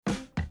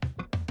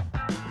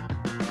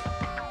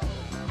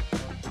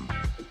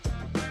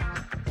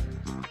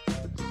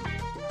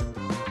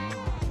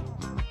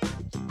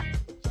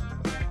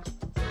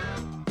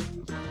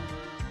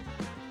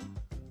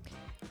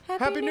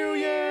Happy New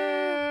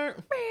Year!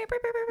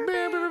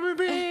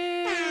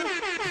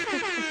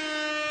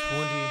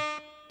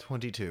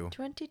 2022.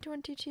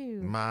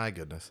 2022. My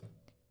goodness.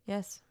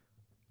 Yes,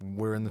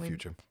 We're in the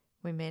future.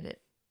 we made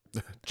it.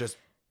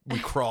 We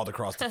crawled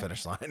across the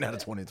finish line out of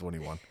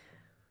 2021.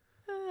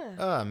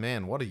 Oh,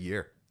 man, what a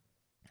year.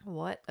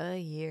 What a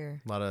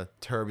year. A lot of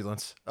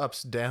turbulence.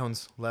 Ups,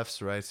 downs,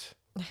 lefts, rights.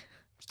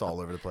 Just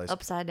all over the place.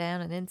 Upside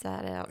down and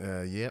inside out.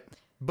 Yep.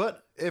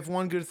 But if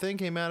one good thing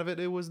came out of it,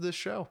 it was this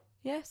show.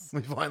 Yes,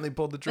 We finally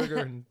pulled the trigger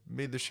and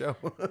made the show.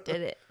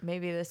 did it.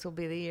 Maybe this will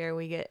be the year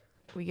we get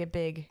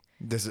big.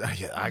 This is,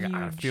 I got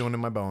a feeling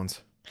in my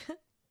bones.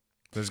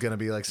 There's going to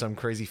be like some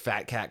crazy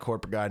fat cat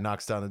corporate guy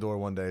knocks down the door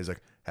one day. He's like,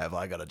 have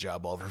I got a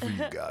job offer for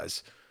you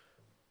guys?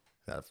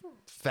 A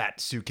fat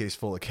suitcase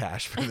full of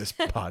cash for this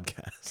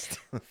podcast.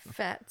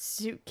 Fat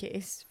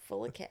suitcase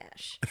full of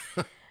cash.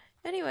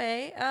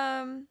 Anyway,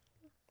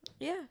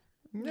 yeah.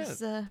 This is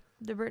the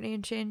Brittany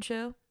and Shane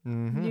show.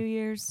 Mm-hmm. New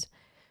Year's.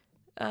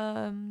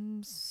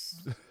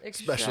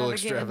 Special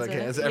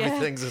extravaganza.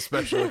 Everything's a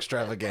special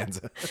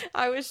extravaganza.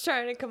 I was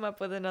trying to come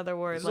up with another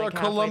word. This is like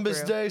our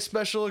Columbus through. Day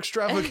special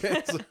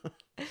extravaganza.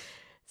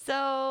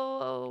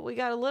 So we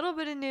got a little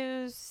bit of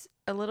news,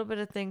 a little bit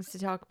of things to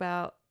talk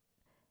about,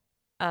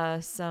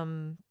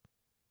 some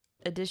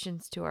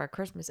additions to our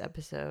Christmas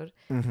episode,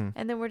 and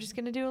then we're just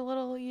going to do a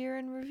little year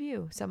in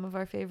review, some of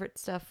our favorite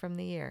stuff from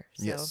the year.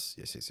 So Yes.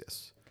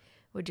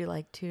 would you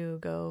like to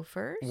go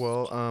first?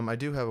 Well, I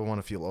do have a Want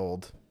to Feel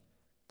Old.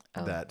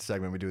 Oh. That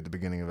segment we do at the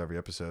beginning of every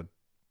episode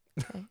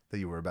Okay. that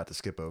you were about to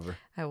skip over.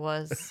 I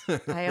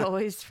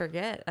always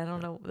forget. I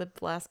don't know, the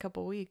last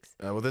couple weeks.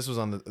 Well, this was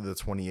on the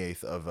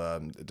 28th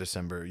of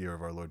December, year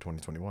of our Lord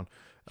 2021.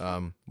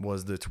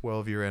 Was the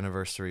 12-year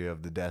anniversary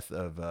of the death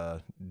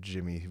of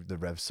Jimmy the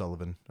Rev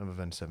Sullivan of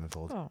Avenged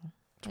Sevenfold. Oh,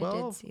 12?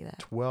 I did see that.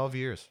 12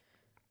 years.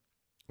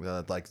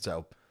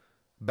 So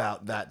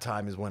about that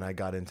time is when I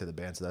got into the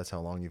band. So that's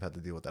how long you've had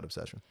to deal with that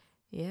obsession.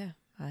 Yeah,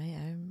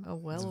 I'm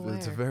aware.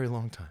 It's a very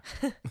long time.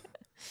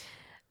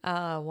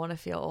 Want to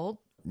Feel Old?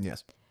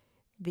 Yes.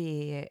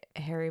 The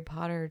Harry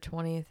Potter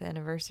 20th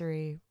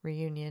anniversary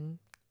reunion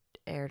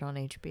aired on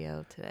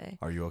HBO today.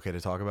 Are you okay to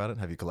talk about it?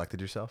 Have you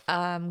collected yourself?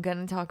 I'm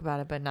going to talk about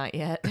it, but not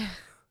yet.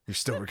 You're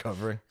still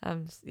recovering?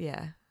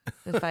 Yeah.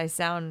 If I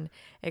sound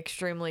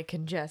extremely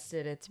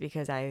congested, it's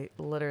because I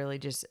literally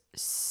just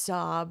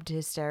sobbed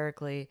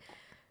hysterically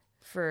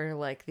for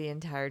like the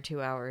entire 2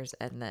 hours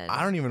and then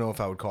I don't even know if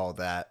I would call it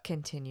that.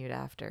 continued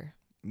after.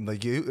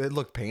 Like it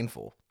looked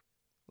painful.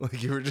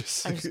 Like you were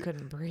just I just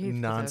couldn't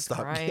breathe. 'cause I was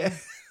nonstop. crying. Yeah.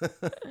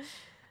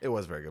 It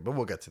was very good, but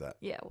we'll get to that.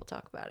 Yeah, we'll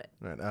talk about it.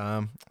 All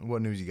right.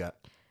 What news you got?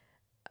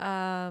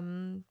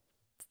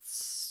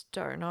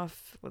 Starting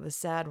off with a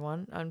sad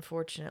one,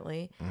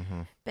 unfortunately.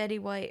 Betty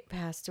White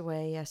passed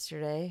away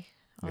yesterday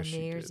on Yes, she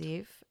New Year's did.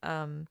 Eve.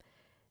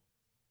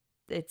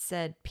 It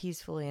said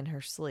peacefully in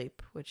her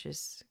sleep, which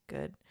is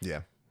good.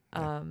 Yeah.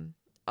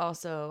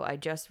 Also, I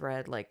just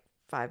read like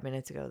 5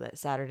 minutes ago that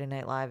Saturday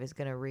Night Live is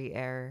going to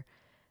re-air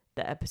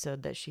the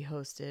episode that she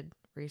hosted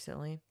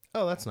recently.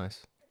 Oh, that's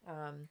nice.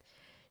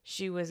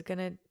 She was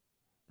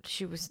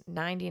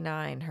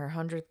 99. Her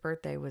 100th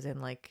birthday was in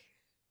like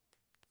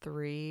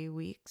 3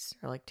 weeks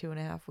or like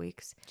 2.5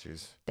 weeks.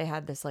 Jeez. They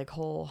had this like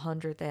whole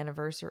 100th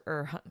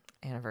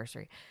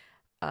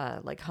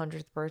like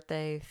 100th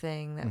birthday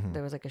thing that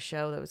there was like a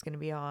show that was going to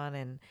be on,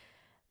 and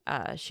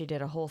she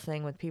did a whole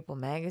thing with People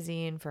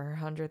magazine for her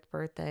 100th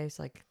birthday. It's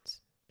like,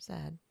 it's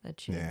sad that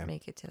she didn't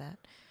make it to that.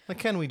 Like,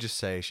 can we just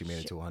say she made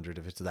it to 100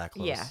 if it's that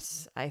close?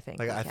 Yes, I think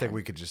Like, I think can.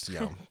 we could just,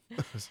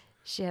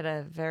 She had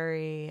a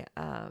very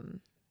yeah,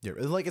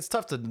 like it's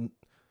tough to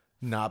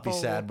not be Full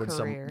sad when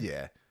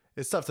career.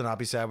 it's tough to not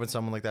be sad when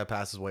someone like that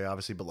passes away,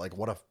 obviously, but like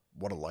what a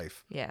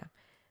life. yeah.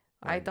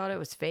 I thought it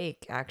was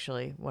fake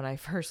actually when I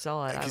first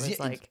saw it. I was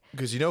like,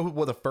 because you know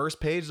what the first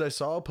page that I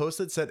saw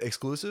posted said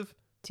exclusive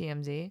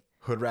TMZ.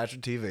 Hood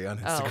Ratchet TV on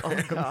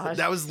Instagram. Oh gosh.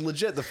 That was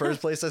legit the first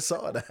place I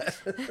saw it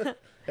at.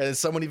 And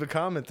someone even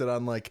commented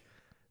on like,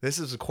 this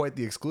is quite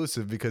the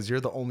exclusive because you're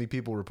the only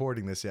people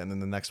reporting this yet. And then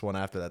the next one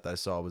after that I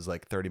saw was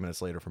like 30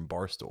 minutes later from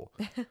Barstool.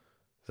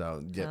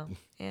 So yeah. Well,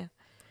 yeah.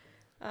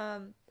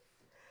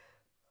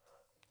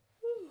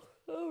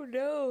 Oh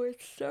no,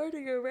 it's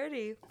starting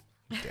already.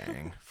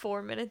 Dang.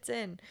 4 minutes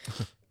in.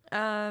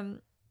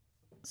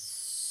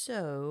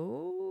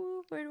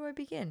 So where do I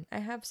begin? I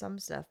have some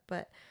stuff,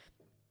 but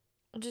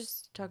I'll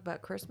just talk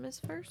about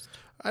Christmas first.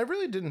 I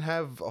really didn't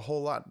have a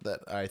whole lot that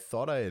I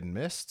thought I had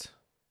missed.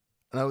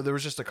 No, there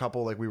was just a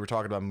couple, like we were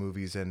talking about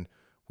movies and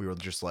we were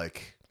just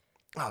like,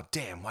 oh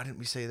damn, why didn't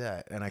we say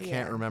that? And I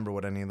can't remember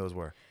what any of those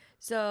were.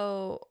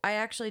 So I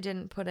actually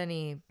didn't put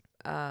any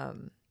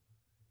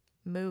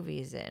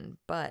movies in,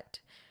 but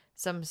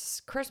some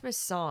Christmas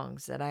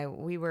songs that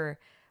we were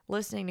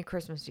listening to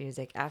Christmas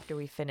music after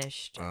we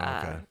finished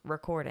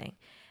recording.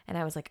 And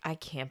I was like, I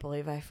can't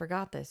believe I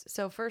forgot this.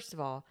 So first of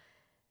all,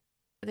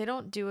 they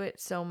don't do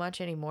it so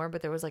much anymore,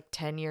 but there was like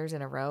 10 years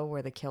in a row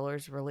where the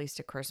Killers released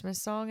a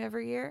Christmas song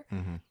every year.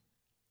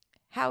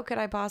 how could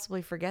I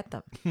possibly forget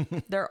them?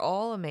 They're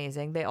all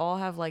amazing. They all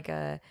have like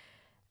a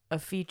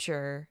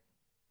feature,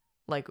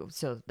 like,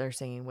 so they're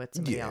singing with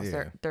somebody else.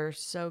 Yeah. They're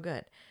so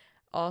good.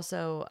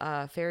 Also,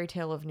 Fairy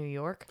Tale of New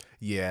York.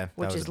 Yeah,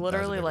 which is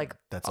literally like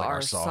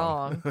our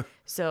song.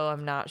 So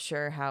I'm not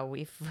sure how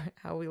we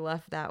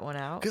left that one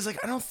out. Because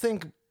like I don't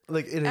think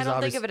like it is. I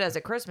don't think of it as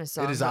a Christmas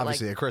song. It is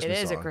obviously like, a Christmas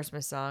song. It is a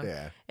Christmas song.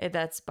 Yeah.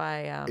 That's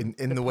by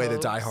in the way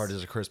that Die Hard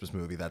is a Christmas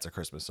movie. That's a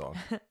Christmas song.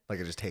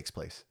 Like it just takes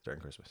place during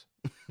Christmas.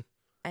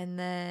 And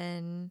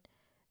then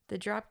the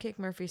Dropkick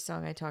Murphys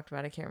song I talked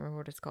about. I can't remember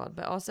what it's called,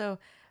 but also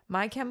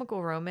My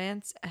Chemical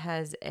Romance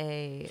has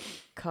a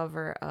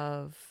cover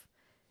of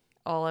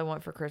All I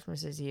Want for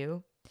Christmas Is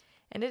You,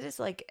 and it is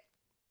like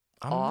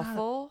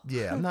awful.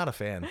 I'm not a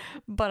fan.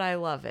 But I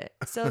love it.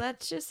 So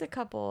that's just a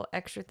couple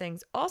extra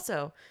things.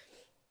 Also,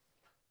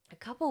 a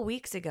couple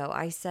weeks ago,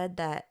 I said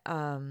that,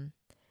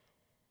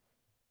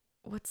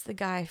 what's the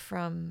guy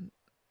from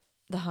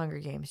The Hunger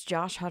Games?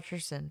 Josh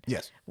Hutcherson.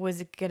 Yes.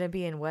 Was going to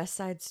be in West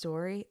Side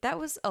Story. That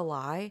was a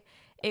lie.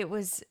 It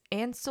was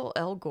Ansel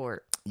Elgort.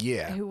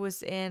 Yeah. Who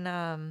was in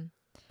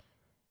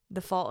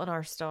The Fault in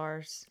Our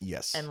Stars.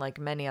 Yes. And like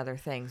many other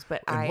things.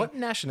 But what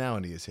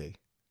nationality is he?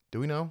 Do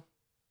we know?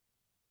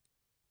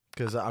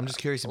 Because I'm just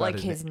curious about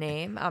his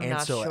name. I'm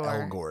Ansel not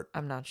sure. Elgort.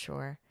 I'm not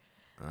sure.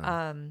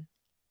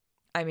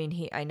 I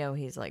mean, I know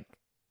he's like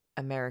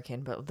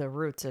American, but the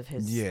roots of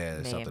his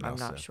name, I'm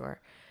not sure.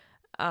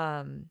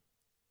 I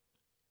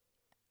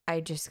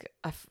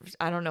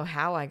don't know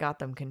how I got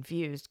them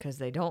confused because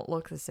they don't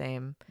look the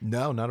same.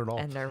 No, not at all.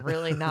 And they're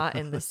really not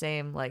in the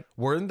same like.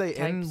 Weren't they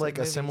in like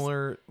a movies.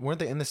 similar? Weren't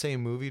they in the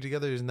same movie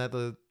together? Isn't that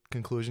the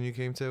conclusion you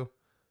came to?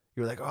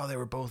 You were like, oh, they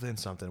were both in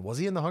something. Was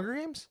he in the Hunger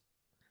Games?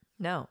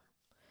 No,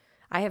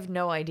 I have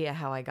no idea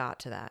how I got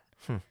to that.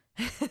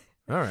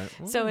 All right.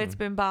 So it's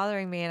been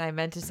bothering me, and I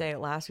meant to say it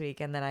last week,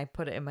 and then I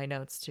put it in my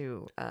notes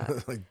to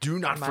like, do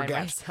not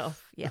forget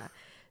myself. Yeah.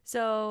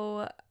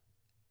 So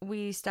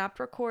we stopped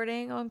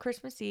recording on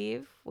Christmas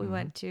Eve. We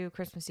went to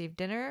Christmas Eve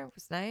dinner. It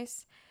was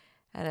nice.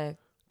 Had a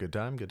good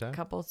time.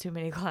 Couple too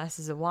many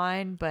glasses of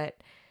wine, but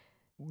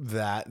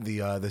that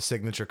the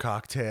signature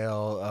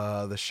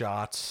cocktail, the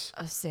shots,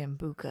 a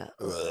sambuca.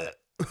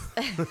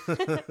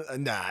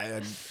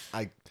 Nah,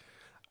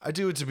 I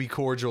do it to be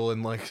cordial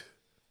and like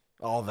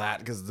all that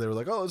because they were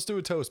like, oh, let's do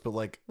a toast, but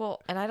like,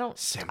 well, and I don't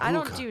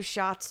do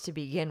shots to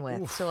begin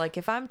with. Oof. So like,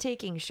 if I'm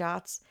taking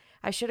shots,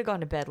 I should have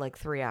gone to bed like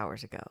 3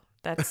 hours ago.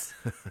 That's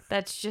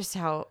just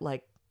how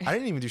like. I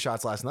didn't even do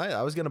shots last night.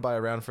 I was gonna buy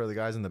a round for the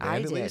guys in the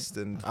band at least,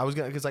 and I was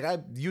gonna because like I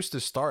used to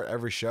start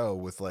every show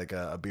with like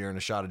a beer and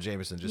a shot of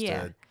Jameson just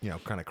to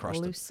kind of crush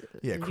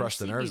crush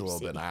the nerves a little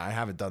bit. And I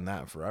haven't done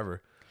that in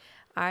forever.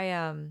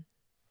 I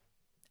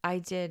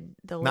did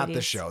the ladies, not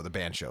the show, the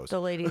band shows. The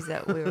ladies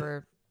that we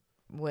were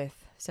with,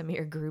 some of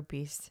your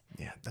groupies.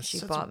 Yeah, she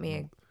bought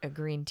me a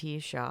green tea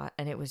shot,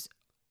 and it was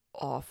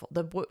awful.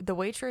 The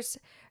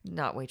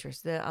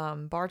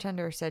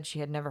bartender said she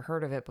had never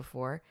heard of it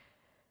before.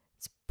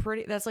 It's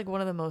pretty. That's like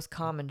one of the most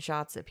common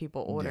shots that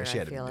people order. Yeah, she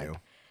had I feel to be like new.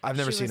 I've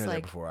never seen her there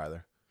before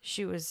either.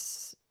 She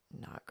was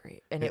not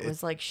great, and it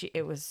was like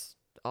it was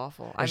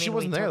awful. And she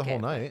wasn't there the whole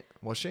night,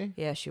 was she?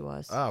 Yeah, she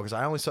was. Oh, because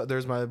I only saw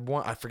there's my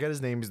one. I forget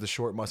his name. He's the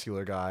short,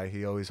 muscular guy.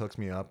 He always hooks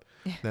me up.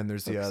 Then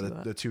there's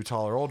the two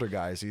taller, older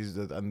guys.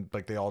 And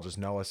like they all just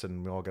know us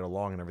and we all get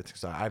along and everything.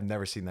 So I've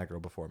never seen that girl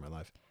before in my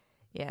life.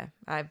 Yeah,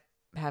 I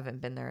haven't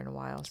been there in a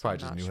while. It's probably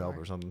just New Help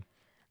or something.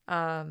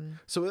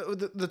 So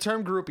the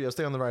term groupie, I'll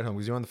stay on the ride home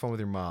because you're on the phone with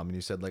your mom and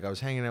you said like I was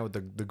hanging out with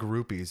the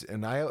groupies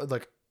and I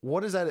like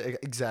what does that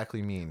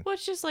exactly mean? Well,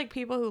 it's just like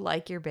people who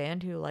like your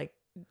band who like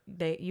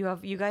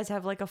you guys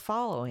have like a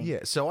following. Yeah,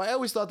 so I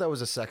always thought that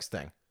was a sex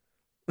thing.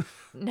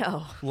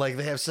 No. Like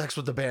they have sex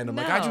with the band. I'm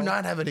like, I do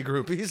not have any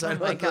groupies. Oh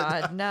my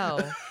God, no.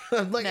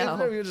 Like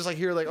no. You're just like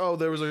here, like, oh,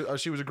 there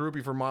was she was a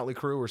groupie for Motley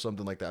Crue or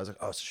something like that. I was like,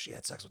 oh, so she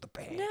had sex with the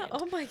band. No,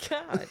 oh my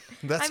God.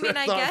 That's what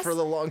I thought for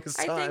the longest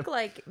time. I think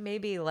like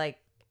maybe like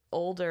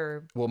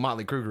older. Well,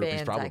 Motley Crue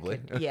groupies probably.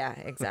 Yeah,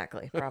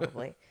 exactly,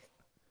 probably.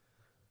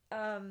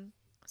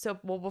 So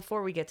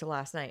before we get to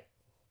last night.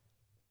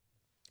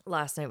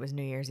 Last night was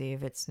New Year's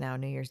Eve. It's now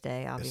New Year's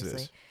Day, obviously.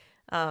 Yes,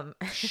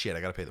 it is. Shit, I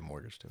gotta pay the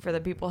mortgage too. For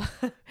the people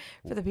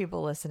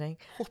listening.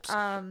 Oops.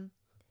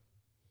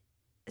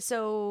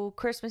 So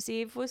Christmas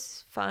Eve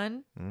was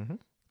fun. Mm-hmm.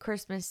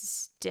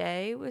 Christmas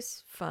Day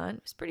was fun.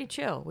 It was pretty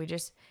chill.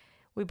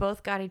 We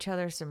both got each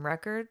other some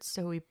records,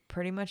 so we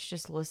pretty much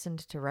just listened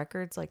to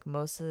records like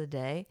most of the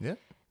day. Yeah.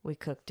 We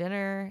cooked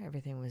dinner.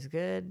 Everything was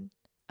good.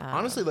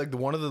 Honestly, like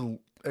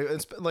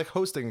it's like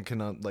hosting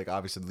can like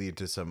obviously lead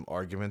to some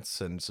arguments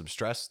and some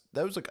stress.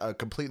 That was like a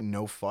complete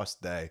no fuss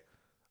day,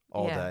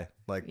 all day.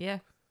 Like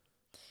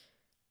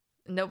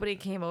nobody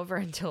came over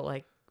until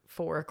like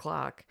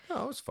 4:00.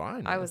 No, it was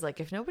fine. I was like,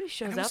 if nobody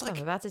shows up,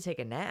 I'm about to take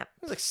a nap.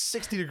 It was like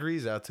 60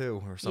 degrees out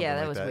too, or something. Yeah,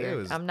 that like was that.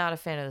 weird. I'm not a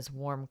fan of this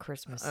warm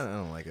Christmas. I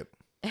don't like it.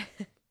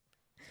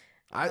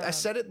 I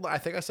said it. I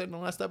think I said in the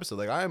last episode.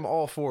 Like I am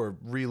all for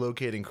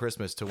relocating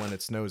Christmas to when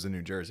it snows in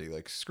New Jersey.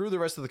 Like screw the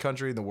rest of the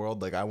country and the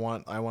world. Like I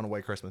want a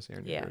white Christmas here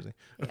in New Jersey.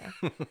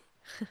 Yeah.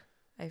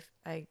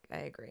 I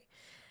agree.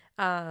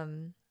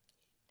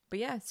 But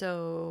yeah,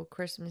 so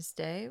Christmas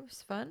Day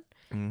was fun.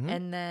 Mm-hmm.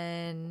 And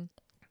then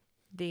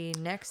the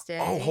next day.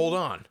 Oh, hold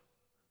on.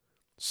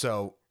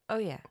 So. Oh,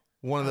 yeah.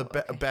 One of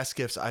the best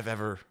gifts I've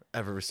ever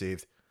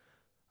received.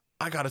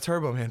 I got a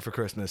Turbo Man for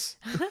Christmas.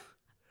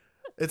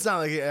 It's not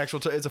like an actual,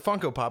 it's a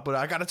Funko Pop, but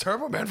I got a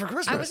Turbo Man for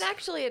Christmas. I was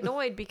actually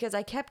annoyed because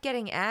I kept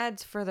getting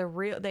ads for the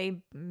real,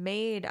 they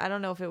made, I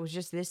don't know if it was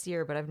just this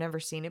year, but I've never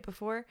seen it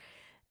before,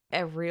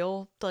 a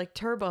real like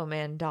Turbo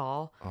Man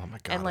doll. Oh my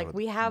God. And like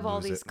we have all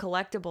these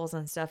collectibles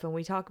and stuff, and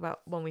we talk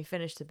about when we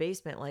finish the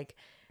basement, like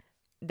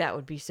that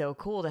would be so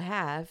cool to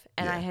have.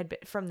 And I had been,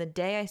 from the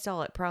day I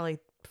saw it, probably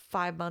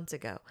 5 months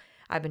ago,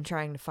 I've been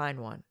trying to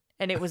find one.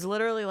 And it was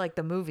literally like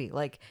the movie,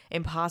 like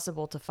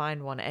impossible to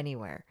find one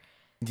anywhere.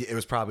 Yeah, it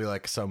was probably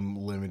like some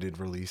limited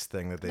release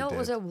thing that they did. No, it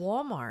was at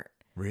Walmart.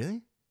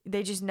 Really?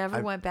 They just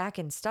never went back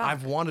in stock.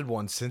 I've wanted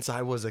one since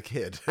I was a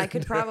kid. I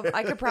could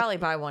probably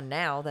buy one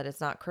now that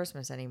it's not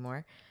Christmas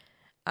anymore.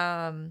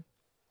 Well,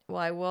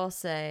 I will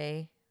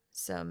say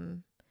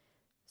some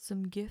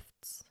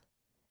gifts,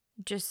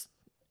 just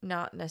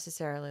not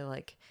necessarily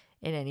like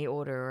in any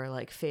order or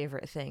like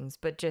favorite things,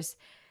 but just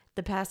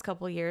the past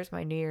couple of years,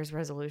 my New Year's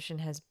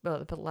resolution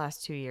the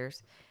last 2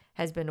 years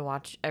has been to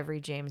watch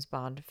every James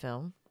Bond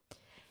film.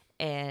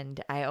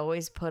 And I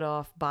always put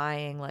off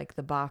buying like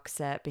the box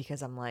set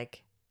because I'm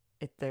like,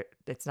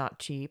 it's not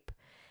cheap.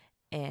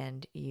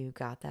 And you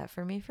got that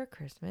for me for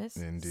Christmas.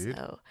 Indeed.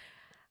 So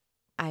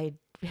I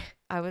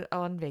was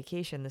on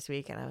vacation this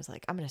week, and I was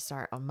like, I'm gonna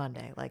start on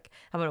Monday. Like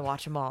I'm gonna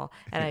watch them all,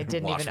 and I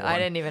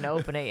didn't even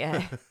open it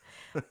yet.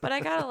 But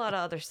I got a lot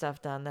of other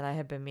stuff done that I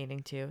had been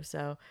meaning to.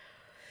 So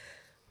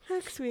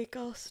next week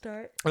I'll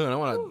start. I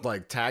want to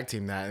like tag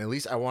team that, and at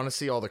least I want to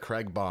see all the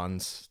Craig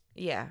Bonds.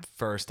 Yeah.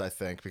 First, I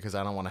think, because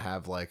I don't want to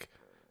have like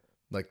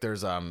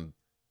there's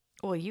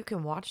Well, you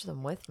can watch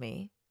them with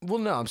me. Well,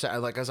 no, I'm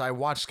saying like as I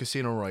watched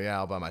Casino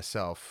Royale by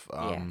myself,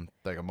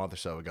 like a month or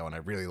so ago, and I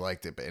really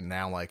liked it. But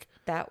now like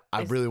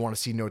I really want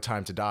to see No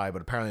Time to Die.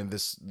 But apparently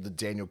the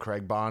Daniel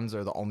Craig Bonds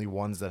are the only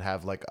ones that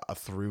have like a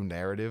through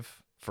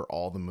narrative for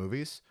all the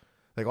movies.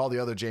 Like all the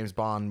other James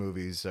Bond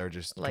movies are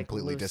just like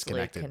completely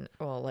disconnected.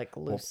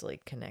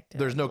 Loosely connected.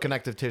 There's no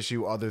connective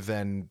tissue other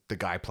than the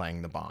guy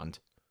playing the Bond.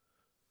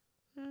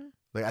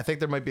 Like I think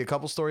there might be a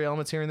couple story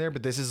elements here and there,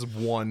 but this is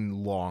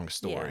one long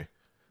story. Yeah.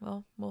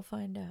 Well, we'll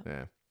find out.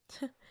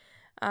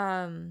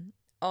 Yeah.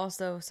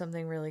 Also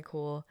something really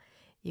cool.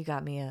 You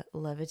got me a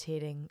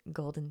levitating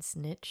golden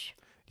snitch.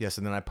 Yes,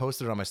 and then I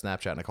posted it on my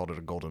Snapchat and I called it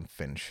a golden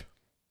finch.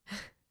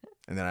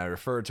 And then I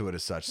referred to it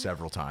as such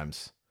several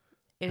times.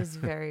 It is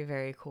very,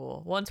 very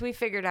cool. Once we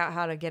figured out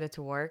how to get it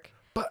to work,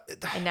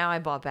 and now I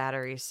bought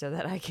batteries so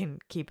that I can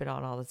keep it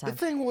on all the time. The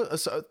thing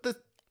was,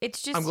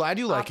 it's just I'm glad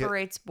you like it.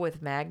 Operates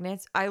with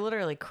magnets. I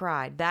literally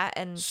cried. That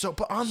and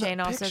but on Shane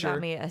that also picture, got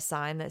me a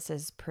sign that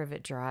says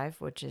Privet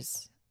Drive, which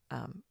is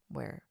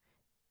where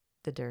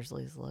the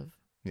Dursleys live.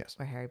 Yes.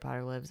 Where Harry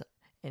Potter lives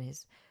in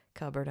his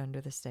cupboard under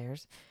the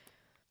stairs.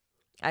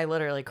 I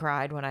literally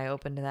cried when I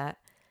opened that.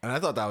 And I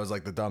thought that was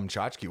like the dumb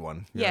tchotchke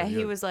one. Yeah,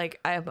 he was like,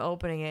 I'm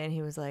opening it, and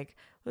he was like,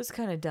 it was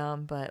kind of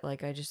dumb, but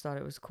like I just thought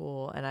it was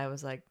cool, and I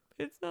was like,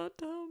 it's not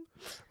dumb.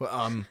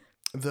 Well,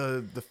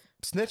 the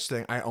snitch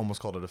thing, I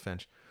almost called it a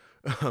finch.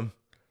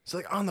 So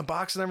like on the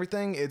box and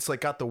everything, it's like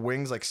got the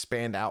wings like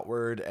spanned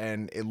outward,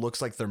 and it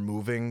looks like they're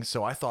moving.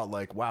 So I thought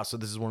like, wow, so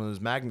this is one of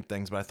those magnet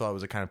things, but I thought it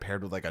was kind of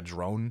paired with like a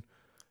drone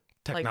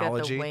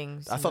technology.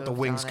 Like I thought the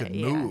wings could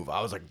move.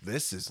 I was like,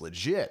 this is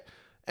legit,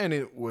 and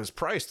it was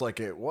priced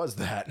like it was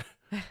that.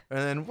 And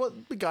then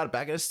we got it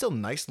back, and it's still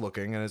nice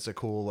looking, and it's a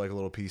cool like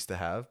little piece to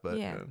have. But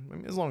I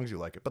mean, as long as you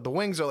like it. But the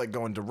wings are like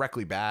going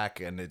directly back,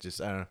 and it just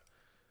I don't know.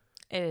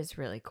 It is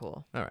really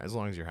cool. All right, as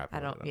long as you're happy.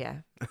 Yeah.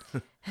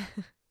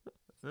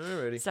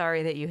 Alrighty.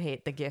 Sorry that you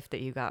hate the gift that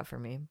you got for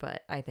me,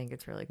 but I think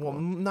it's really cool. Well,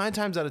 9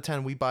 times out of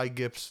 10, we buy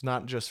gifts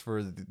not just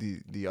for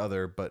the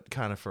other, but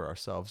kind of for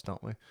ourselves,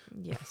 don't we?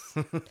 Yes.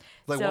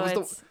 Like so what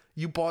was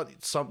you bought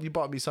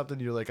me something?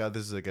 You're like, oh,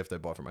 this is a gift I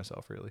bought for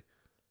myself. Really?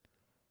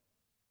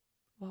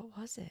 What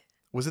was it?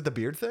 Was it the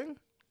beard thing?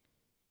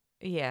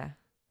 Yeah.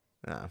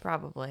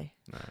 Probably.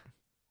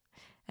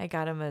 I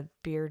got him a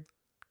beard,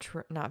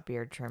 not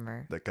beard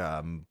trimmer. Like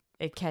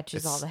it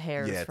catches all the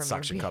hairs. Yeah, from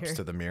suction your beard. cups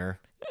to the mirror.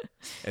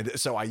 And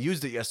so I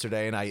used it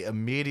yesterday, and I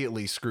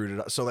immediately screwed it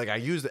up. So like I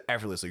used it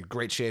effortlessly,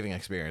 great shaving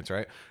experience,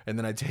 right? And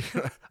then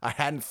I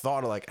hadn't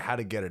thought of like how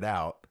to get it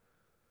out.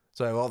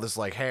 So I have all this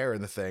like hair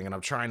in the thing, and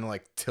I'm trying to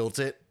like tilt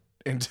it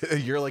into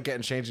you're like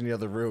getting changed in the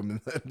other room,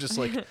 and then just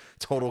like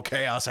total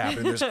chaos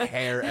happening. There's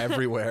hair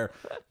everywhere.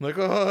 I'm like,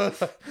 oh.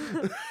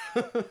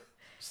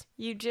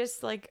 You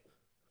just like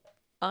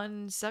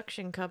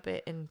unsuction cup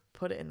it and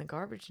put it in the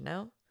garbage.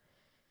 No.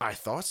 I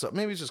thought so.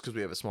 Maybe it's just because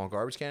we have a small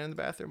garbage can in the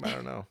bathroom. I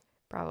don't know.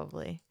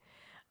 Probably.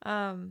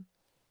 And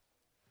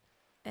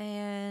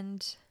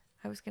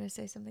I was going to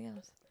say something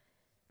else.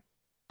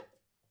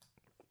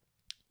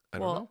 I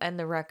don't know. And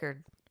the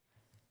record.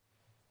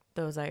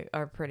 Those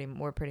were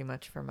pretty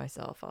much for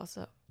myself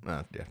also.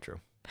 Yeah, true.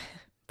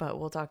 but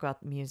we'll talk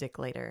about music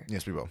later.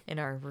 Yes, we will. In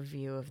our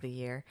review of the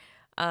year.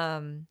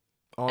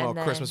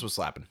 Christmas was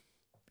slapping.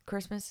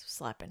 Christmas was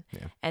slapping.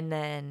 Yeah. And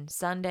then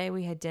Sunday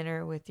we had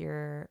dinner with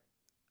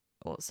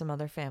some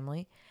other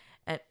family.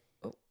 And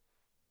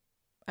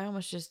I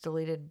almost just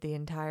deleted the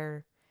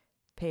entire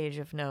page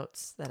of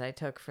notes that I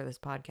took for this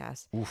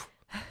podcast. Oof.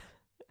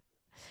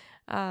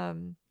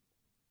 And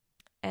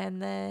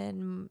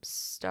then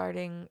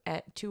starting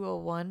at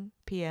 2:01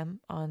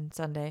 p.m. on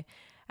Sunday,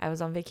 I was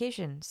on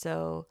vacation.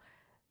 So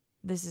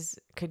this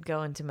could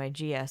go into my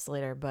GS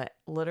later, but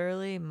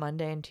literally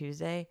Monday and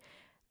Tuesday,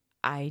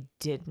 I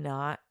did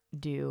not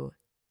do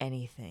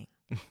anything.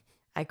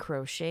 I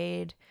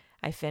crocheted.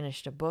 I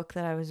finished a book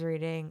that I was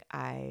reading.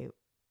 I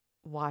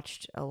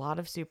watched a lot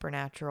of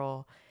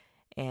Supernatural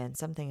and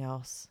something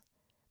else.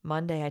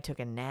 Monday, I took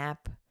a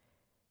nap.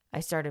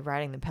 I started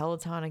riding the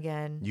Peloton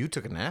again. You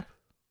took a nap?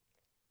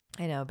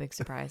 I know, big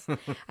surprise.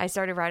 I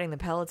started riding the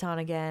Peloton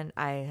again.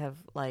 I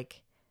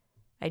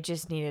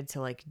just needed to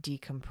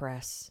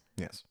decompress.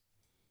 Yes.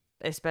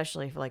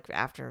 Especially for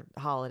after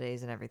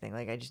holidays and everything.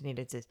 I just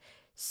needed to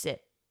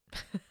sit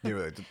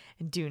Really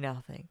and do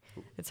nothing.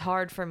 It's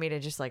hard for me to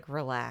just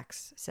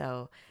relax.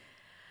 So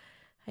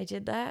I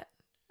did that.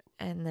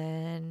 And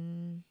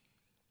then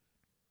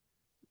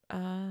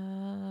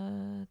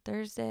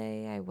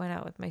Thursday I went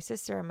out with my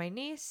sister and my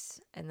niece.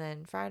 And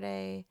then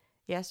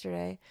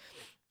yesterday,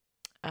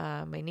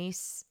 my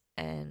niece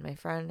and my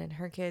friend and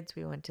her kids,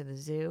 we went to the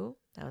zoo.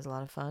 That was a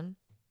lot of fun.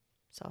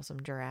 Saw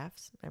some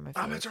giraffes. They're my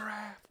favorite. I'm a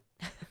giraffe.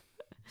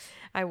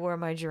 I wore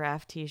my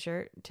giraffe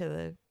t-shirt to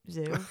the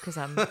zoo because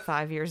I'm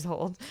 5 years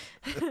old.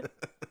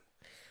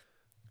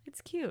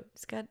 It's cute.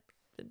 It's got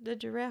the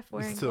giraffe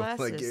wearing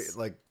glasses.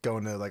 Like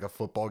going to a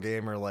football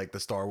game or the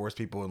Star Wars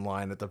people in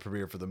line at the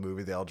premiere for the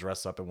movie, they all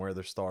dress up and wear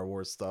their Star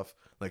Wars stuff.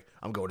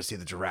 I'm going to see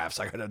the giraffes.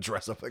 I gotta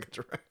dress up like a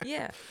giraffe.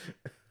 Yeah.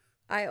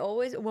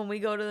 When we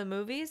go to the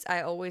movies,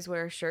 I always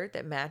wear a shirt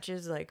that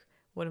matches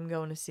what I'm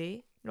going to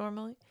see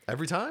normally.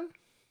 Every time?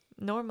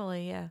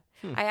 Normally, yeah.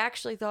 I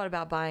actually thought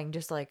about buying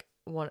just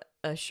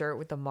a shirt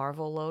with the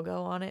Marvel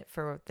logo on it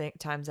for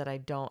times that I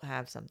don't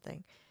have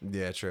something.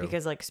 Yeah, true.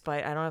 Because I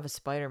don't have a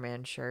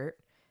Spider-Man shirt.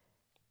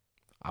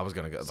 I was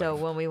gonna go. So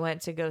when we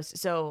went to go,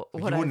 you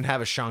wouldn't have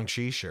a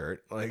Shang-Chi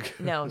shirt,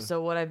 No.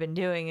 So what I've been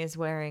doing is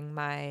wearing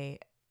my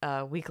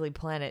Weekly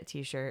Planet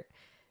T-shirt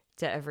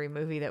to every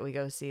movie that we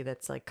go see.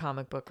 That's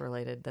comic book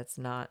related. That's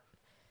not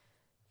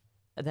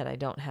that I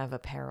don't have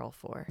apparel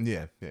for.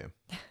 Yeah.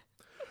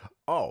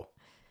 Oh,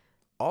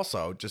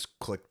 also just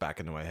clicked back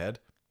into my head.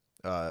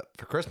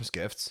 For Christmas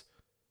gifts,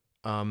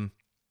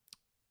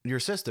 your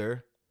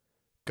sister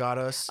got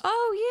us.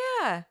 Oh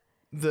yeah.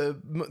 The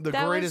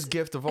greatest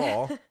gift of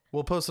all.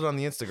 We'll post it on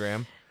the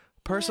Instagram.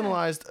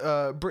 Personalized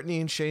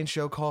Brittany and Shane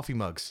Show coffee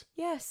mugs.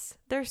 Yes,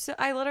 they're so.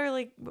 I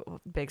literally,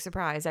 big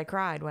surprise. I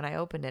cried when I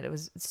opened it. It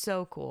was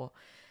so cool.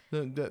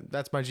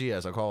 That's my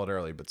GS. I'll call it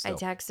early, but still. I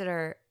texted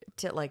her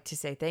to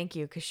say thank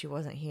you because she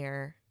wasn't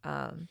here.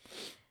 And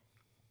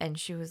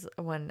she was,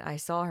 when I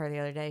saw her the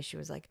other day, she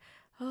was like,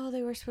 "Oh,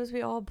 they were supposed to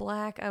be all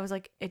black." I was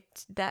like,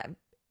 that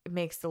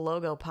makes the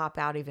logo pop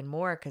out even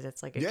more because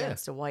it's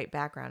against a white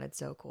background. It's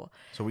so cool.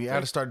 So we had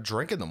to start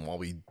drinking them while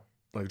we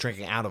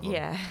drinking out of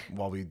them.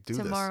 While we do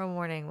tomorrow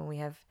morning when we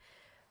have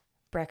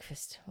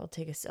breakfast, we'll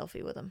take a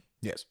selfie with them.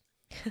 Yes.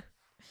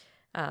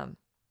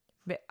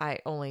 I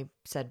only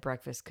said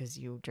breakfast because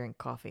you drink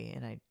coffee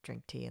and I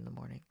drink tea in the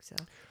morning. So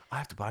I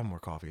have to buy more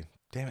coffee.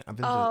 Damn it! I've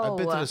been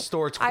to the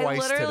store twice today. I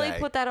literally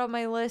put that on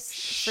my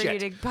list for you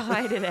to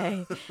buy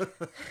today.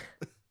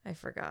 I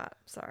forgot.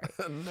 Sorry.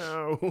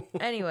 No.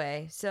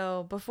 Anyway,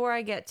 so before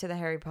I get to the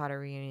Harry Potter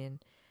reunion.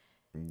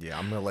 Yeah,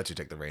 I'm going to let you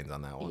take the reins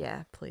on that one.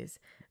 Yeah, please.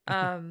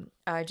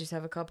 I just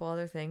have a couple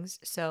other things.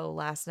 So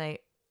last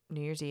night,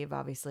 New Year's Eve,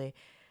 obviously,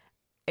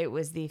 it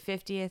was the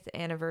 50th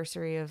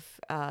anniversary of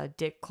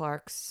Dick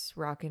Clark's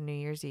Rockin' New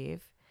Year's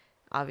Eve.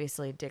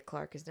 Obviously, Dick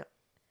Clark is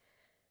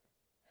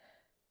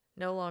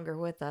no longer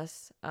with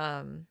us. You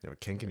have a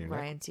kink in your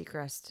Ryan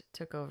Seacrest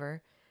took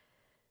over.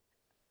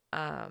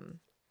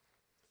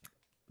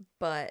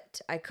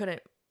 But I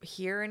couldn't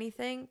hear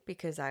anything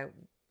because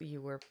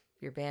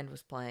your band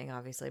was playing,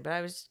 obviously, but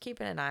I was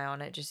keeping an eye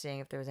on it, just seeing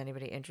if there was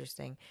anybody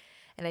interesting.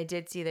 And I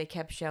did see they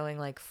kept showing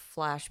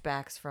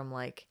flashbacks from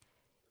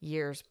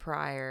years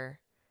prior,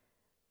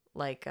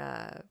 I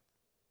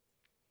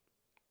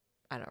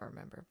don't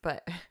remember,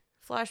 but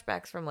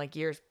flashbacks from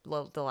years,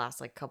 the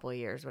last couple of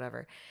years,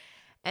 whatever.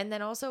 And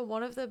then also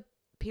one of the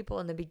people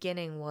in the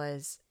beginning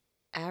was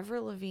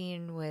Avril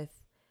Lavigne with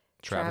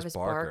Travis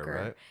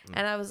Barker. Right?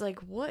 And I was like,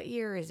 what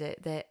year is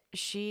it that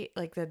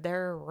that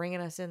they're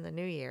ringing us in the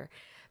new year?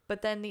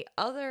 But then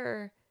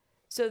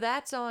so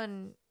that's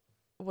on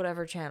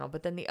whatever channel.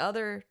 But then the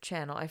other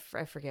channel,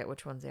 I forget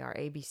which ones they are,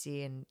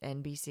 ABC and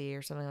NBC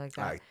or something like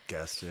that. I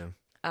guess, yeah.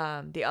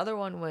 The other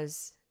one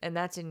was, and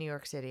that's in New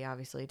York City,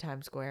 obviously,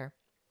 Times Square.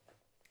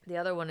 The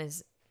other one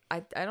is,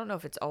 I don't know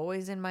if it's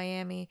always in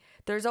Miami.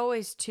 There's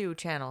always two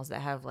channels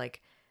that have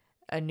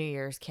a New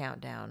Year's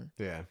countdown.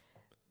 Yeah.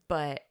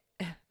 But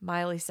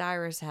Miley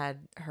Cyrus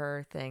had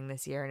her thing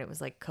this year, and it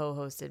was like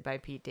co-hosted by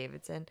Pete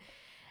Davidson.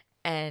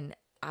 And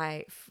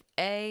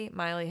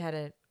Miley had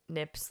a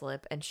nip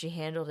slip, and she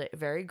handled it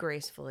very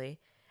gracefully.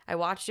 I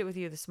watched it with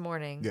you this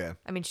morning. Yeah.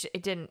 I mean,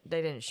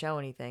 they didn't show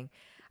anything.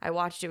 I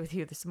watched it with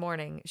you this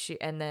morning.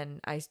 And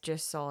then I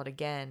just saw it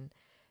again.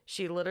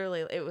 She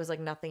literally, it was like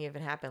nothing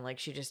even happened. Like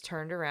she just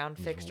turned around,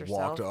 fixed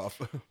herself. Walked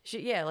off.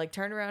 Like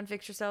turned around,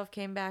 fixed herself,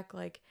 came back.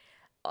 Like,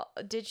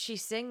 did she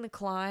sing The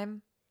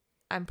Climb?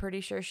 I'm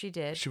pretty sure she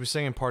did. She was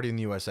singing Party in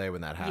the USA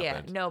when that happened.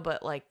 Yeah, no,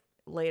 but like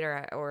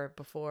later or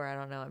before, I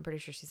don't know. I'm pretty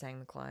sure she sang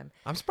The Climb.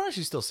 I'm surprised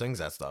she still sings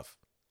that stuff.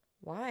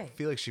 Why? I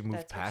feel like she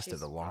moved past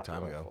it a long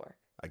time ago.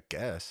 I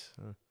guess.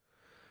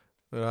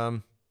 I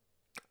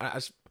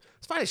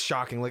find it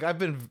shocking. Like I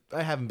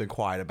haven't been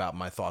quiet about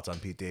my thoughts on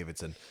Pete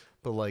Davidson,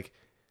 but like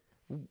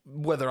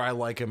whether I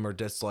like him or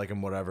dislike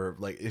him, whatever,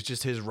 like it's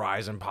just his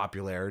rise in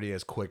popularity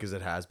as quick as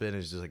it has been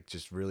is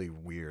just really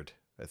weird.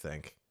 I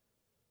think.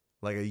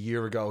 Like a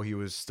year ago, he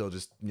was still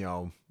just,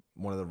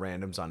 one of the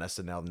randoms on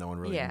SNL no one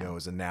really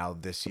knows. And now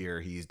this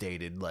year he's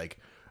dated like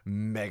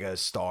mega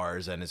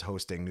stars and is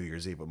hosting New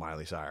Year's Eve with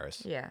Miley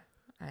Cyrus. Yeah.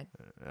 I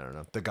don't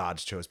know. The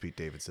gods chose Pete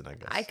Davidson, I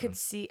guess.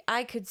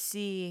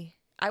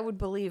 I would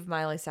believe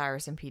Miley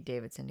Cyrus and Pete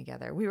Davidson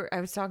together.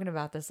 I was talking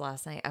about this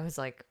last night. I was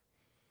like,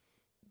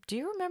 do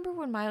you remember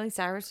when Miley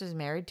Cyrus was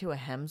married to a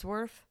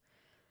Hemsworth?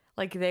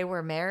 Like they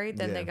were married,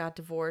 then they got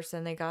divorced,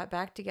 and they got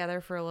back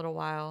together for a little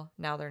while.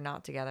 Now they're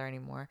not together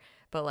anymore.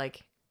 But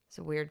like, it's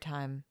a weird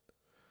time.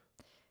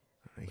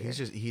 He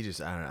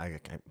just I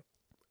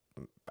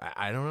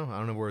don't know. I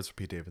don't know words for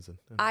Pete Davidson.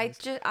 I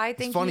think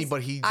it's funny,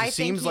 but he just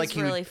seems like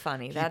he really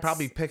funny. He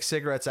probably picks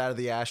cigarettes out of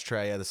the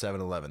ashtray at the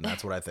 7-Eleven.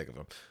 That's what I think of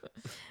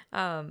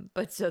him.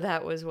 But so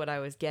that was what I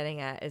was getting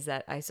at, is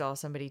that I saw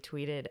somebody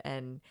tweeted,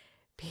 and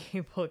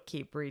people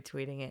keep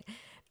retweeting it,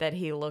 that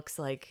he looks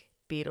like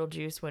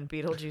Beetlejuice when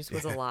Beetlejuice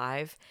was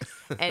alive.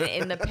 And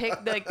in the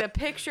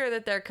picture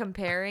that they're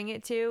comparing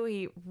it to,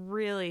 he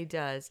really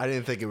does. I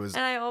didn't think it was.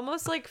 And I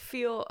almost like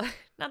feel,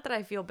 not that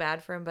I feel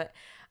bad for him, but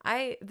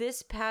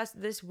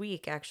this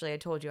week, actually, I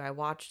told you I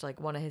watched like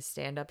one of his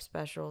stand-up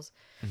specials.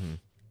 Mm-hmm.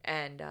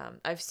 And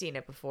I've seen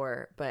it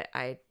before, but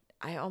I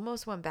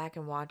almost went back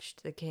and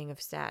watched The King of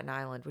Staten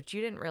Island, which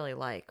you didn't really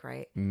like,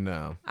 right?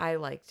 No. I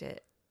liked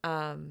it.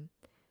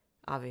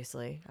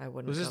 Obviously, I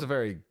wouldn't. It was just a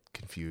very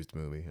confused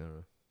movie.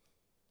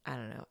 I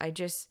don't know.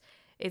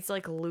 It's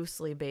like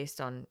loosely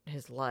based on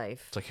his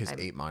life. It's like his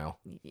 8 Mile.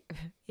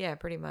 Yeah,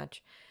 pretty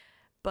much.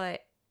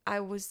 But I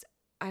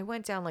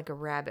went down like a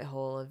rabbit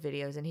hole of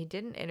videos, and he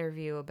did an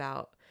interview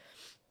about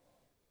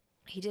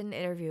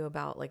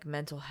like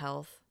mental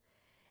health,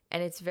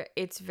 and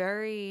it's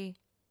very,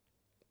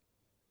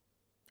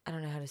 I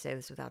don't know how to say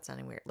this without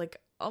sounding weird, like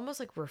almost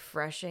like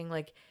refreshing.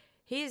 Like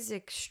he's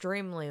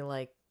extremely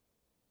like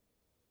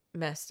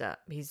messed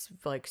up. He's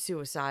like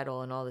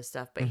suicidal and all this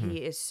stuff, but he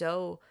is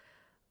so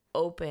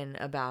open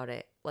about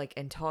it, like,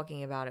 and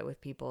talking about it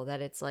with people,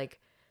 that it's like,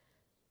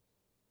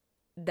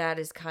 that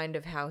is kind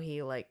of how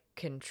he like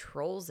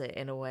controls it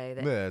in a way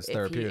that it's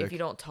therapeutic. If you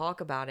don't talk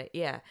about it.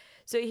 Yeah.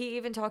 So he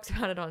even talks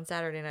about it on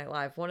Saturday Night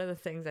Live. One of the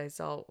things I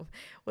saw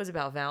was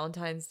about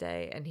Valentine's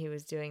Day, and he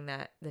was doing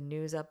the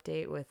news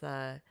update with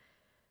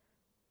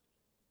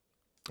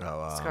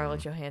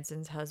Scarlett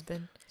Johansson's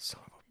husband.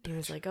 He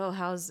was like, "Oh,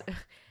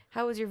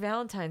 how was your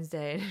Valentine's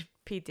Day?" And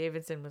Pete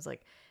Davidson was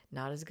like,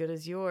 "Not as good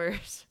as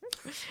yours."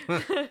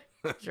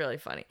 It's really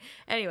funny.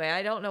 Anyway,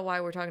 I don't know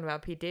why we're talking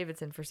about Pete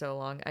Davidson for so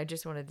long. I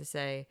just wanted to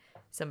say,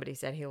 somebody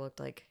said he looked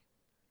like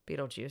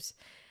Beetlejuice.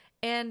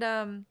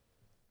 And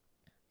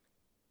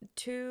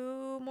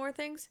 2 more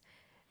things.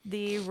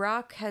 The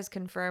Rock has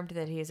confirmed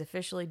that he is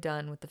officially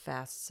done with the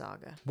Fast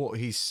saga. Well,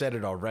 he said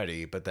it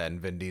already, but then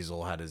Vin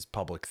Diesel had his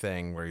public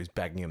thing where he's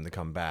begging him to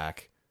come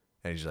back,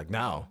 and he's like,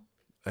 "No."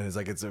 And it's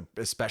like, it's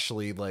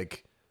especially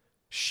like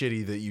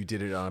shitty that you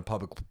did it on a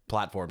public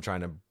platform,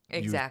 trying to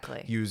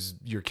use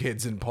your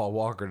kids and Paul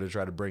Walker to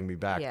try to bring me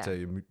back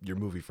to your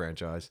movie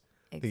franchise.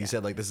 Exactly. I think he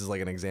said like this is like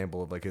an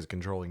example of like his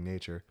controlling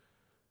nature.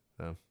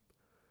 So.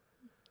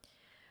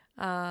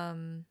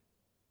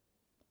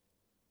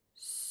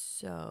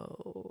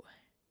 So,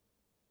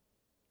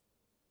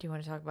 do you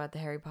want to talk about the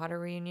Harry Potter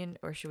reunion,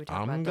 or should we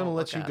talk about? I'm gonna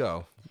let you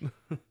go.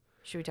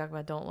 Should we talk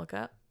about Don't Look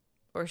Up,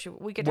 or should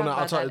we could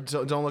talk about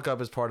that? Don't Look Up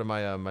is part of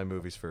my my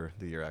movies for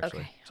the year, actually.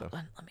 Okay, hold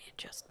on, let me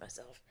adjust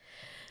myself.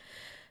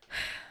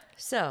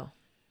 So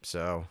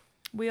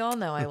we all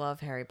know I love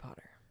Harry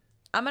Potter.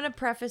 I'm gonna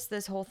preface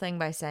this whole thing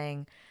by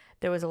saying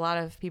there was a lot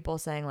of people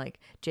saying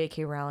like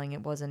J.K. Rowling,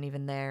 it wasn't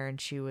even there,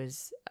 and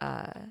she's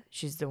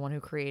the one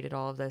who created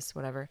all of this,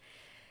 whatever.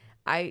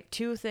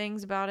 2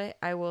 things about it.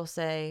 I will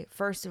say,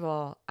 first of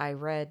all, I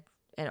read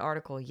an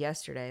article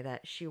yesterday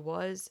that she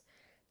was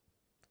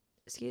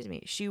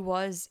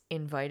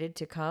invited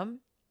to come,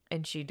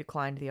 and she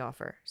declined the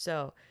offer.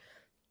 So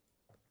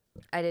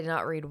I did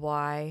not read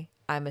why.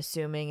 I'm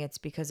assuming it's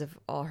because of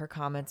all her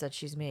comments that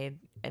she's made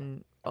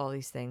and all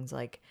these things.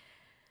 Like,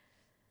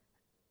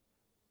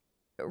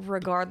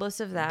 regardless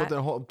of that. But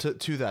then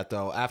to that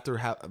though, after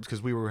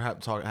because we were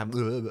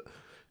talking,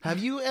 have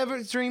you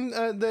ever dreamed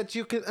that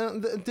you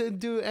could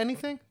do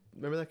anything?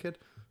 Remember that kid?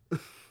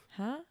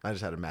 Huh? I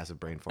just had a massive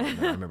brain fart. And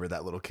I remember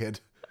that little kid.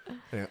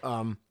 Yeah,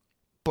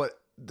 but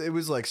it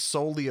was like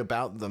solely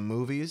about the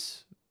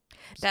movies.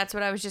 That's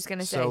what I was just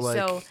gonna say. So, like,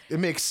 so it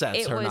makes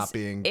sense her not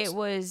being it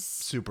was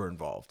super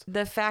involved.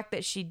 The fact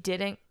that she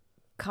didn't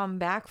come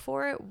back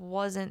for it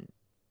wasn't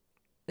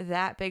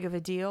that big of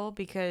a deal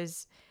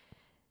because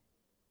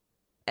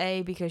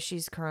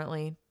she's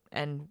currently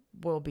and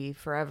will be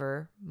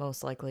forever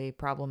most likely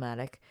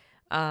problematic,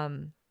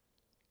 and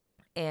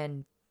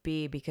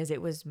B, because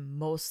it was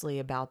mostly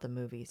about the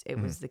movies. It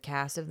was the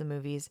cast of the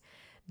movies.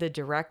 The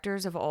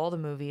directors of all the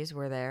movies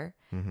were there.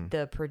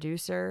 The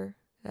producer,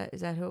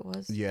 is that who it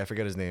was? Yeah, I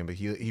forget his name, but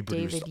he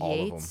produced David all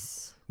Yates? of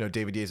them. No,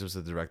 David Yates was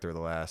the director of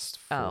the last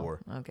 4.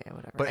 Oh, okay,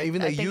 whatever. But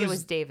even I think it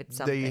was David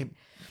something. They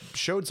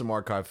showed some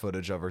archive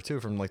footage of her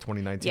too from like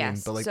 2019.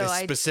 Yes, but like so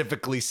they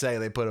specifically say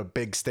they put a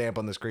big stamp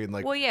on the screen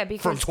like, well, yeah,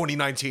 because, from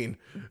 2019.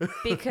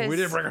 Because we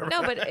didn't bring her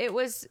no, back. but it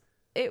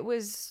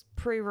was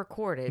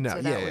pre-recorded. No,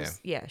 So that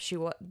was she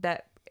was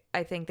that.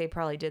 I think they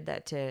probably did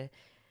that to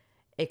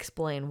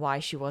explain why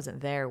she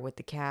wasn't there with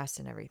the cast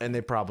and everything. And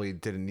they probably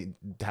didn't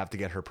have to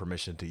get her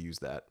permission to use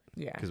that.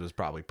 Yeah, because it was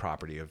probably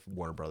property of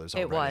Warner Brothers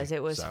already.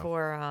 It was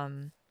for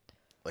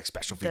like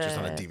special features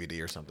on a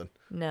DVD or something.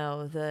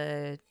 No,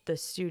 the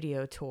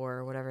studio tour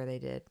or whatever they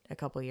did a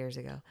couple years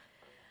ago.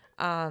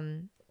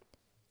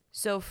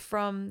 So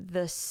from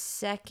the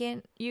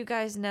second, you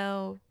guys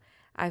know,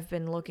 I've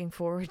been looking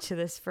forward to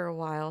this for a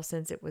while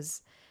since it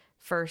was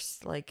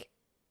first like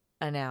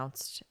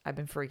announced. I've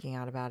been freaking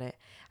out about it.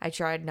 I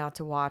tried not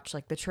to watch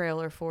like the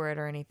trailer for it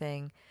or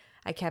anything.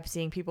 I kept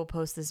seeing people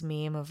post this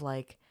meme of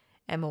like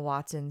Emma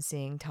Watson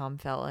seeing Tom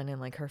Felton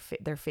and like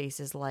their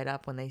faces light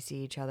up when they see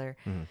each other.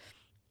 Mm-hmm.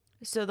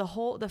 So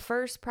the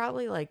first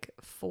probably like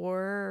 4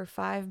 or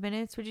 5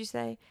 minutes, would you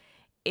say?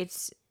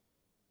 It's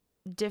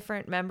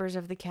different members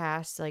of the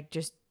cast like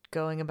just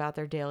going about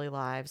their daily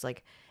lives.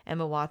 Like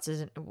Emma Watson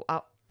is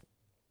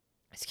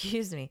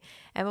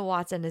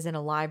in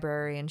a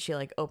library and she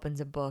like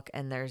opens a book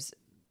and there's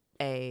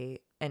an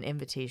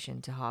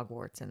invitation to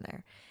Hogwarts in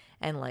there.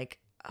 And like,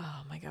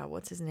 oh my God,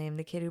 what's his name?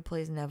 The kid who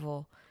plays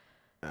Neville.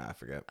 I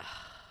forget.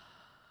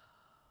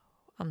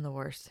 I'm the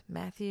worst.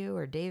 Matthew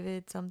or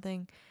David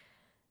something.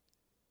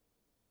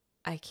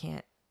 I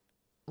can't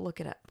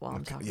look it up while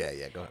I'm talking. Yeah,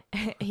 go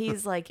ahead.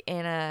 He's like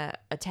in a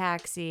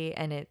taxi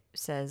and it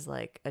says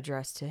like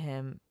addressed to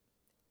him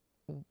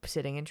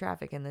sitting in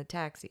traffic in the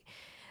taxi.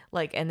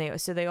 Like, and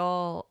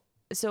so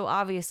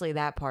obviously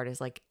that part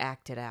is like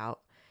acted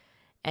out,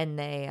 and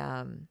they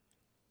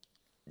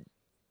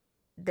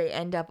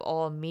end up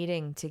all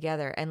meeting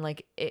together, and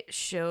like it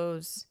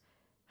shows,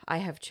 I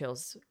have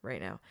chills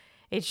right now.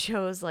 It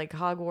shows like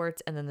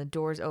Hogwarts and then the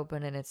doors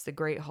open and it's the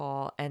Great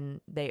Hall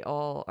and they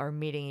all are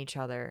meeting each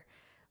other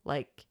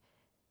like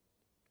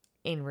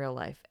in real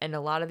life. And a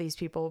lot of these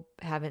people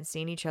haven't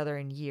seen each other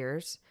in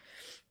years.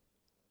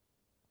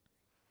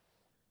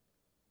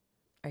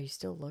 Are you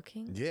still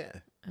looking? Yeah.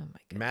 Oh my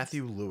goodness.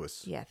 Matthew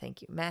Lewis. Yeah,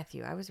 thank you.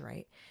 Matthew, I was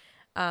right.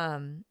 A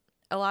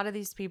lot of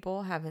these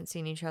people haven't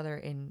seen each other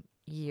in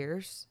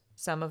years.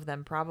 Some of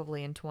them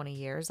probably in 20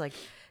 years. Like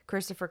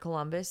Christopher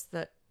Columbus,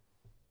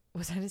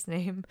 was that his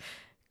name?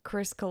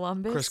 Chris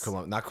Columbus? Chris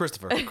Columbus. Not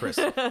Christopher, Chris.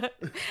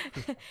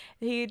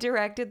 He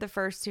directed the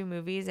first 2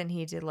 movies and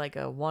he did like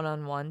a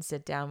one-on-one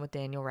sit down with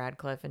Daniel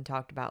Radcliffe and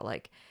talked about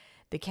like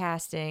the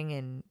casting,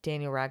 and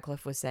Daniel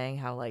Radcliffe was saying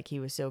how like he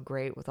was so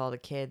great with all the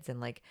kids and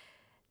like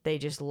they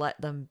just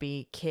let them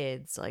be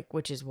kids, like,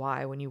 which is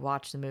why when you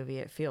watch the movie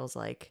it feels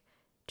like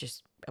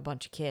just a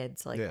bunch of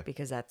kids, like,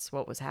 because that's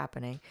what was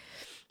happening.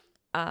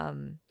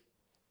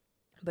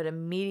 But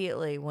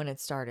immediately when it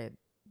started,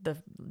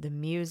 the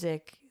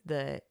music,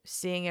 the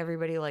seeing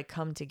everybody like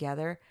come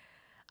together,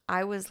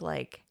 I was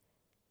like,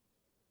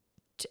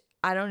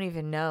 I don't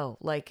even know,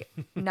 like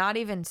not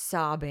even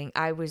sobbing.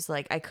 I was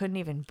like, I couldn't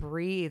even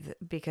breathe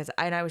because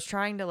I was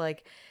trying to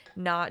like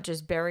not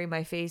just bury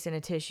my face in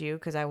a tissue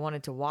because I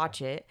wanted to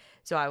watch it.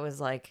 So I was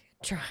like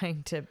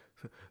trying to.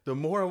 The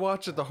more I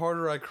watch it, the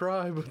harder I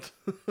cry. But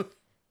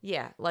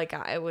yeah, like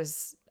I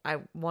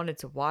wanted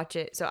to watch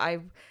it. So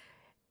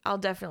I'll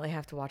definitely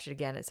have to watch it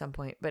again at some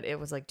point. But it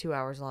was like 2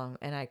 hours long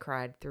and I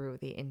cried through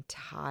the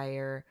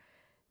entire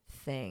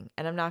thing.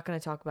 And I'm not going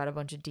to talk about a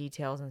bunch of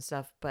details and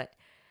stuff, but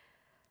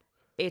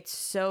it's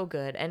so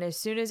good. And as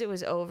soon as it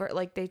was over,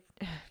 like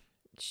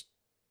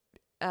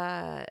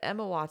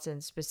Emma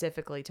Watson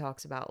specifically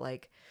talks about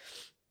like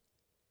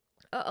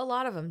a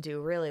lot of them do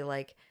really,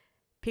 like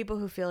people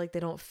who feel like they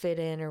don't fit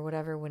in or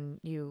whatever when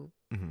you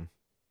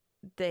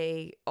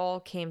they all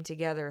came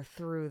together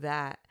through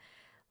that,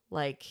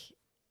 like,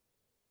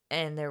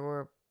 and there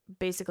were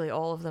basically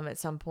all of them at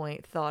some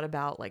point thought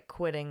about like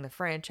quitting the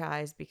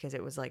franchise because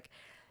it was like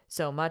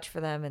so much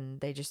for them and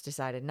they just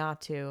decided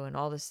not to and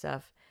all this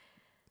stuff.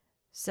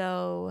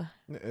 So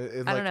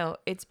I don't know.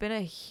 It's been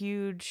a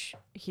huge,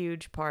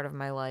 huge part of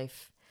my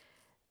life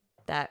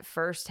that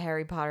first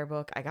Harry Potter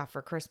book I got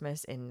for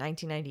Christmas in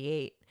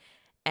 1998.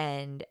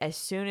 And as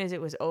soon as it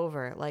was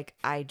over, like,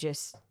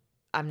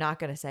 I'm not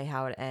going to say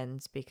how it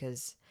ends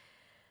because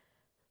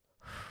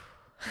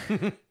I'm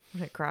going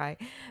to cry.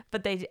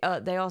 But they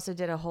also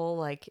did a whole,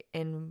 like,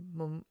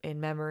 in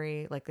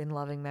memory, like, in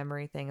loving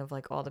memory thing of,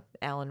 like, all the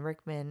Alan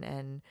Rickman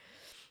and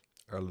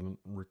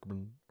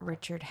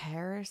Richard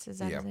Harris, is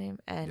that his name?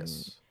 And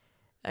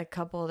a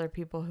couple other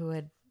people who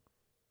had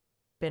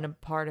been a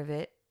part of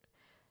it,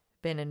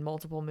 been in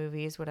multiple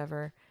movies,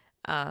 whatever,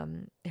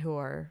 who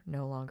are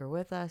no longer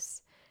with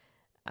us.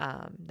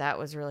 That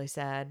was really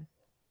sad.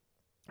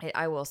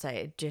 I will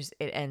say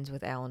it ends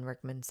with Alan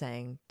Rickman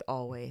saying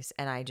always,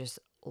 and I just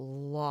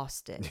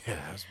lost it.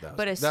 Yeah,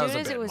 but as soon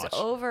as it was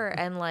over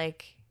and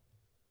like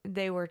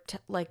they were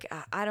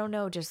I don't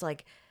know, just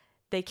like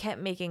they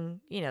kept making,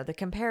 the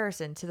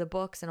comparison to the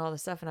books and all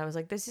this stuff, and I was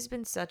like, this has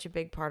been such a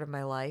big part of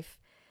my life,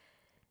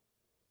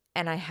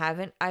 and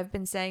I've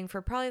been saying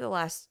for probably the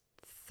last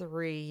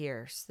 3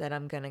 years that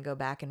I'm gonna go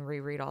back and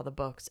reread all the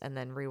books and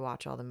then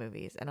rewatch all the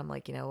movies, and I'm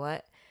like, you know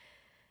what?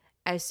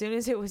 As soon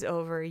as it was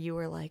over, you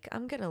were like,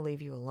 I'm going to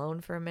leave you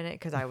alone for a minute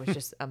because I was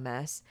just a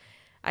mess.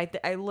 I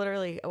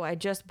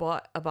just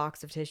bought a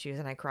box of tissues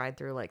and I cried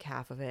through like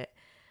half of it.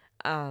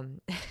 I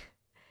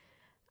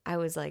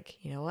was like,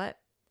 you know what?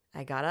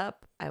 I got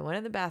up, I went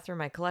in the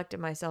bathroom, I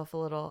collected myself a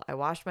little, I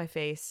washed my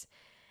face,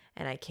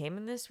 and I came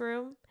in this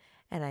room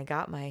and I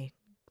got my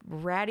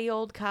ratty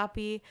old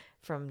copy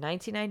from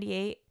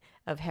 1998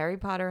 of Harry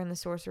Potter and the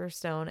Sorcerer's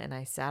Stone, and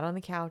I sat on the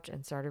couch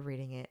and started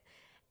reading it.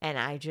 And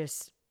I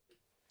just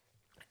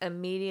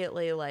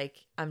immediately,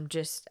 like, I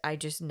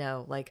just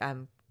know, like,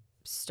 I'm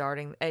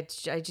starting, I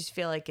just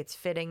feel like it's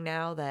fitting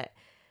now that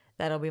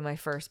that'll be my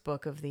first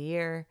book of the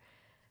year.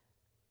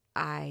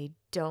 I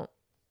don't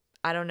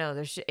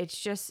know,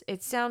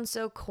 it sounds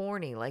so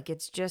corny, like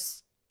it's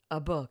just a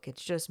book,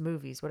 it's just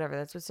movies, whatever,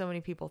 that's what so many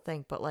people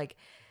think, but like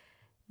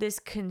this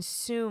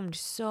consumed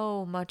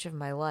so much of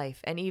my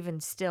life, and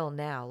even still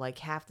now, like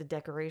half the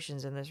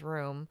decorations in this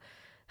room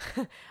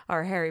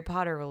are Harry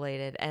Potter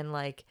related, and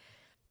like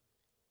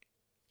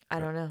I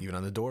don't know. Even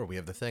on the door, we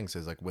have the thing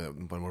says like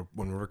when we're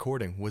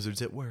recording,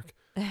 Wizards at Work.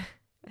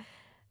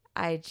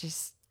 I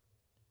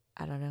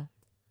don't know.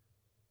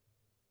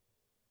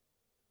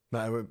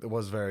 No, it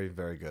was very,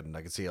 very good, and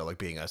I could see how, like,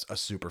 being a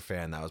super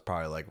fan, that was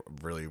probably like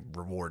really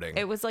rewarding.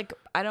 It was like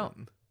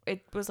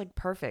it was like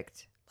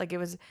perfect. Like it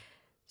was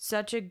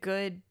such a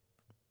good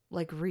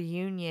like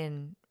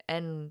reunion,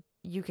 and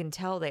you can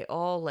tell they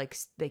all like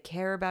they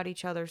care about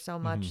each other so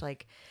much,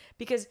 like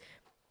because.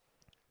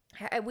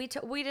 We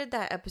did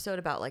that episode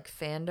about like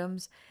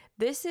fandoms.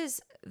 This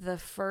is the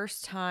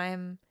first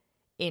time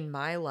in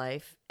my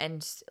life,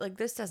 and like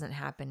this doesn't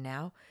happen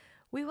now.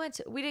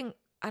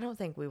 I don't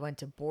think we went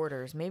to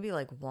Borders, maybe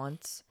like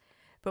once,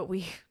 but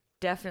we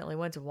definitely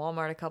went to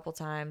Walmart a couple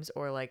times,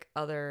 or like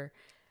other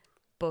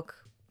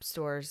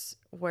bookstores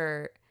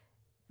where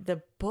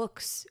the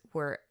books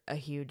were a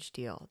huge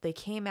deal. They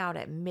came out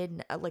at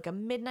midnight, like a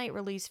midnight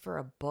release for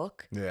a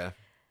book. Yeah.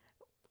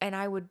 And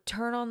I would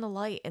turn on the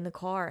light in the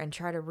car and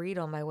try to read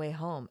on my way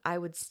home. I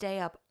would stay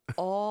up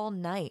all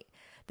night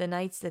the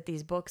nights that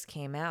these books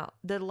came out.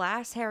 The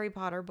last Harry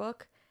Potter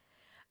book,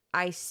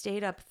 I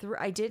stayed up through.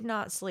 I did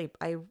not sleep.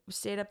 I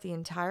stayed up the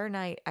entire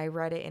night. I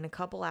read it in a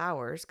couple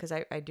hours because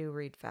I do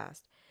read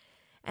fast.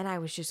 And I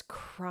was just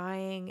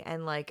crying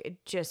and like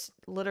just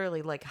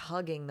literally like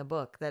hugging the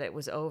book that it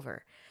was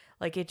over.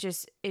 Like it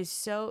just is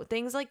so,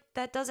 things like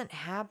that doesn't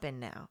happen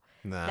now.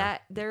 Nah.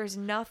 That there's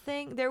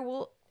nothing, there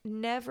will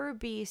never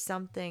be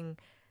something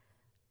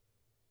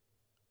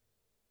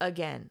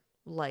again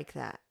like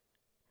that.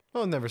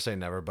 Well, never say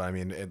never, but I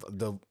mean,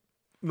 the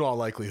in all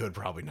likelihood,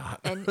 probably not.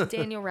 And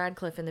Daniel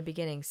Radcliffe in the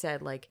beginning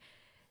said like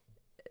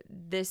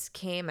this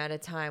came at a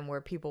time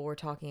where people were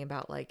talking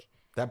about like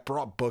that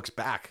brought books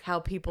back, how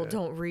people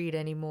don't read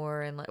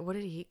anymore, and like what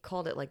did he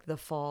called it, like the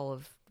fall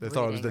of they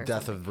thought it was the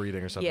death of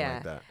reading or something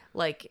like that,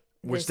 like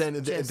which then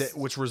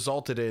which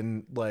resulted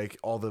in like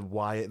all the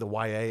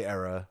YA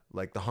era,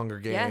 like the Hunger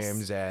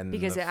Games, and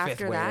because the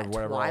after that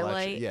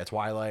Twilight,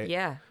 Twilight,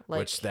 like,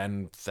 which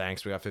then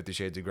thanks we got 50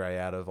 Shades of Grey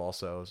out of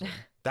also. So.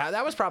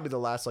 That was probably the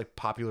last like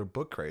popular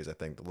book craze, I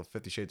think, the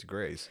 50 Shades of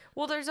Greys.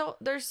 Well, there's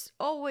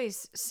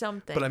always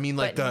something, but I mean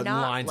like the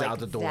lines like out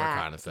the door that,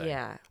 kind of thing.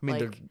 Yeah, I mean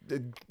like,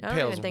 it I don't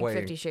pales even think way.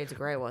 50 Shades of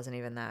Grey wasn't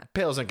even that.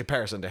 Pales in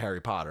comparison to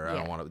Harry Potter.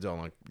 Yeah. I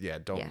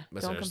don't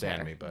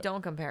misunderstand me, but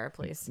don't compare,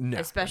 please. No,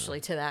 especially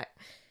to that.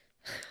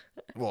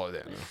 Well,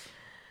 yeah,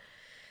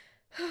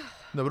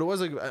 no, but it was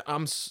like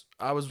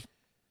I was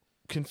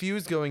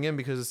confused going in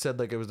because it said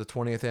like it was the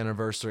 20th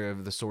anniversary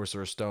of the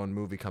Sorcerer's Stone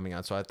movie coming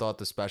out, so I thought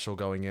the special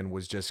going in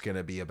was just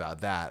gonna be about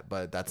that,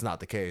 but that's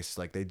not the case.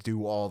 Like they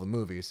do all the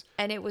movies,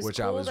 and it was which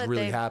cool I was that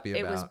really happy about.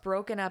 It was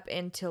broken up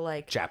into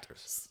like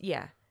chapters.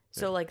 Yeah.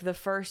 So like the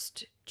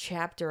first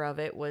chapter of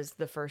it was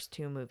the first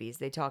two movies.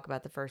 They talk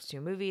about the first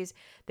two movies.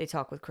 They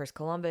talk with Chris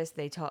Columbus.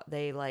 It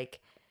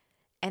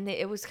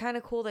was kind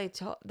of cool.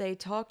 They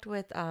talked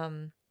with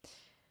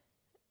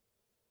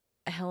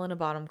Helena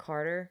Bonham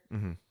Carter,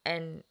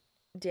 and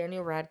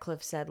Daniel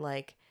Radcliffe said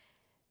like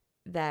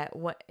that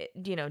what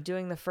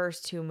doing the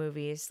first two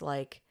movies,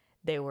 like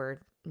they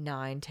were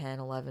 9, 10,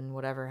 11,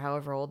 whatever,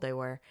 however old they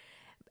were,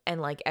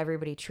 and like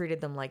everybody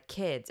treated them like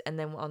kids. And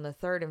then on the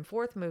third and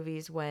fourth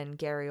movies, when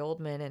Gary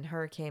Oldman and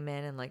her came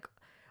in and like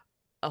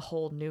a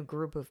whole new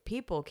group of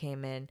people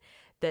came in,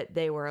 that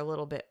they were a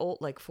little bit old,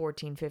 like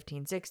 14,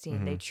 15,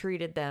 16, they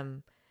treated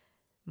them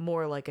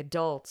more like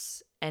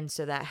adults, and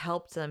so that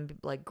helped them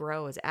like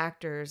grow as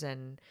actors.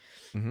 And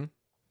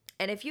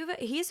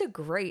he's a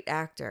great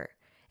actor.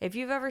 If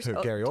you've ever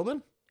Gary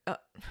Oldman,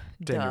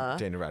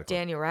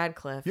 Daniel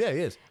Radcliffe, yeah, he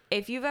is.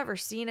 If you've ever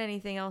seen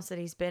anything else that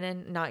he's been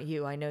in, not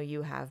you, I know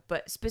you have,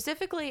 but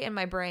specifically in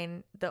my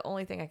brain, the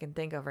only thing I can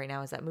think of right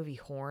now is that movie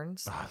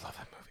Horns. Oh, I love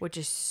that movie, which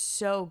is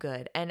so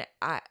good. And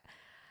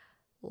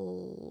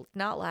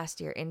not last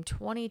year, in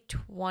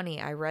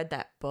 2020, I read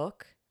that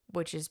book,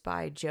 which is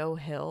by Joe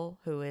Hill,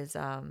 who is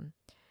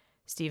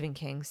Stephen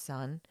King's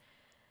son.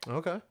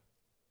 Okay.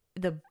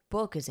 The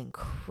book is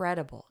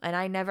incredible, and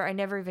I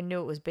never even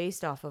knew it was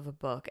based off of a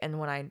book. And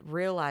when I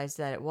realized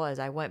that it was,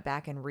 I went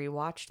back and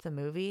rewatched the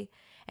movie,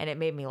 and it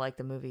made me like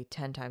the movie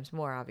 10 times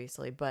more,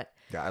 obviously. But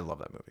yeah, I love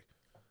that movie.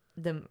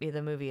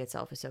 The movie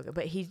itself is so good,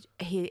 but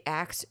he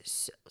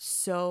acts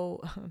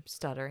so I'm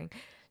stuttering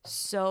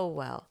so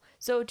well.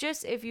 So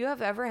just if you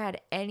have ever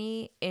had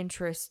any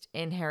interest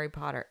in Harry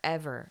Potter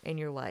ever in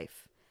your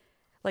life,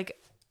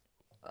 like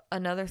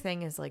another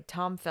thing is like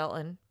Tom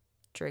Felton,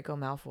 Draco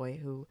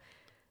Malfoy, who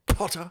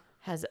Potter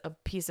has a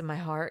piece of my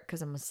heart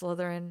because I'm a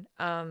Slytherin.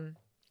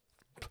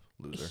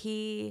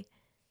 Loser.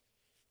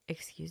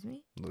 Excuse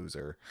me?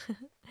 Loser.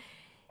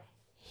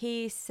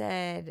 He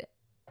said,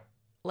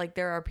 like,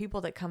 there are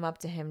people that come up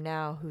to him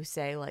now who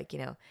say, like,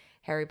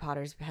 Harry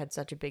Potter's had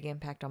such a big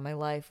impact on my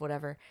life,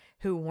 whatever,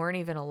 who weren't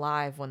even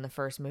alive when the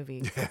first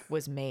movie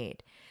was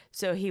made.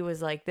 So he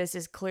was like, this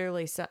is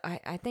clearly,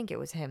 I think it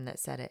was him that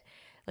said it.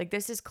 Like,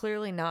 this is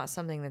clearly not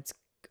something that's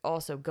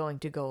also going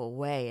to go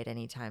away at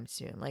any time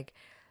soon. Like,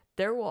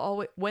 there will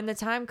always, when the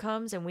time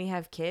comes and we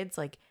have kids,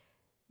 like,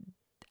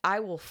 I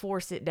will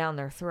force it down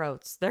their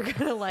throats. They're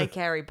going to like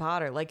Harry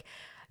Potter. Like,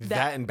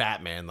 that and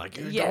Batman, like,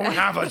 you don't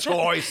have a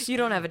choice. You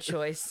don't have a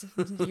choice.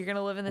 You're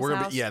gonna live in this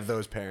house.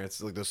 Those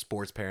parents, like those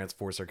sports parents,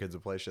 force their kids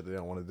to play shit they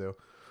don't want to do.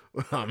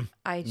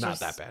 Not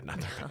that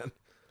bad.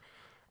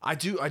 I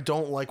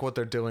don't like what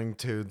they're doing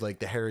to like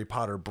the Harry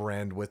Potter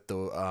brand with the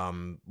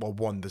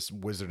this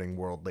Wizarding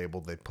World label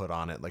they put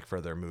on it, like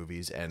for their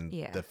movies and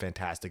the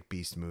Fantastic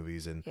Beast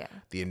movies and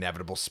the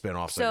inevitable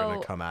spinoffs that are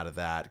going to come out of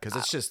that, because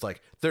it's just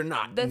like they're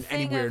not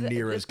anywhere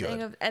near as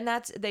good. And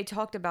they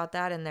talked about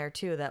that in there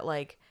too. That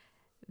like.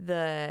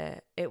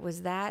 It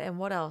was that, and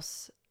what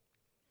else?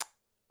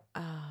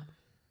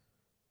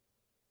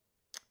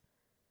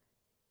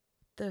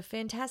 The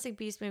Fantastic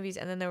Beast movies,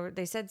 and then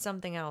they said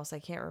something else. I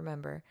can't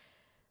remember.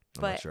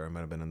 I'm not sure. I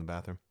might have been in the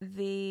bathroom.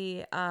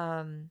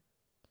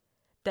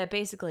 That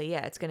basically,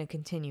 it's going to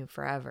continue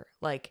forever.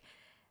 Like,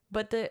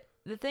 but the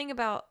thing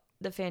about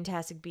the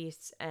Fantastic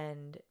Beasts,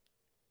 and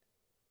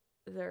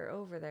they're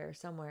over there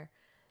somewhere.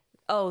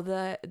 Oh,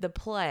 the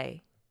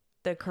play.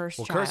 The Cursed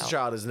Child. Cursed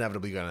Child is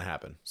inevitably going to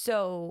happen.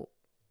 So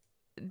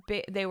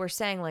they were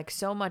saying like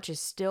so much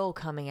is still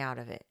coming out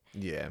of it.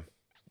 Yeah.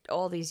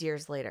 All these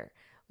years later.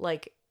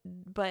 Like,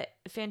 but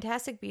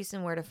Fantastic Beasts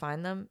and Where to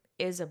Find Them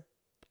is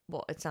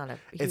it's not a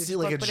huge it's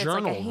like book, a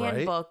journal, it's like a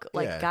handbook,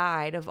 right? like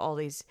guide of all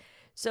these.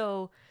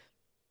 So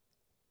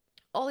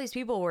all these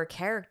people were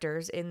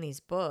characters in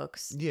these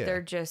books. Yeah.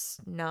 They're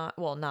just not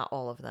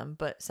all of them,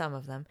 but some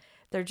of them.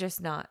 They're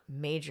just not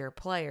major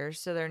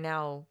players. So they're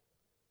now...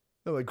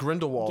 No, like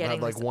Grindelwald had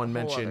like one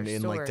mention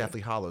in like Deathly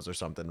Hallows or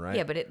something, right?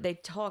 Yeah, but they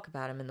talk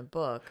about him in the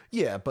book.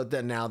 Yeah, but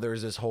then now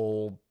there's this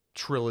whole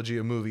trilogy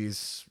of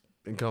movies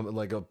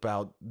like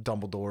about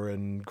Dumbledore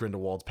and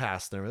Grindelwald's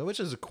past and everything, which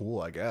is cool,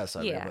 I guess.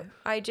 I mean,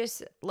 I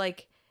just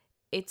like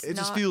it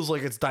just feels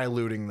like it's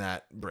diluting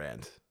that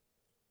brand.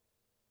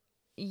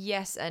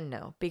 Yes and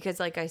no, because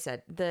like I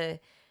said,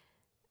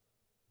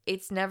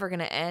 it's never going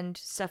to end.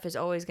 Stuff is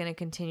always going to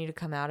continue to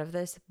come out of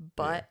this,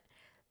 but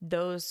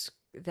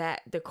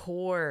the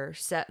core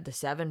set, the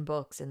 7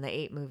 books and the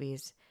 8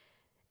 movies.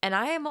 And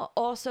I am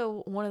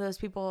also one of those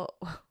people,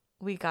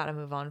 we got to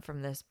move on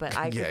from this, but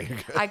I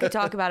could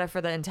talk about it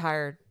for the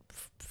entire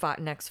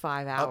next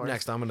 5 hours. Up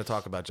next, I'm going to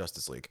talk about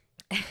Justice League.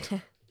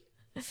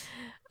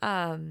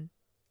 I'm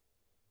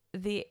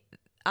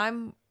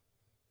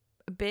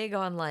big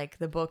on like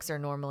the books are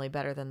normally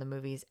better than the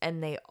movies,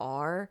 and they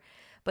are,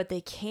 but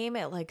they came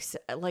at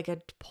like a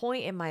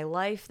point in my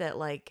life that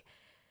like,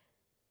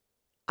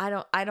 I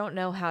don't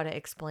know how to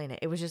explain it.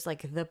 It was just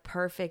like the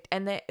perfect,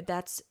 and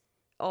that's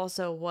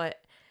also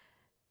what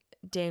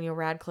Daniel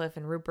Radcliffe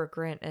and Rupert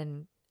Grint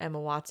and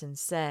Emma Watson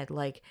said,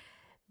 like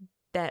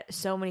that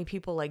so many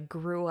people like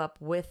grew up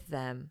with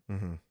them.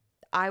 Mm-hmm.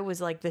 I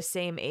was like the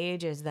same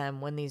age as them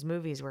when these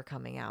movies were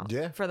coming out.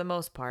 Yeah. For the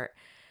most part.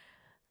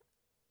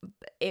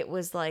 It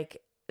was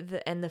like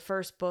the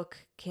first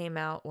book came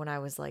out when I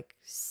was like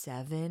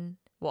 7.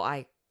 Well,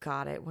 I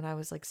got it when I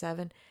was like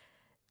 7.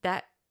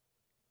 That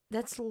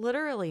That's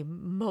literally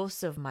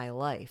most of my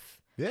life.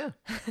 Yeah.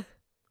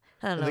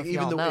 I don't know if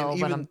y'all know,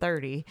 but I'm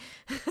 30.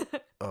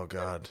 Oh,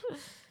 God.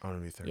 I'm going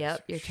to be 30.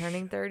 Yep, you're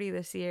turning 30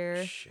 this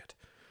year. Shit.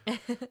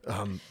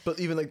 But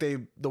even like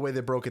the way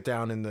they broke it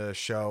down in the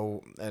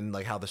show and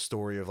like how the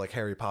story of like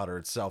Harry Potter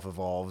itself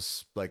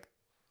evolves, like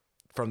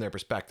from their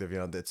perspective, you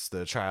know, it's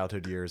the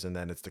childhood years and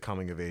then it's the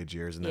coming of age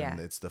years and then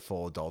it's the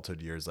full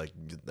adulthood years. Like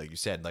you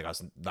said, like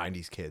us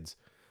 90s kids,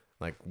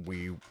 like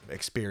we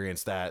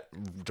experienced that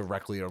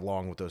directly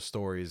along with those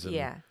stories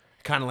and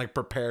kind of like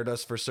prepared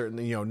us for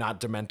certain, you know, not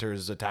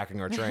Dementors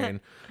attacking our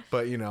train,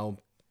 but you know,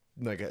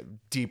 like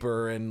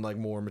deeper and like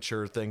more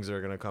mature things that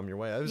are going to come your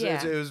way.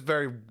 It was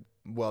very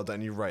well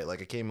done. You're right. Like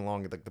it came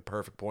along at like the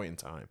perfect point in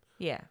time.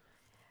 Yeah.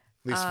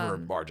 At least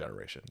for our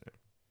generation.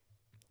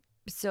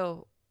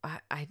 So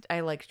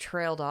I like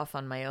trailed off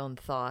on my own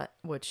thought,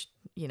 which,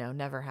 you know,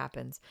 never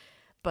happens.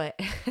 But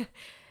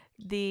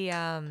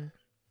the,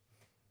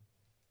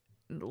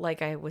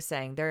 like I was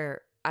saying,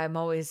 I'm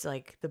always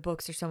like, the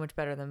books are so much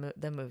better than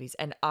the movies.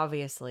 And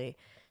obviously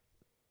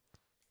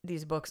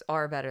these books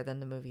are better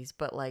than the movies,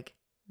 but like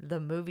the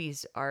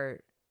movies are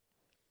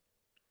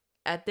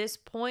at this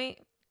point,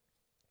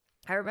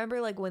 I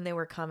remember like when they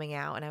were coming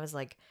out and I was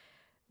like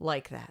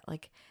that,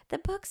 like the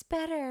book's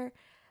better,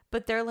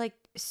 but they're like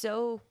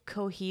so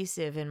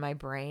cohesive in my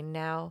brain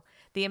now.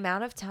 The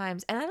amount of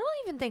times, and I don't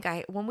even think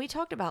when we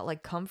talked about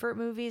like comfort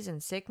movies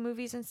and sick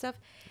movies and stuff,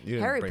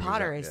 Harry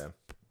Potter is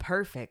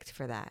perfect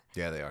for that.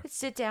 Yeah, they are. Let's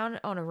sit down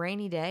on a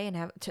rainy day and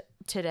have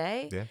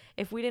today. Yeah.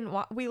 If we didn't,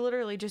 we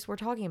literally just were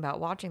talking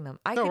about watching them.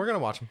 We're gonna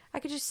watch them. I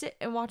could just sit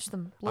and watch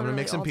them. I'm gonna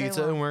make some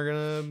pizza and we're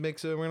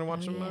gonna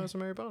watch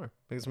some Harry Potter.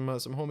 Make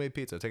some homemade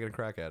pizza. Taking a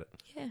crack at it.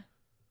 Yeah.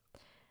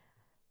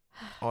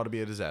 Ought to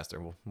be a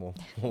disaster. We'll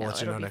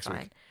let you know next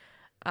week.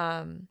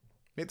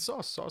 Made the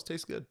sauce. Sauce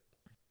tastes good.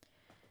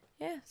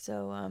 Yeah.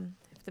 So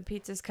if the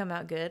pizzas come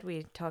out good,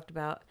 we talked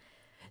about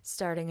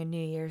starting a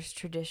New Year's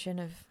tradition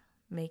of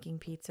making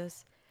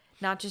pizzas,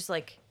 not just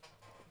like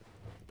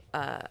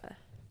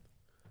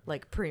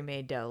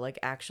pre-made dough, like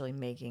actually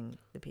making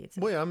the pizza.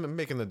 Well, yeah, I'm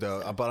making the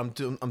dough, but I'm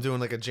doing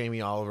like a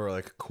Jamie Oliver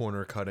like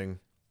corner cutting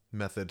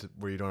method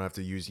where you don't have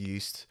to use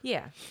yeast.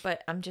 Yeah,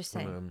 but I'm just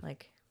saying,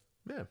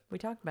 we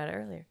talked about it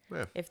earlier.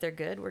 Yeah. If they're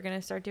good, we're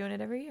gonna start doing it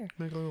every year.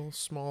 Make a little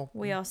small.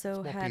 We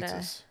also had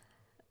pizzas.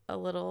 a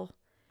little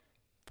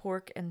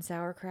pork and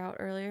sauerkraut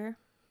earlier,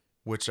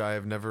 which I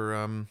have never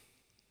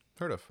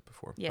heard of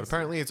before. Yes, but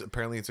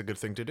apparently it's a good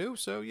thing to do.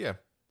 So yeah.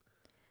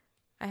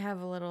 I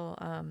have a little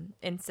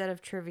instead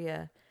of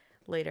trivia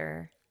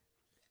later,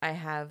 I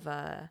have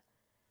a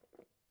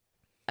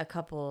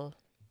couple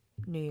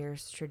New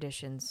Year's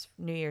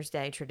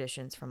Day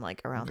traditions from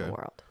like around the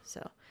world.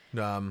 So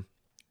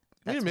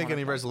we didn't make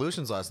any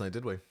resolutions last night,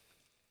 did we?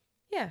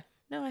 Yeah.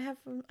 No, I have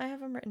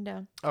them written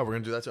down. Oh, we're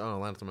gonna do that too. Oh,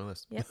 I'll add it to my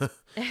list. Yep. All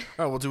right.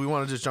 Well, do we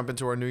want to just jump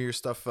into our New Year's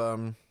stuff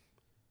to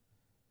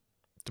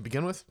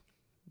begin with?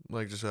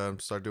 Like just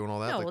start doing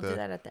all that? No, we'll do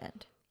that at the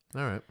end.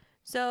 All right.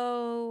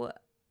 So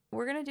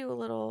we're gonna do a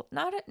little,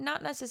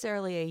 not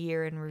necessarily a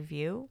year in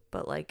review,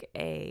 but like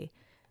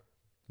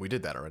we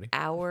did that already.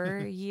 Our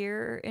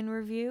year in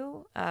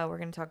review. We're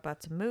gonna talk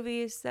about some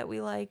movies that we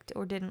liked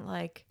or didn't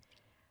like,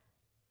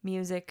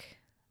 music,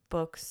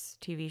 books,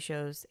 TV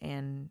shows,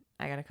 and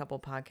I got a couple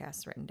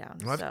podcasts written down.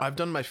 Well, I've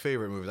done my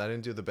favorite movies. I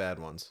didn't do the bad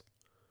ones.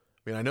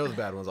 I mean, I know the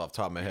bad ones off the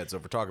top of my head. So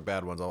if we're talking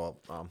bad ones, I'll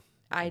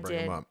bring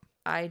them up.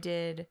 I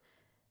did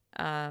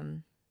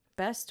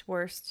best,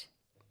 worst,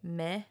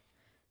 meh,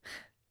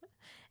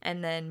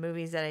 and then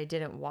movies that I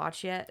didn't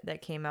watch yet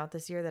that came out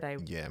this year that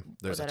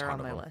are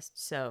on my list.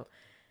 So,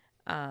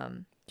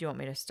 do you want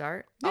me to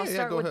start? Yeah,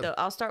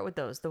 I'll start with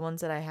those, the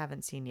ones that I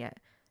haven't seen yet,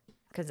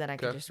 because then I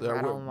can just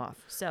rattle them off.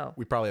 So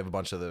we probably have a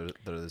bunch of those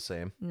that are the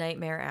same.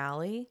 Nightmare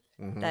Alley,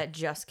 that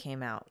just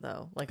came out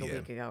though, like a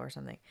week ago or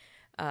something.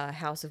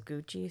 House of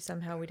Gucci,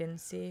 somehow we didn't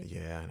see.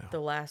 Yeah, I know. The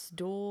Last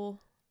Duel.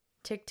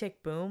 Tick,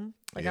 Tick, Boom.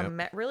 Like, yep.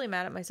 I'm really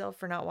mad at myself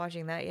for not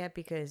watching that yet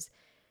because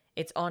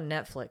it's on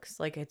Netflix.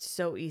 Like, it's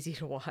so easy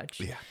to watch.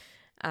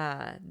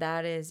 Yeah.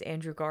 That is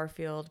Andrew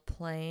Garfield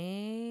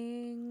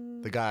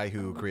playing... the guy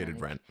who created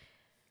Rent.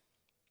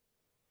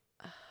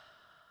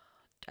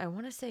 I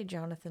want to say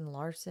Jonathan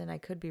Larson. I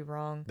could be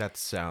wrong. That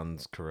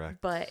sounds correct.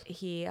 But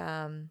he,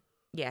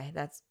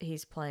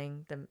 he's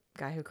playing the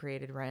guy who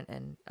created Rent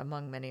and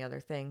among many other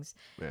things.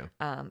 Yeah.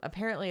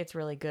 Apparently it's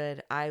really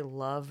good. I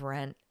love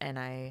Rent, and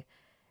I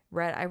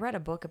read a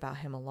book about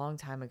him a long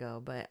time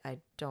ago, but I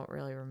don't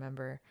really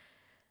remember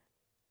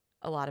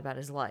a lot about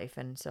his life,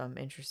 and so I'm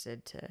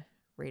interested to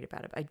read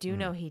about it. I do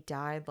know he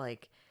died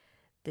like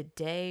the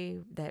day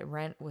that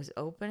Rent was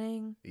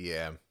opening.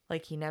 Yeah.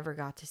 Like he never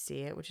got to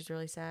see it, which is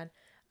really sad.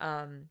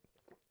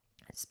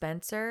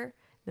 Spencer,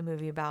 the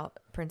movie about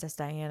Princess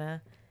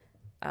Diana,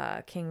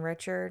 King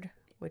Richard,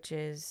 which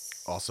is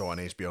also on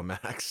HBO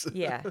Max.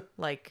 Yeah,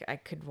 like I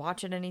could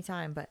watch it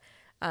anytime, but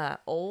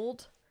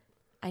Old,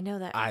 I know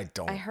that I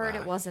heard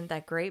it wasn't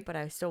that great, but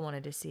I still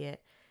wanted to see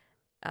it.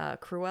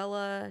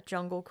 Cruella,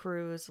 Jungle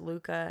Cruise,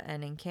 Luca,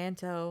 and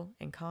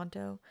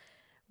Encanto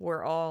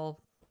were all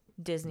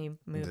Disney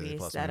movies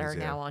Plus that movies, are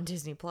now on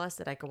Disney Plus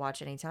that I could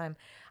watch anytime.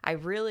 I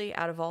really,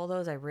 out of all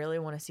those, I really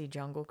want to see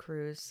Jungle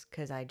Cruise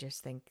because I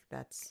just think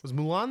that's Was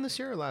Mulan this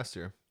year or last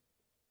year?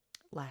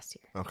 last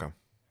year. Okay.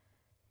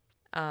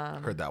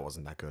 Heard that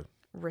wasn't that good.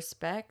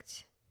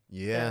 Respect.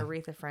 Yeah. The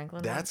Aretha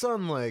Franklin. That's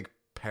on like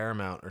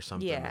Paramount or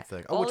something. Yeah. I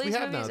think. All which these we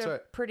have now. movies That's are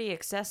right. pretty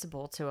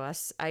accessible to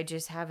us. I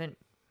just haven't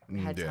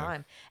had Yeah.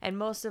 time. And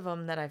most of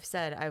them that I've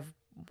said I've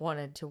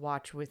wanted to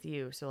watch with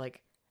you. So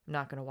like I'm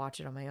not gonna watch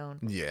it on my own.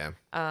 Yeah.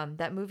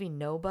 That movie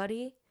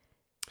Nobody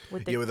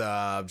with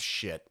the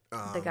shit.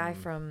 the guy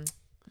from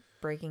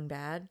Breaking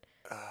Bad.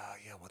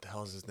 Yeah. What the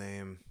hell is his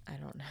name? I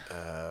don't know.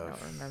 I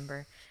don't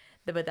remember.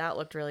 But that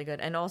looked really good.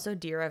 And also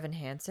Dear Evan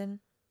Hansen.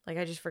 Like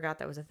I just forgot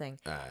that was a thing.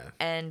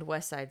 And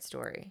West Side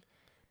Story.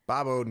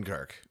 Bob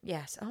Odenkirk.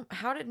 Yes.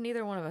 How did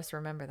neither one of us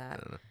remember that?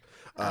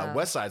 I don't know.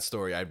 West Side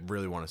Story. I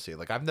really want to see.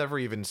 Like I've never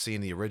even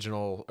seen the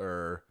original,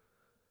 or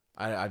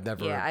I've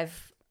never. Yeah,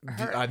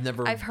 I've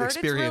never heard it's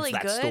experienced really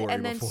that good, story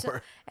and then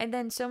before. and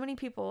then so many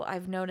people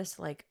I've noticed,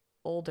 like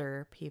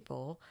older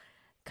people,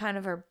 kind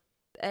of are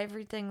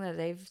everything that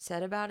they've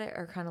said about it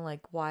are kind of like,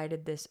 why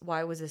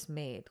was this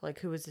made? Like,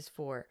 who was this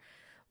for?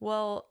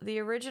 Well, the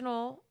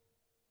original.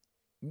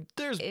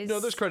 There's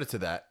credit to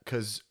that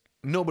because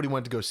nobody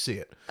went to go see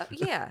it.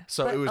 Yeah.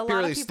 So but it was a lot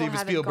purely of people Steven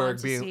haven't Spielberg gone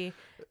to being see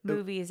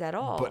movies at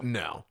all. But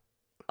no.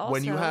 Also,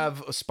 When you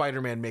have a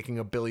Spider-Man making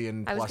 $1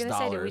 billion I was plus gonna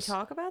dollars. say, did we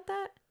talk about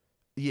that?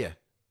 Yeah.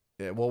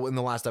 Yeah. Well, in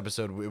the last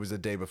episode, it was the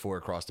day before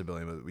it crossed $1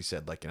 billion, but we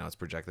said like, it's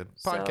projected.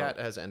 Podcat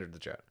has entered the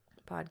chat.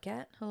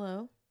 Podcat,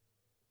 hello.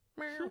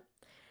 No,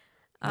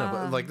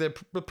 but like the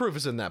proof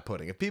is in that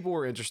pudding. If people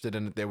were interested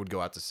in it, they would go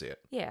out to see it.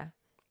 Yeah.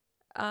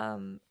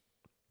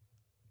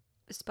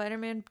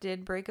 Spider-Man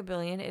did break $1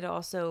 billion. It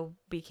also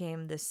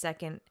became the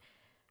second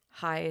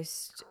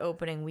highest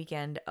opening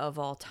weekend of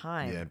all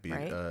time.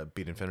 Yeah,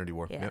 beat Infinity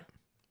War. Yeah. Yep.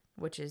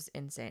 Which is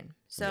insane.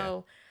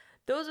 So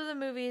those are the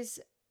movies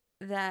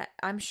that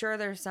I'm sure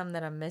there's some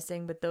that I'm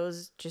missing, but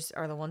those just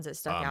are the ones that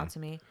stuck out to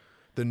me.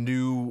 The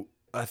new,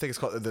 I think it's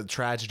called The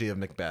Tragedy of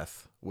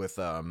Macbeth with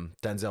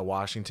Denzel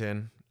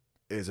Washington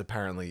is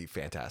apparently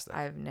fantastic.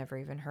 I've never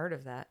even heard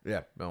of that.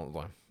 Yeah.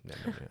 Well, there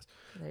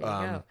you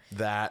go.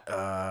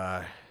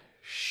 That,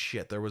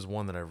 shit, there was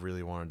one that I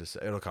really wanted to say.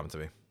 It'll come to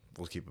me.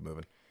 We'll keep it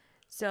moving.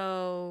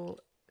 So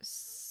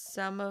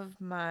some of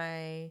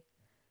my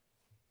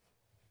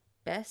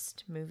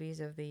best movies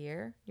of the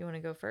year. You want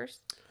to go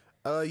first?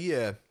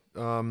 Yeah.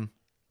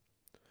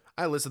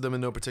 I listed them in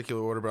no particular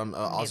order, but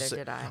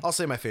I'll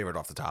say my favorite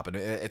off the top. And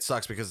it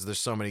sucks because there's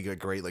so many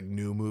great like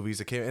new movies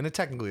that came, and it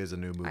technically is a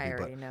new movie. I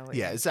already know.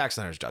 It's Zack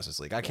Snyder's Justice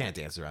League. I can't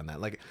dance around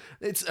that. Like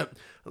it's,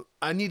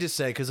 I need to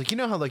say because like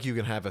how like you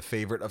can have a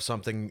favorite of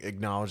something,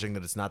 acknowledging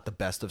that it's not the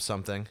best of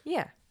something.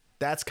 Yeah.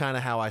 That's kind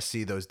of how I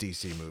see those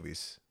DC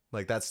movies.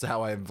 Like that's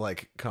how I've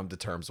like come to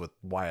terms with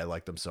why I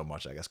like them so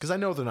much, I guess. Because I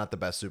know they're not the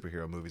best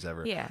superhero movies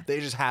ever. Yeah. They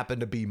just happen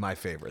to be my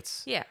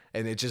favorites. Yeah.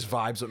 And it just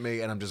vibes with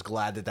me, and I'm just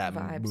glad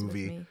that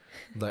movie.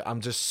 Like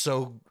I'm just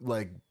so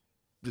like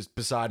just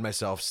beside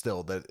myself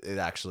still that it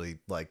actually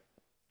like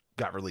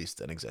got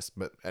released and exists.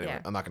 But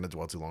anyway, I'm not going to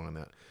dwell too long on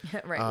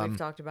that. Right. We've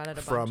talked about it a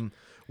bunch. From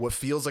what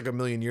feels like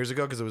 1,000,000 years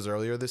ago, because it was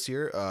earlier this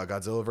year,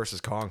 Godzilla vs.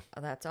 Kong.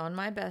 That's on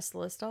my best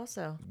list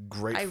also.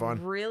 Great fun.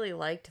 I really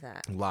liked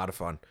that. A lot of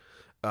fun.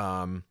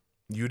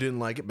 You didn't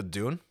like it, but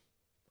Dune,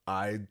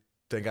 I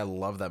think I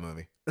love that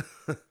movie.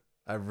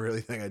 I really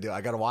think I do.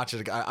 I got to watch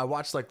it. I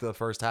watched like the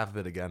first half of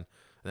it again, and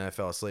then I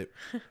fell asleep.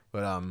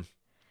 But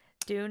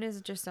Dune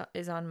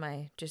is on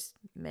my just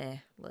meh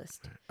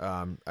list.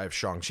 I have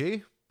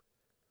Shang-Chi.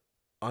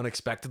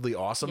 Unexpectedly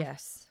awesome.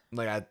 Yes.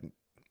 Like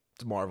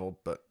it's Marvel,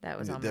 but that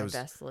was on my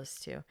best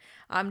list too.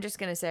 I'm just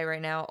gonna say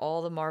right now,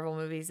 all the Marvel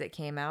movies that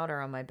came out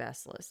are on my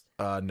best list.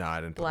 No,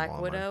 I didn't.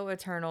 Black Widow,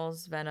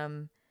 Eternals,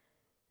 Venom,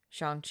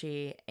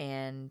 Shang-Chi,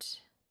 and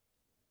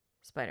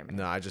Spider-Man.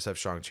 No, I just have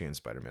Shang-Chi and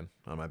Spider-Man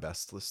on my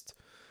best list.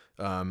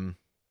 I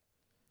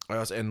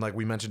also, and like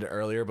we mentioned it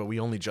earlier, but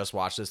we only just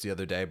watched this the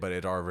other day, but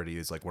it already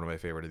is like one of my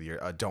favorite of the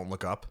year. Don't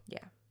Look Up. Yeah.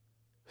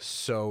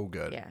 So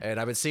good. Yeah. And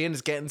I've been seeing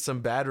it's getting some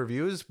bad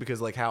reviews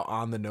because like how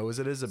on the nose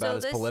it is about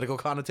its political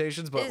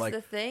connotations, but like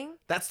the thing.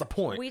 That's the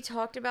point. We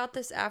talked about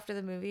this after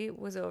the movie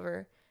was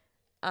over.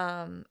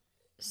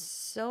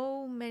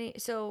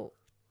 So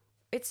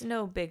it's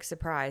no big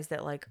surprise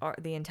that like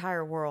the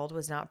entire world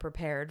was not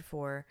prepared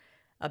for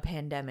a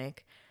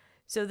pandemic.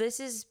 So this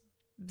is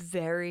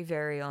very,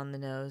 very on the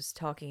nose,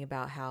 talking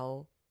about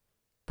how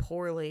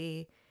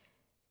poorly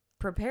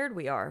prepared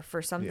we are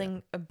for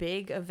something, a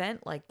big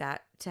event like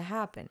that to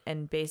happen.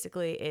 And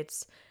basically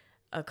it's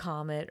a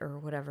comet or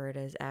whatever it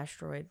is,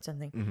 asteroid,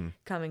 something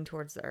coming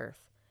towards the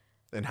Earth.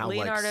 And how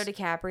Leonardo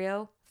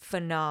DiCaprio,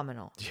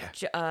 phenomenal.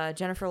 Yeah.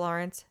 Jennifer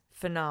Lawrence,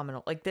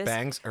 phenomenal. Like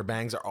this. Her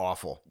bangs are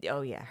awful.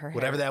 Oh yeah, her hair.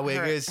 Whatever that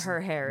wig is. Her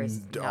hair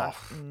is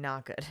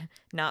not good.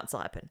 Not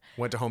slapping.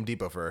 Went to Home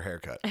Depot for her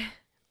haircut.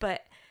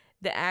 But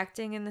the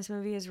acting in this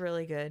movie is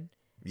really good.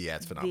 Yeah,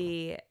 it's phenomenal.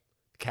 The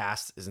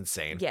cast is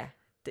insane. Yeah.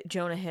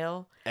 Jonah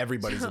Hill.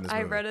 Everybody's in this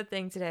movie. I read a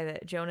thing today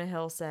that Jonah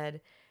Hill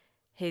said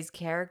his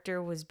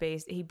character was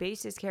he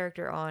based his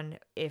character on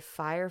if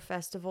Fire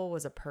Festival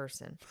was a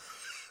person.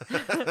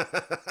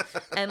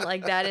 And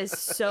like that is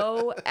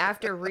so,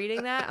 after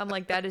reading that, I'm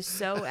like, that is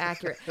so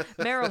accurate.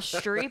 Meryl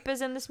Streep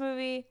is in this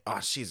movie. Oh,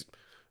 she's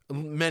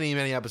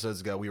many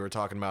episodes ago we were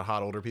talking about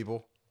hot older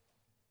people.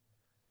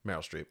 Meryl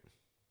Streep.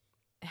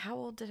 How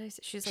old did I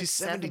say? She's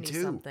 72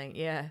 70 something.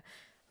 Yeah.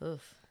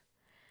 Oof.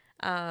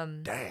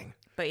 Dang.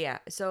 But yeah,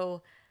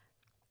 so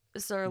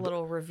our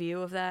little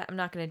review of that. I'm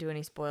not going to do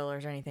any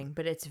spoilers or anything,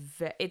 but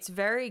it's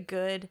very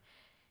good.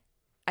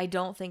 I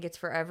don't think it's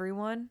for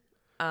everyone.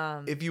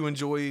 If you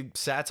enjoy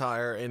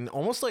satire in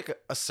almost like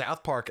a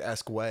South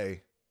Park-esque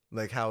way,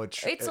 like how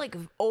it's like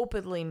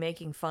openly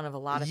making fun of a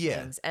lot of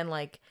things, and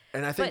like,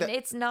 and I think but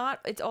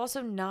it's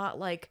also not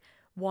like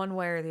one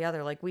way or the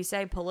other. Like we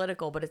say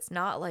political, but it's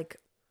not like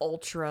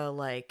ultra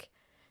like.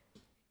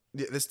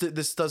 Yeah, this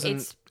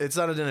doesn't. It's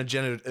not an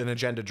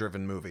agenda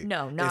driven movie.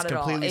 No, not at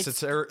all. It's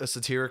completely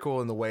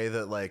satirical in the way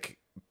that like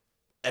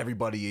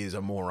everybody is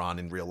a moron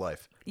in real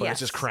life, but it's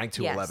just cranked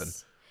to 11.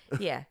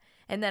 Yeah.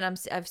 And then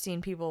I've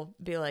seen people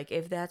be like,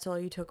 if that's all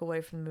you took away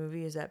from the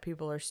movie is that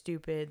people are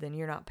stupid, then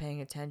you're not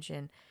paying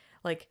attention.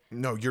 Like,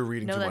 no, you're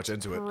reading too much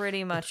into it.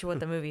 Pretty much what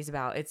the movie's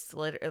about. It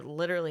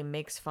literally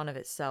makes fun of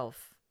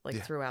itself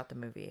throughout the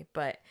movie.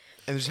 But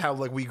and just how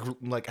like we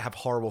like have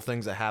horrible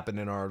things that happen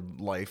in our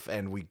life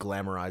and we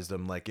glamorize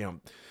them. Like, you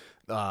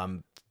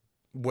know,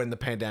 when the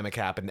pandemic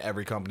happened,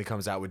 every company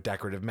comes out with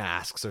decorative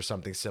masks or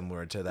something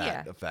similar to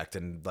that effect.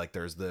 And like,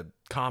 there's the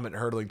comet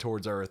hurtling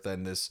towards Earth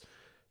and this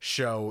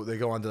show, they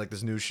go on to like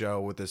this new show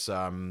with this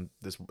it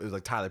was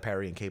like Tyler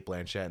Perry and Cate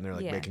Blanchett, and they're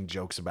like making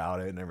jokes about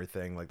it and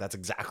everything. Like that's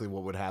exactly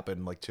what would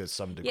happen, like to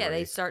some degree. Yeah,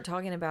 they start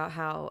talking about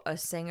how a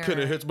singer could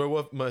it hit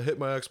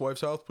my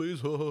ex-wife's house,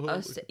 please?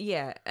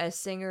 A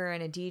singer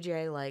and a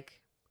DJ like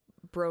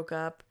broke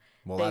up.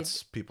 Well,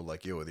 that's people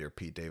like you with your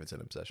Pete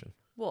Davidson obsession.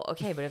 Well,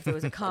 okay, but if there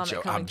was a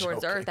comet coming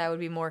towards Earth, I would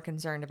be more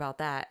concerned about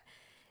that.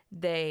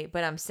 But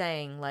I'm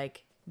saying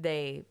like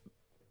they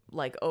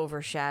like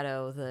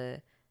overshadow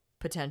the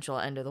potential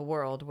end of the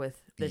world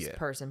with this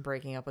person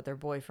breaking up with their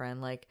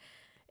boyfriend. Like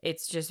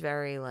it's just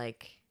very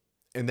like,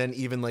 and then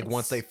even like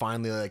once they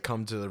finally like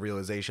come to the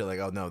realization like,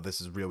 oh no,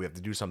 this is real, we have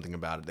to do something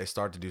about it, they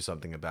start to do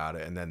something about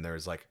it, and then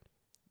there's like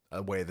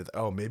a way that,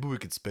 oh, maybe we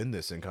could spin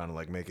this and kind of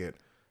like make it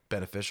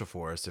beneficial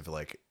for us if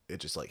like it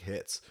just like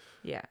hits,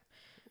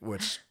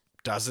 which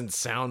doesn't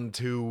sound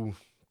too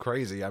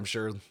crazy. I'm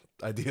sure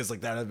ideas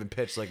like that have been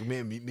pitched, like,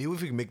 man, maybe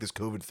if we can make this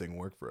COVID thing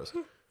work for us.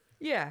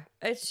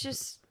 It's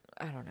just,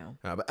 I don't know.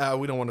 But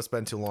we don't want to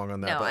spend too long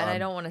on that. No, but, and I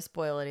don't want to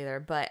spoil it either.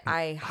 But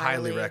I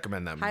highly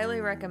recommend that movie.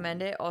 Highly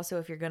recommend it. Also,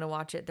 if you're going to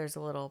watch it, there's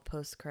a little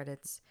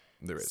post-credits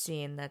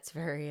scene that's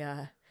very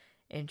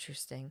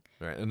interesting.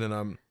 Right. And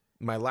then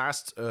my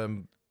last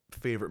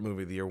favorite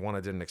movie of the year, one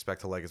I didn't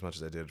expect to like as much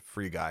as I did,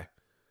 Free Guy.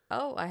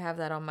 Oh, I have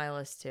that on my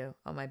list too,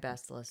 on my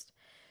best list.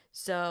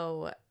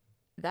 So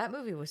that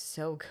movie was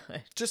so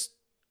good. Just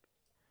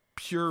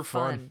pure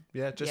fun.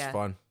 Yeah, just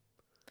fun.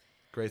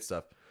 Great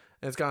stuff.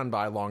 And it's gone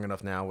by long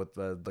enough now with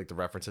like the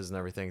references and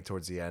everything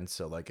towards the end,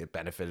 so like it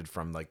benefited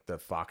from like the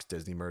Fox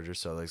Disney merger,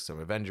 so like some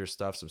Avengers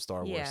stuff, some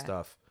Star Wars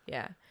stuff.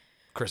 Yeah.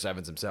 Chris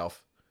Evans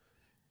himself.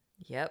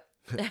 Yep.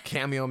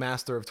 Cameo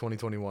master of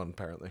 2021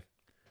 apparently.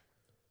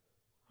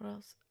 What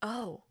else?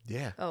 Oh.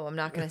 Yeah. Oh, I'm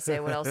not going to say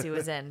what else he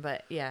was in,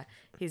 but yeah,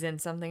 he's in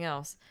something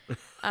else.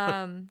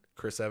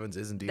 Chris Evans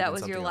is indeed that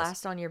was in your something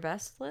last on your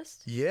best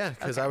list? Yeah,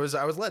 because I was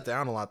let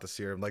down a lot this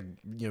year. Like,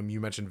 you know, you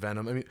mentioned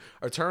Venom. I mean,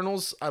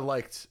 Eternals I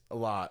liked a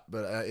lot,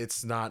 but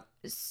it's not.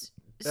 It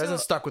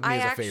hasn't stuck with me as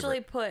a favorite. I actually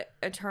put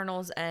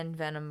Eternals and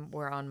Venom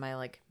were on my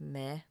like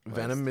meh list.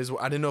 Venom is.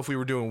 I didn't know if we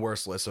were doing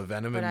worst list, so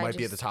Venom might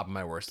be at the top of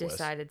my worst list.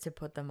 Decided to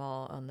put them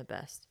all on the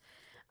best.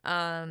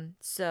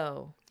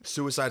 So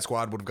Suicide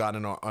Squad would have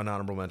gotten an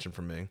honorable mention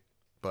from me,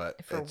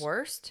 but for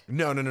worst?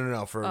 No.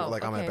 For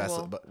on my best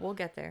list. But we'll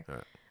get there.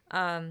 Right.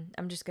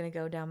 I'm just gonna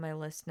go down my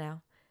list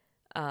now.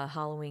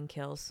 Halloween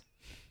Kills.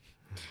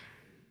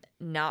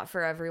 Not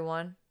for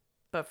everyone,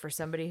 but for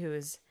somebody who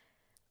is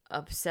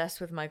obsessed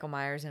with Michael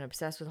Myers and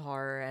obsessed with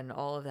horror and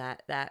all of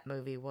that, that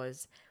movie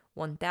was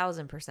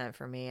 1000%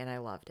 for me, and I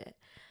loved it.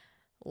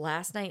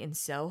 Last Night in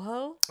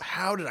Soho.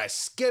 How did I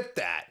skip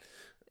that?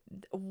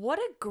 What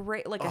a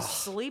great, like, a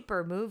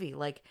sleeper movie.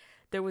 Like,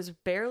 there was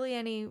barely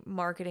any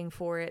marketing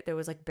for it. There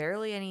was like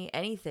barely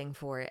anything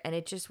for it, and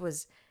it just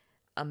was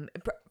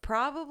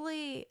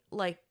probably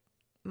like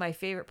my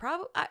favorite,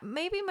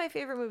 maybe my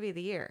favorite movie of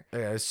the year.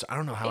 Yeah, I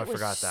don't know how I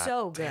forgot that.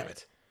 So good. Damn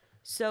it.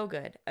 So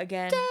good.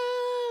 Again,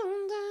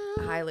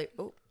 highly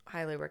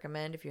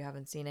recommend if you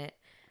haven't seen it.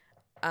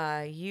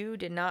 You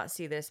did not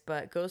see this,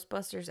 but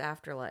Ghostbusters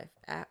Afterlife.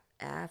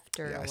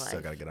 Afterlife. Yeah, I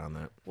still gotta get on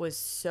that. Was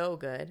so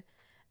good.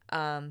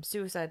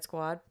 Suicide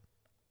Squad,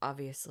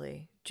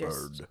 obviously,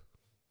 just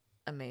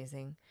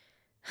amazing.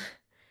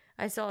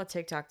 I saw a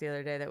TikTok the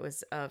other day that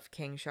was of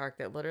King Shark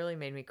that literally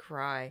made me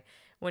cry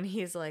when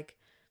he's like,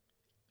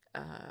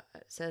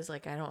 says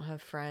like, I don't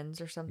have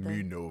friends or something.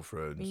 Me no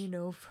friends.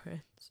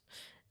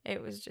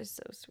 It was just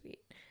so sweet.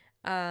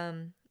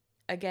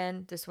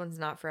 again, this one's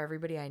not for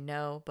everybody, I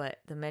know, but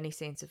The Many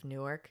Saints of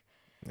Newark.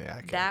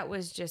 Yeah, that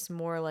was just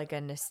more like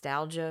a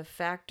nostalgia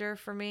factor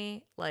for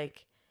me.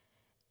 Like,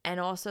 and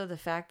also the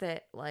fact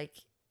that, like,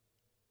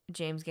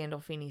 James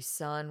Gandolfini's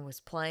son was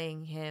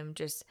playing him,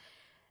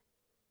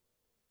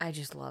 I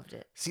just loved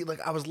it. See, like,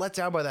 I was let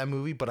down by that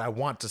movie, but I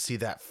want to see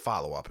that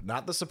follow-up.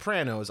 Not The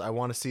Sopranos. I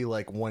want to see,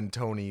 like, when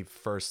Tony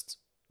first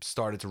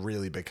started to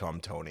really become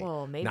Tony.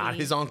 Well, maybe. Not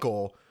his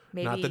uncle.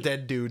 Not the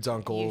dead dude's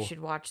uncle. You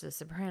should watch The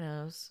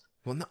Sopranos.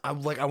 Well, no, I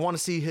want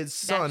to see his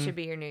son. That should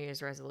be your New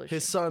Year's resolution.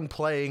 His son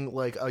playing,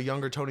 like, a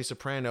younger Tony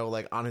Soprano,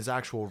 like, on his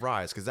actual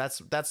rise. Because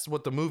that's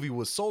what the movie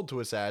was sold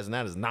to us as, and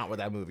that is not what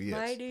that movie is.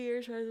 My New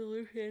Year's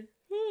resolution.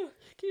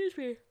 Excuse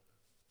me.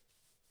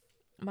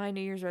 My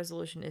New Year's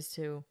resolution is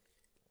to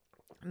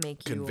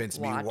convince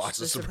me to watch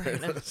The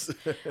Sopranos.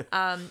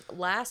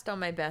 Last on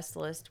my best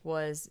list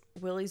was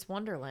Willy's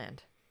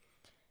Wonderland.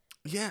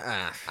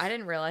 Yeah. I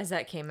didn't realize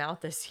that came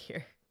out this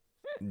year.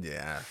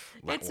 Yeah.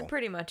 It's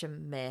pretty much a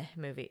meh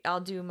movie.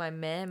 I'll do my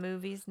meh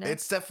movies next.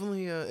 It's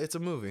definitely it's a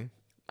movie.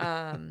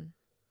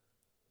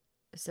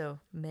 So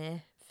meh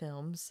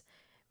films.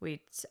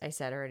 I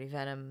said already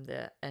Venom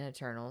and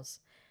Eternals.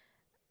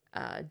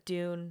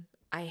 Dune.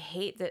 I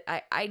hate that.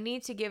 I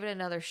need to give it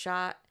another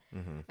shot.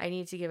 Mm-hmm. I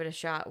need to give it a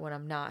shot when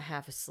I'm not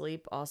half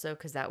asleep also,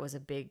 because that was a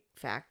big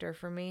factor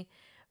for me.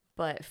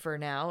 But for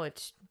now,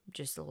 it's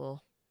just a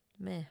little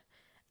meh.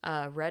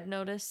 Red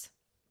Notice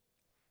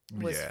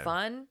was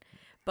fun,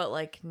 but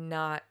like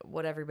not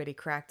what everybody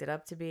cracked it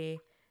up to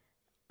be.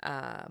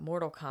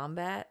 Mortal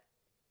Kombat,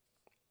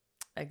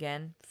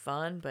 again,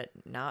 fun, but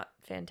not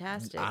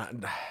fantastic.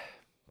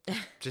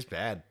 Just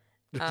bad.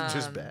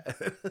 Just bad.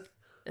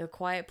 A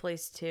Quiet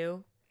Place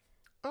 2.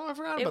 Oh, I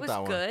forgot about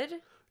that one. It was good.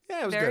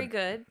 Yeah, it was very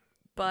good.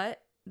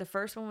 But the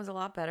first one was a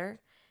lot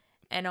better.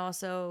 And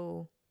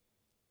also,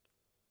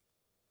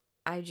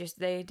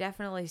 they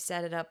definitely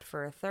set it up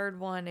for a third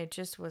one. It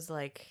just was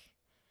like...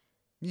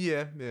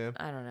 Yeah.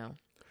 I don't know.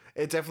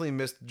 It definitely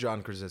missed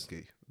John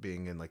Krasinski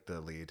being in, like, the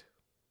lead.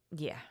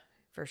 Yeah,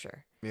 for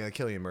sure. Yeah,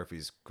 Cillian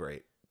Murphy's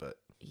great, but...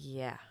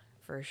 Yeah,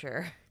 for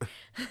sure.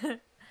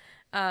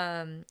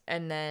 And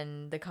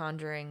then The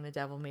Conjuring, The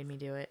Devil Made Me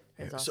Do It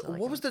is also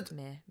what was the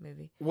meh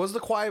movie. Was A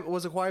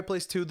Quiet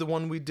Place 2 the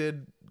one we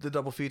did the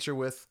double feature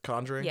with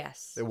Conjuring?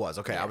 Yes. It was.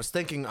 Okay, yes. I was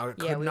thinking I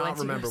could we not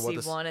remember what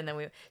this one, and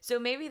then so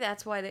maybe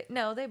that's why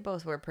they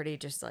both were pretty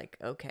just like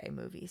okay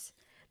movies.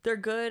 They're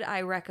good.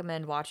 I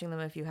recommend watching them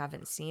if you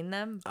haven't seen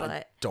them, but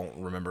I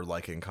don't remember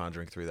liking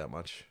Conjuring 3 that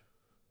much.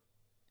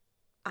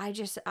 I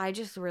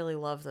just really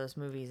love those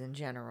movies in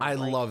general. I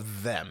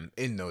love them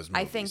in those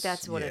movies. I think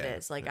that's what it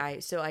is. Like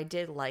I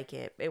did like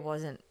it. It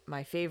wasn't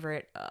my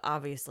favorite,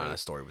 obviously. The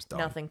story was dumb.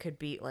 Nothing could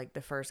beat like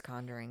the first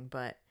Conjuring,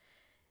 but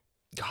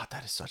God,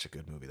 that is such a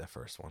good movie, that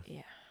first one.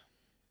 Yeah.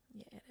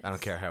 Yeah, it is. I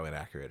don't care how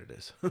inaccurate it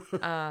is.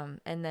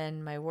 And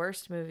then my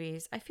worst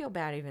movies, I feel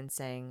bad even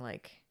saying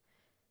like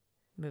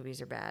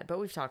movies are bad, but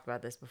we've talked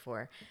about this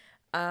before.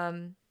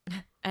 And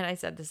I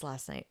said this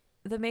last night.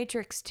 The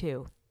Matrix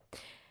 2.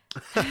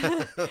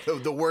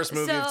 The worst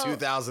movie of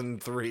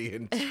 2003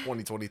 and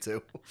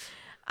 2022.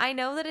 I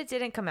know that it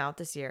didn't come out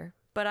this year,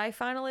 but I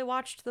finally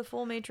watched the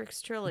full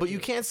Matrix trilogy. But you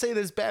can't say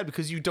this bad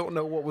because you don't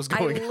know what was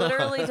going on. I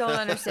literally don't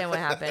understand what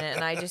happened,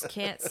 and I just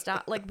can't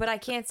stop. But I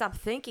can't stop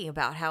thinking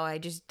about how I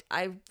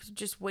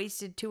just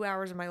wasted 2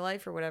 hours of my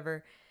life or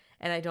whatever,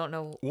 and I don't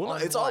know. Well,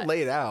 it's all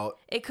laid out.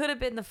 It could have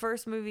been the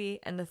first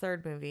movie and the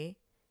third movie,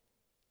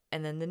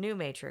 and then the new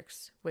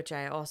Matrix, which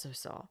I also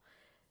saw.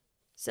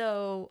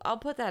 So I'll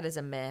put that as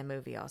a meh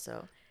movie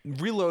also.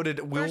 Reloaded.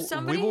 We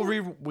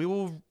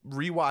will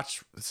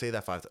rewatch. Say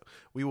that 5 times.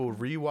 We will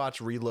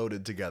rewatch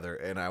Reloaded together,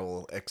 and I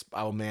will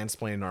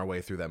mansplain our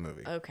way through that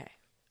movie. Okay,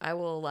 I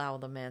will allow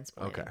the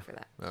mansplaining for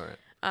that. All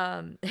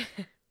right.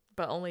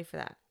 But only for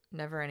that.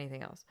 Never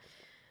anything else.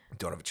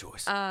 Don't have a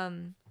choice.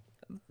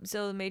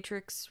 So the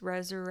Matrix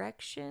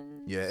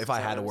Resurrection. Yeah, if I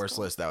had a worse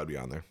list, that would be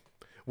on there.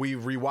 We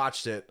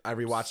rewatched it. I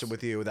rewatched it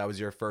with you. That was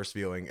your first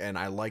viewing, and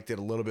I liked it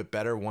a little bit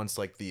better once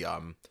like the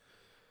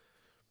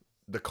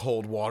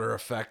cold water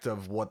effect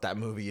of what that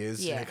movie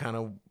is had kind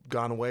of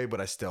gone away.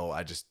 But I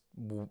just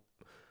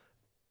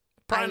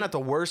probably not the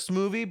worst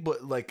movie,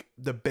 but like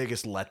the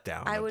biggest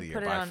letdown of the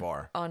year by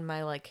far. On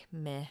my like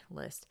meh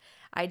list.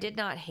 I did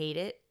not hate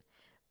it,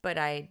 but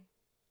I'm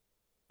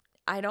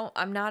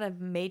not a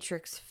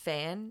Matrix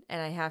fan,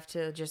 and I have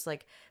to just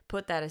like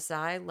put that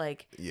aside.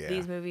 Like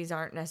these movies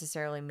aren't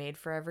necessarily made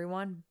for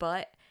everyone,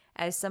 but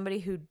as somebody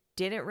who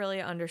didn't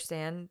really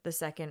understand the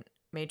second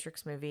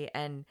Matrix movie,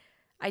 and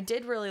I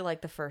did really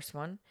like the first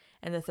one,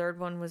 and the third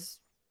one was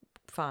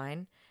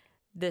fine.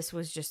 This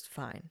was just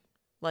fine.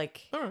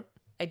 Like,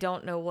 I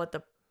don't know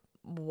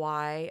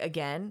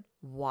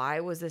why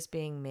was this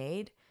being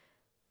made?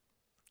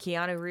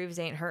 Keanu Reeves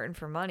ain't hurting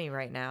for money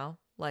right now.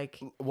 Like,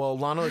 well,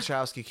 Lana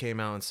Wachowski came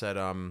out and said,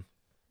 her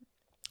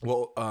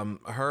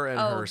and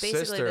her basically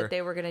sister that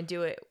they were gonna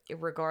do it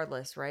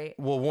regardless, right?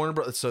 Well, Warner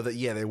Brothers, so that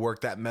they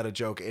worked that meta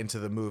joke into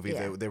the movie.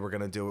 Yeah. They were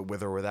gonna do it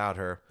with or without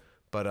her,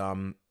 but her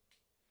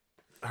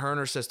and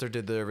her sister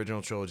did the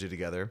original trilogy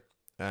together,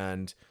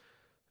 and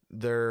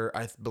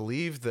I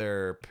believe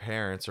their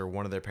parents or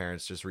one of their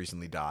parents just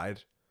recently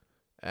died,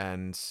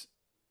 and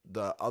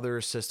the other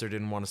sister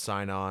didn't want to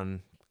sign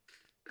on.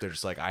 They're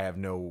just like, I have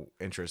no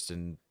interest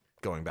in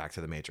going back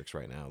to the Matrix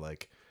right now.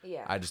 Like,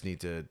 Yeah. I just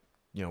need to,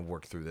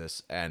 work through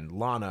this. And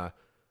Lana,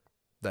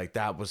 like,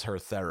 that was her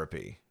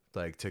therapy,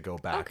 like, to go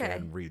back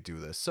and redo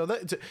this. So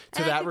that to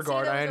that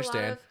regard, I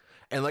understand.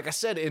 And like I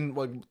said in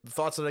like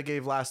thoughts that I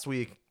gave last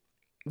week,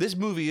 this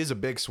movie is a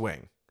big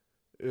swing.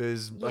 It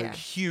is a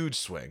huge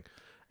swing.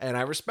 And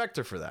I respect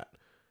her for that.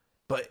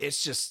 But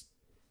it's just,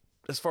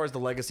 as far as the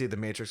legacy of the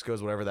Matrix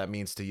goes, whatever that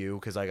means to you,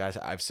 because like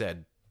I've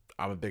said,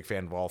 I'm a big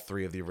fan of all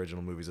three of the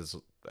original movies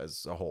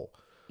as a whole.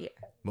 Yeah.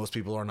 Most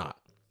people are not.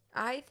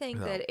 I think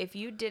that if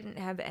you didn't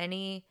have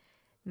any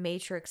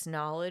Matrix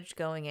knowledge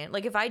going in,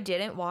 like if I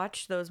didn't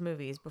watch those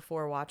movies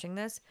before watching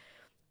this,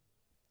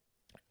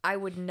 I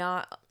would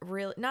not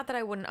that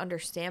I wouldn't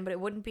understand, but it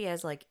wouldn't be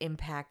as like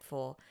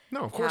impactful.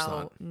 No, of course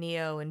not.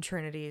 Neo and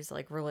Trinity's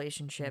like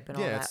relationship and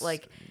all that.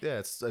 Like,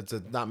 it's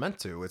not meant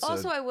to. It's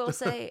also, I will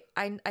say,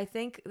 I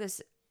think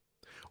this.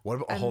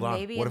 Hold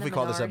on. What if we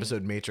call this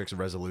episode Matrix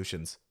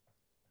Resolutions?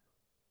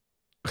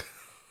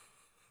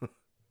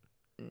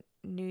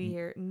 New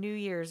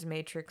Year's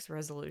Matrix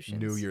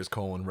Resolutions. New Year's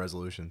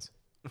resolutions.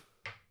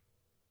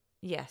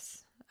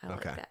 Yes, I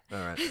like that. All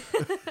right.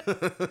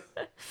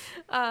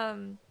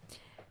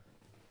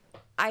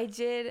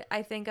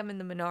 I think I'm in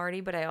the minority,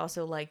 but I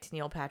also liked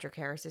Neil Patrick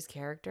Harris's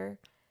character.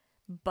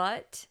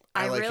 But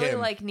I really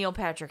like Neil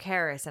Patrick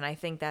Harris, and I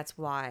think that's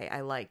why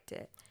I liked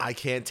it. I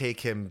can't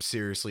take him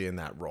seriously in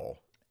that role.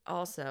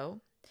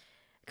 Also,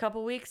 a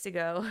couple weeks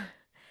ago,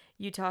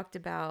 you talked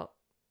about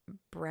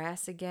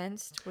Brass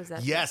Against. Was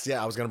that? Yes,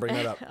 I was going to bring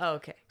that up. Oh,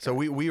 okay. So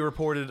we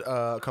reported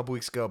a couple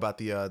weeks ago about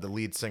the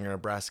lead singer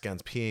of Brass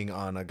Against peeing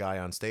on a guy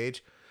on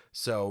stage.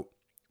 So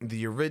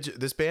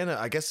this band,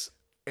 I guess,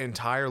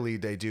 entirely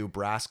they do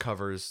Brass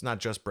covers, not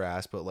just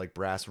Brass, but like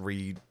Brass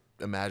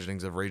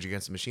reimaginings of Rage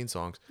Against the Machine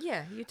songs.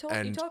 Yeah, you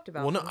talked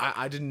about. Well, no,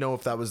 I didn't know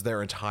if that was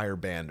their entire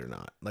band or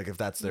not. Like if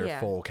that's their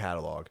full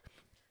catalog.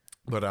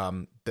 But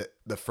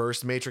the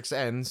first Matrix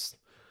ends,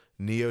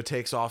 Neo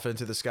takes off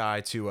into the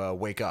sky to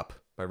Wake Up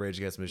by Rage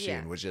Against the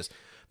Machine, which is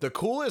the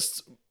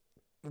coolest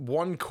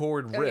one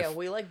chord riff. Oh yeah,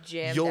 we like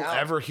jammed you'll out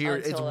ever hear.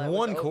 It's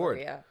one chord.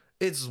 Yeah.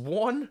 It's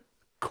one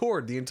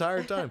chord the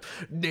entire time.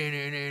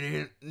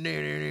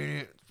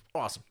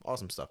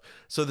 Awesome stuff.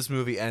 So this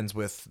movie ends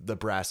with the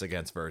Brass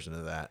Against version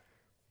of that.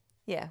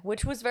 Yeah,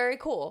 which was very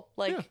cool.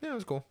 Like, yeah, it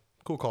was cool.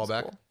 Cool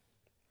callback. Cool.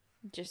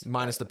 Just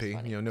minus the P.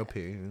 Funny. No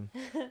P.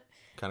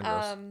 Kind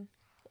of gross.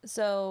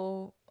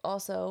 So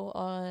also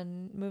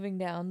on moving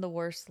down the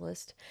worst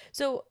list.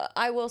 So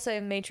I will say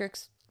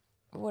Matrix,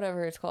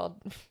 whatever it's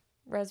called,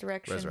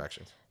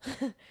 Resurrection.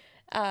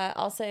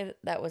 I'll say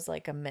that was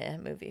like a meh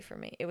movie for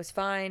me. It was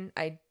fine.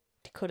 I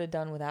could have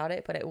done without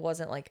it, but it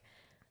wasn't like,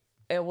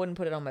 I wouldn't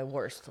put it on my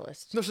worst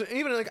list. No, so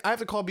even like I have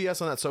to call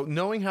BS on that. So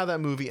knowing how that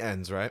movie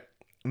ends, right?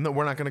 No,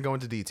 we're not going to go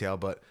into detail,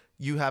 but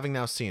you having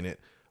now seen it,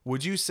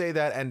 would you say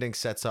that ending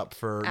sets up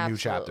for new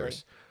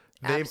chapters?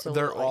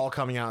 They're all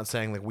coming out and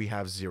saying like we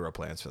have zero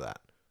plans for that.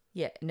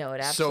 Yeah, no,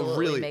 it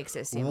absolutely makes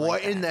it seem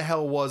what in the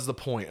hell was the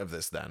point of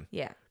this then?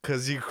 Yeah,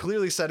 because you're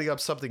clearly setting up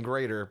something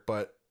greater,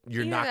 but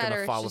you're not going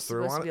to follow through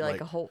on it. It's supposed to be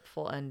like a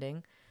hopeful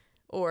ending,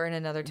 or in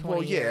another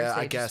 20 years. Well, yeah,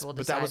 I guess,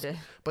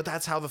 but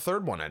that's how the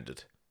third one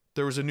ended.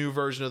 There was a new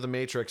version of the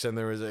Matrix, and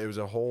it was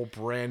a whole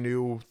brand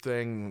new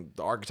thing.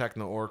 The Architect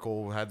and the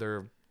Oracle had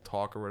their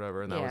talk or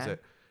whatever, and that was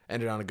it.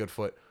 Ended on a good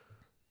foot.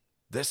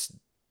 This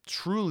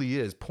truly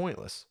is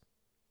pointless.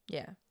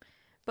 Yeah,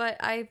 but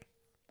I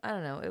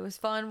don't know. It was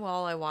fun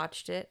while I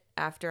watched it.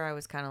 After I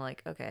was kind of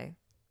like, okay,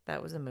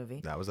 that was a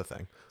movie. That was a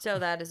thing. So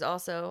that is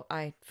also,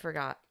 I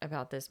forgot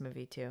about this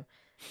movie too.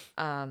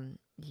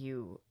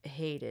 You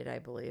hated, I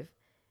believe,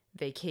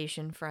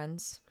 Vacation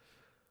Friends.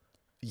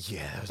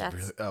 Yeah, that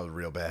was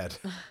real bad.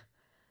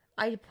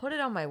 I put it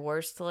on my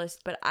worst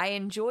list, but I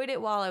enjoyed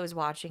it while I was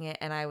watching it,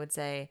 and I would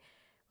say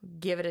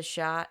give it a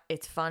shot.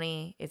 It's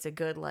funny. It's a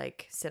good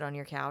like sit on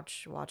your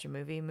couch, watch a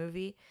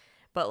movie.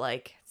 But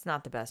like it's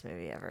not the best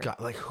movie ever.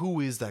 God, like who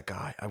is that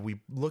guy?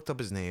 We looked up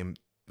his name.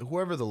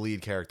 Whoever the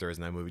lead character is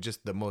in that movie,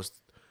 just the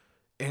most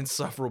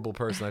insufferable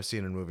person I've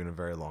seen in a movie in a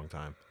very long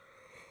time.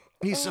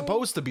 He's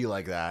supposed to be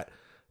like that,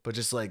 but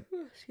just like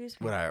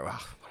excuse me. Whatever.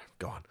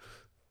 Go on.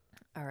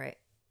 All right.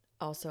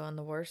 Also on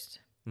the worst,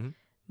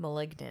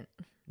 Malignant.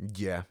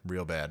 Yeah,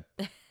 real bad.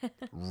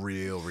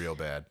 real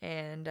bad.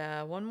 And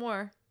one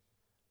more.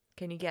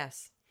 Can you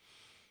guess?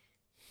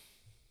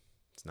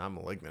 It's not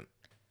Malignant.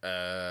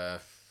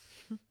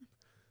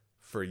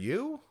 For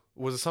you?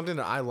 Was it something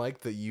that I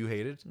liked that you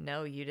hated?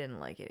 No, you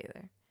didn't like it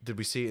either. Did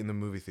we see it in the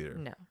movie theater?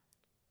 No.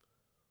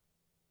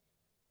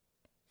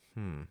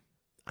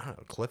 I don't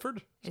know.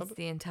 Clifford? It's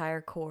the entire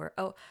core.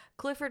 Oh,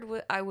 Clifford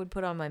I would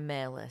put on my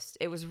meh list.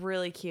 It was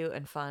really cute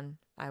and fun.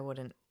 I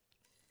wouldn't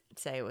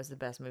say it was the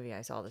best movie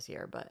I saw this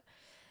year, but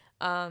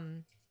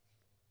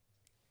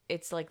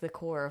it's like the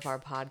core of our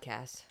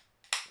podcast.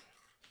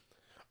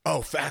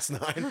 Oh, Fast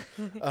 9?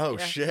 Oh,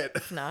 shit.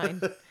 It's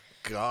 9.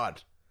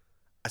 God.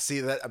 I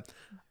see that.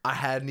 I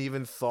hadn't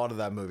even thought of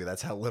that movie.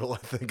 That's how little I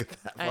think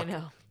of that. I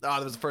know. Oh,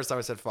 that was the first time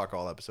I said fuck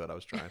all episode. I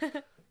was trying.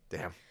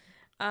 Damn.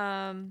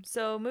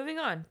 So moving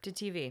on to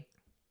TV.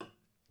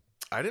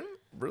 I don't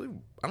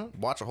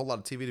watch a whole lot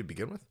of TV to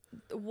begin with.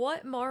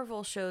 What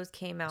Marvel shows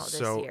came out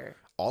this year?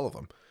 All of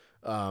them.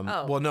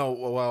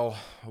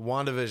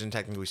 WandaVision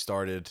technically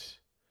started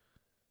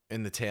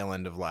in the tail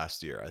end of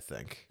last year, I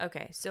think.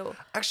 Okay, so...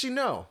 Actually,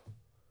 no.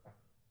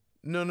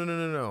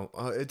 No.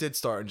 It did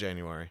start in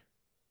January.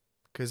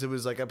 Because it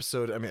was like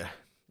episode... I mean...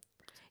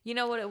 You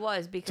know what it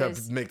was?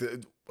 Because...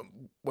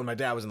 When my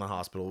dad was in the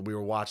hospital, we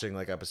were watching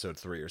like episode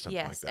 3 or something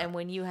like that. Yes, and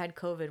when you had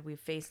COVID, we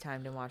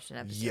FaceTimed and watched an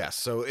episode. Yes,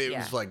 so it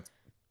was like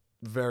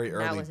very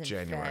early that was in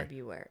January.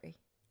 February.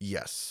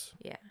 Yes.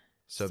 Yeah.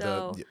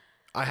 So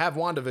I have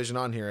WandaVision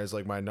on here as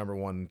like my number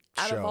one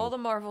show. Out of all the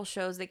Marvel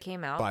shows that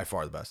came out, by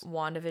far the best.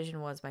 WandaVision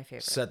was my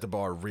favorite. Set the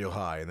bar real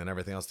high, and then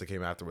everything else that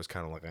came after was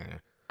kind of like, eh.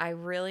 I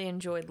really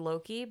enjoyed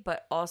Loki,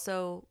 but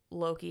also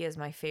Loki is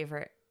my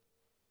favorite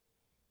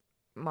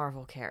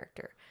Marvel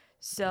character.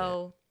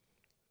 So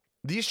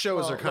these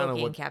shows are kind of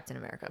Loki and Captain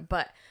America,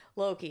 but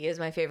Loki is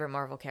my favorite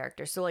Marvel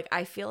character. So like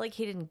I feel like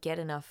he didn't get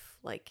enough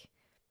like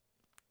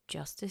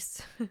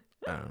justice. I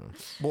don't know.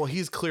 Well,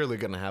 he's clearly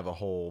going to have a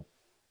whole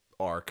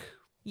arc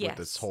with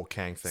this whole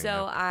Kang thing.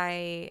 So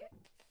I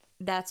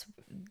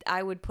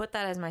would put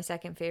that as my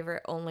second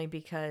favorite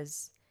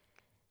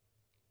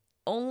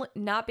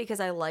not because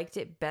I liked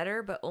it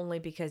better, but only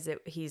because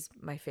he's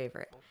my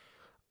favorite.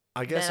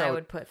 I guess then I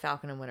would put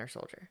Falcon and Winter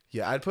Soldier.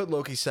 Yeah, I'd put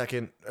Loki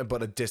second,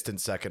 but a distant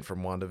second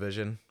from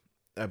WandaVision.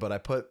 But I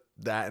put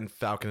that and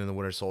Falcon and the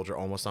Winter Soldier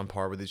almost on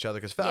par with each other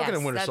because Falcon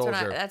and Winter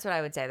Soldier. That's what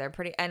I would say. They're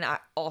pretty, and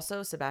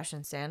also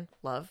Sebastian Stan,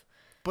 love.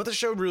 But the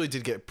show really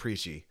did get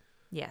preachy.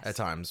 Yes. At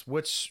times,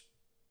 which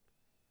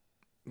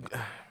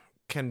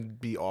can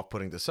be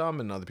off-putting to some,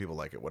 and other people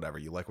like it. Whatever,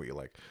 you like what you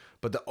like.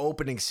 But the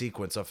opening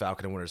sequence of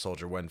Falcon and Winter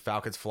Soldier, when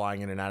Falcon's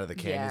flying in and out of the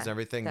canyons and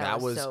everything, that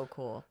was so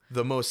cool.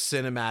 The most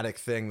cinematic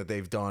thing that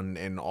they've done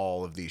in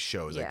all of these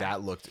shows. Like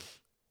that looked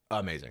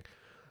amazing.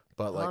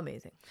 But like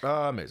amazing.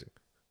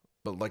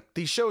 But like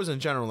these shows in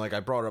general, like I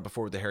brought it up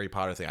before with the Harry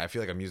Potter thing. I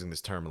feel like I'm using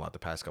this term a lot the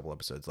past couple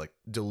episodes, like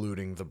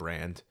diluting the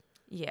brand.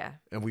 Yeah.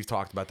 And we've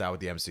talked about that with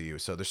the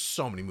MCU. So there's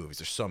so many movies,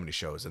 there's so many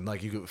shows, and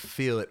like you could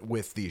feel it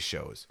with these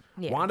shows.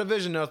 Yeah.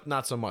 WandaVision,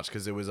 not so much,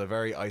 because it was a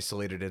very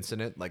isolated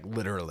incident, like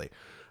literally.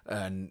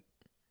 And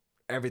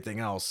everything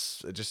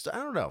else, it just, I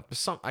don't know.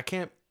 I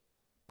can't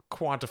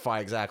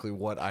quantify exactly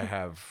what I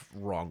have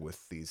wrong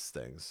with these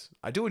things.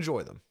 I do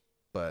enjoy them,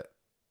 but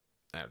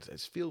I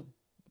just feel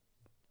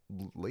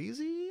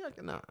lazy. I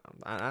don't know.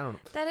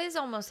 That is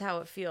almost how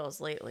it feels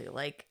lately.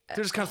 Like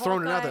they're just kind of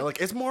throwing it out there. Like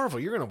it's Marvel,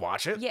 you're gonna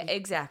watch it. Yeah,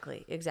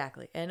 exactly.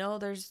 And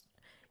there's,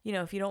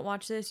 if you don't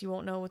watch this, you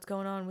won't know what's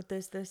going on with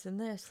this, and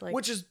this. Like,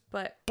 which is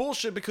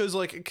bullshit because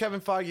like Kevin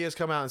Feige has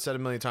come out and said a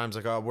million times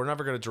like, oh, we're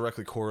never gonna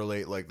directly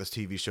correlate like this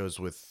TV shows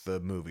with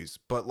the movies,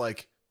 but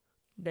like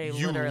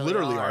you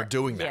literally are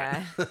doing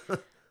that. Yeah.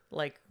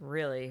 Like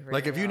really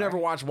like if you never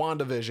watch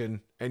WandaVision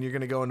and you're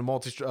gonna go into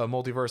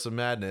multiverse of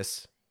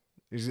madness.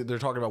 They're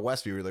talking about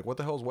Westview. You're like, what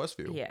the hell is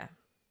Westview? Yeah.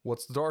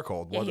 What's the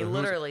Darkhold? Yeah, he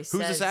literally says...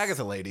 Who's this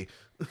Agatha lady?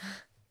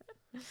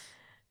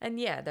 And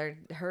yeah,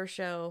 her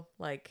show,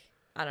 like,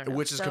 I don't know.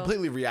 Which is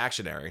completely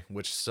reactionary,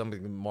 which is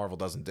something Marvel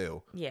doesn't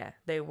do. Yeah,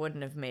 they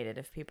wouldn't have made it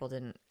if people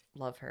didn't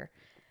love her.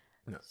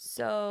 No.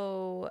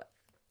 So,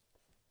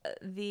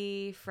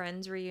 the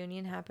Friends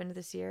reunion happened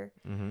this year.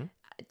 Mm-hmm.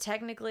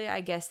 Technically, I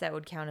guess that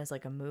would count as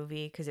like a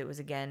movie because it was,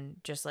 again,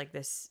 just like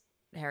this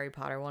Harry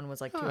Potter one was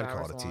like 2 hours long. I'd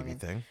call it a TV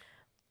thing.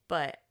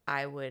 But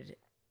I would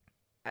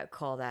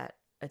call that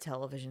a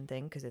television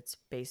thing because it's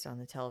based on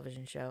the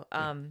television show.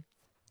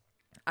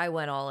 I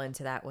went all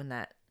into that when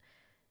that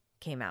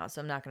came out,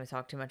 so I'm not going to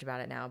talk too much about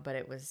it now, but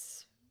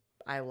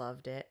I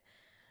loved it.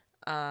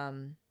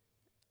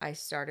 I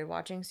started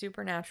watching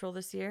Supernatural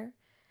this year.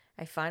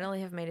 I finally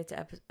have made it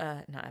to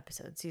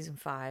season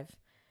 5.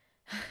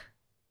 I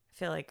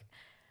feel like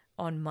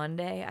on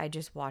Monday, I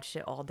just watched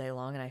it all day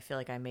long, and I feel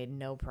like I made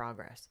no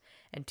progress.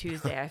 And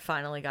Tuesday, I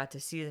finally got to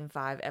season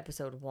 5,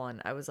 episode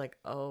 1. I was like,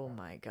 oh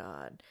my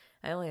God.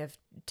 I only have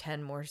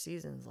 10 more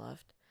seasons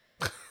left.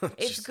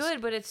 It's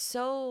good, but it's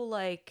so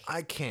like...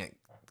 I can't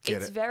get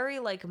it. It's very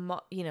like,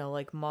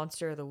 like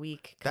Monster of the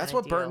Week. That's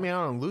what burnt me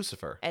out on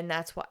Lucifer. And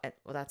that's why...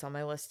 Well, that's on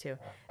my list too.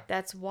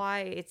 That's why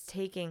it's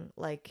taking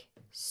like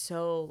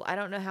so... I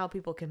don't know how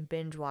people can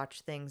binge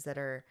watch things that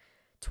are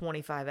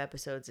 25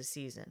 episodes a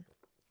season.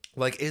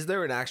 Like, is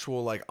there an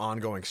actual, like,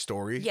 ongoing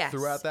story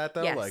throughout that,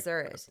 though? Yes, like,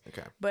 there is.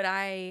 Okay. But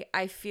I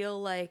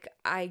feel like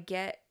I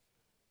get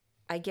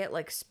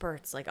like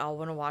spurts. Like, I'll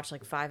want to watch,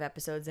 like, 5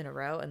 episodes in a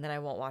row, and then I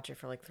won't watch it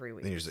for, like, 3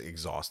 weeks. Then you're just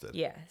exhausted.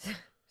 Yeah.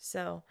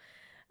 So,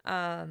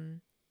 The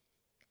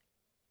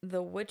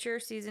Witcher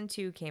Season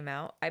 2 came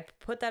out. I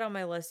put that on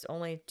my list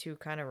only to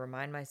kind of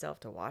remind myself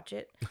to watch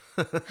it.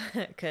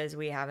 Because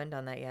we haven't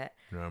done that yet.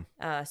 No.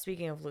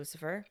 Speaking of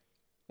Lucifer,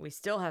 we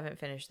still haven't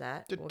finished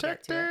that. Detective! We'll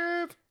get to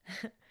it.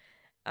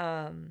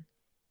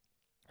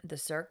 The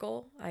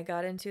Circle I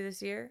got into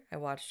this year. I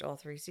watched all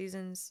 3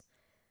 seasons.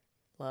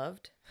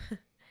 Loved.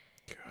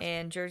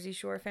 And Jersey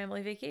Shore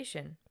Family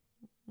Vacation.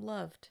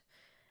 Loved.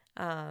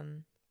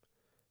 That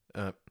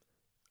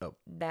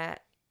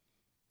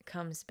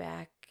comes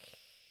back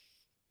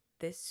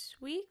this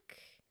week.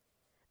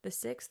 The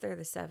 6th or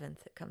the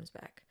 7th it comes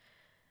back.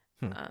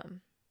 All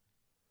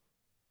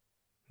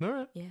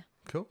right. Yeah.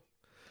 Cool.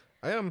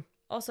 I am.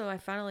 Also, I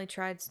finally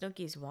tried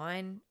Snooki's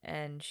wine,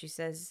 and she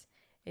says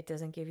it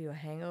doesn't give you a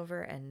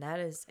hangover, and that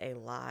is a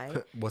lie.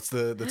 What's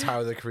the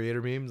Tyler the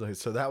Creator memes? Like,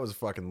 so that was a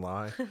fucking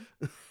lie.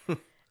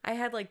 I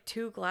had like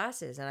 2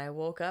 glasses, and I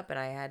woke up and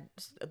I had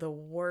the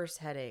worst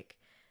headache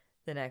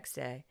the next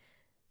day.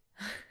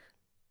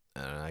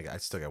 I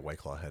still got White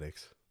Claw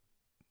headaches.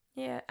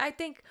 Yeah, I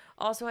think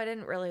also I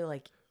didn't really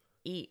like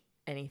eat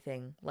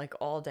anything like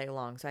all day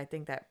long, so I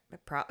think that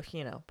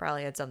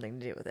probably had something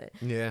to do with it.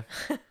 Yeah.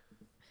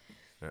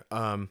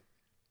 All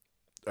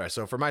right,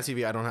 so for my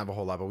TV, I don't have a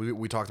whole lot, but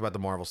we talked about the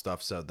Marvel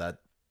stuff, so that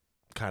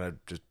kind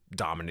of just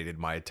dominated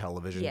my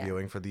television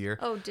viewing for the year.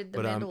 Oh, did the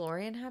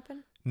Mandalorian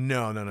happen?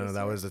 No.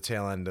 That was the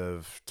tail end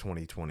of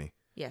 2020.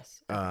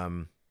 Yes.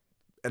 And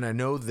I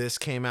know this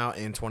came out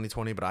in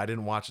 2020, but I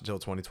didn't watch it until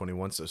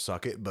 2021, so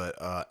suck it.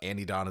 But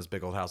Andy Donna's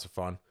Big Old House of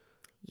Fun.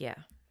 Yeah.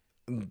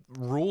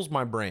 Rules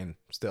my brain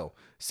still.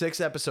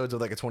 6 episodes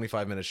of like a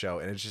 25-minute show,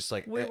 and it's just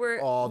like we were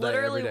all day,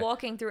 literally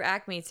walking through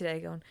Acme today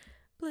going,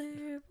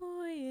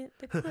 clairvoyant,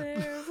 the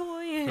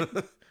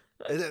clairvoyant.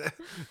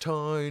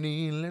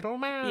 Tiny little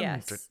man.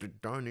 Yes.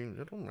 Tiny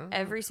little man.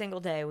 Every single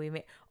day we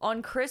made.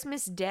 On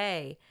Christmas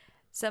Day,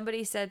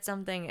 somebody said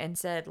something and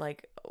said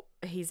like, oh,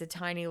 he's a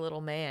tiny little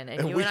man,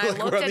 and you and I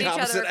looked at each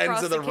other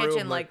across the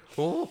kitchen like,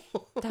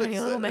 tiny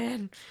little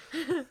man.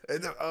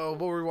 What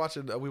were we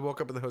watching? We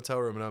woke up in the hotel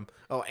room and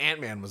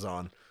Ant-Man was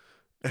on,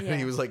 and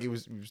he was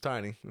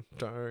tiny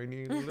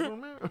little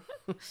man.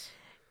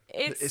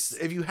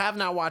 If you have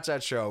not watched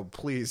that show,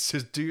 please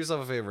just do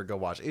yourself a favor, go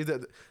watch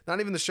it.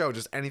 Not even the show,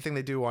 just anything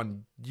they do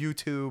on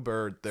YouTube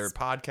or their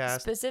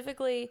podcast.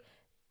 Specifically,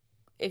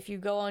 if you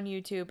go on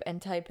YouTube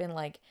and type in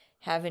like,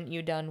 haven't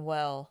you done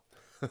well,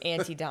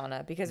 Auntie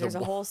Donna, because there's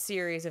a whole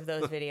series of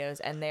those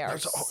videos and they are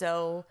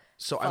so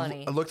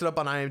funny. I looked it up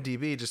on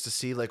IMDb just to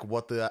see like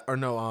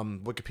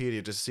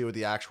Wikipedia just to see what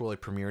the actual like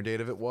premiere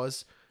date of it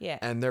was. Yeah.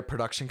 And their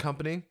production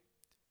company,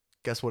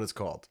 guess what it's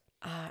called?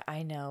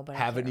 I know, but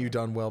Haven't You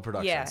Done Well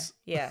Productions.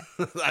 Yeah.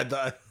 I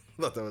thought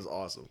that was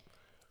awesome.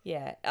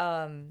 Yeah.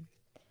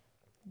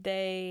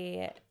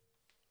 They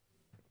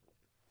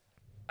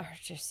are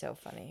just so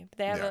funny.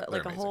 They have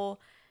a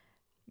whole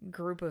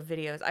group of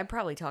videos. I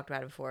probably talked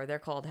about it before. They're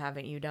called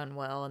Haven't You Done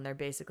Well, and they're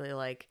basically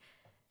like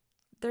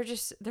they're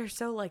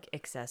so like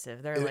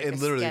excessive. They're like a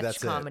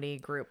sketch comedy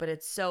group, but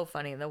it's so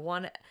funny. The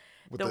one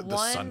with the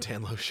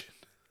suntan lotion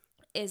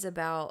is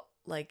about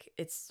like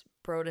it's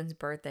Broden's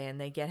birthday, and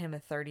they get him a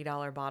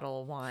 $30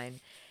 bottle of wine,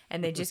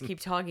 and they just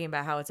keep talking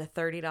about how it's a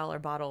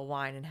 $30 bottle of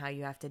wine and how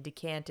you have to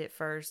decant it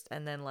first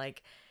and then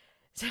like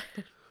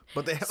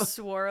but they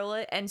swirl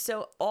it. And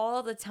so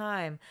all the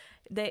time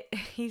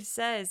he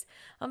says,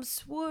 I'm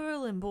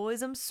swirling,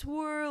 boys, I'm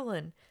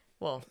swirling.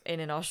 Well, in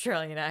an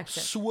Australian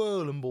accent.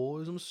 Swirling,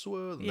 boys, I'm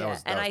swirling. Yeah, that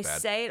was I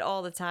bad. say it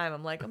all the time.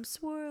 I'm like, I'm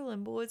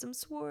swirling, boys, I'm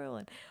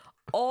swirling.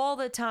 All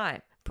the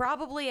time.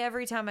 Probably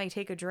every time I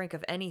take a drink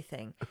of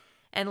anything.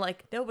 And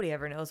like nobody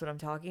ever knows what I'm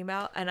talking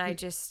about. And I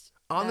just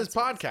on this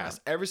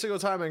podcast, every single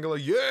time I go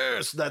like,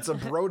 yes, that's a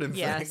Broden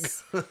thing.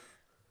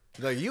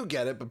 Like you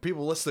get it, but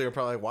people listening are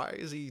probably like, why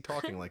is he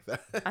talking like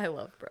that? I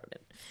love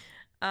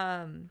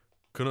Broden.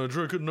 Can I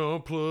drink it now,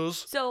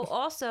 please? So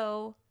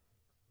also,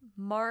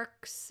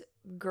 Mark's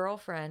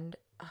girlfriend.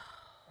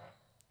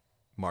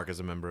 Mark is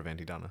a member of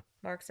Auntie Donna.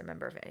 Mark's a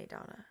member of Auntie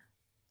Donna.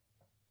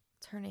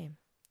 What's her name?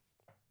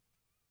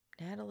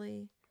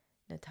 Natalie,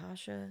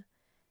 Natasha,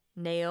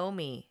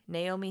 Naomi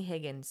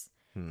Higgins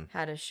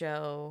had a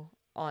show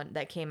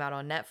that came out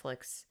on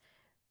Netflix.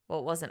 Well,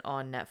 it wasn't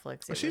on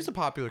Netflix. She's a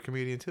popular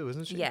comedian too,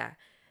 isn't she? Yeah.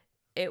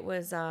 It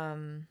was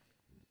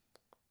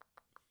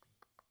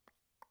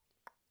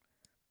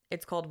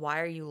it's called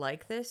Why Are You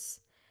Like This?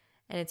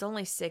 And it's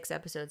only 6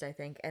 episodes, I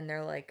think, and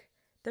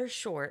they're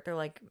short. They're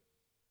like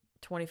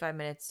 25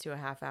 minutes to a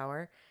half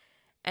hour.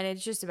 And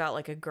it's just about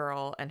like a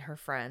girl and her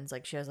friends.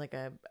 Like she has like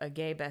a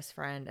gay best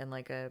friend and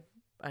like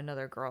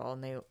another girl,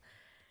 and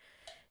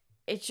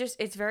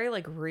it's very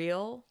like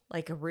real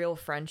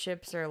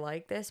friendships are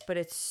like this, but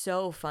it's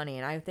so funny.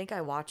 And I think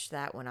I watched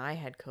that when I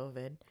had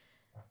COVID.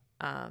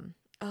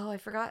 I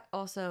forgot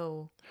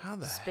also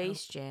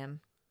Space Jam.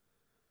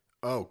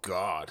 Oh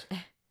God.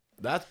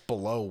 That's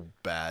below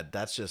bad.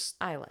 That's just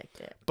I liked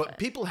it. But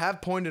people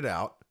have pointed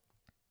out,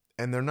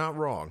 and they're not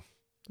wrong.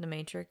 The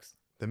Matrix.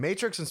 The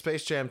Matrix and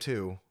Space Jam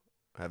 2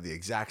 have the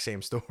exact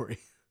same story.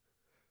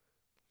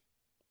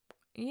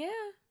 Yeah.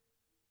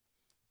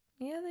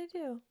 Yeah, they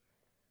do.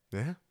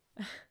 Yeah.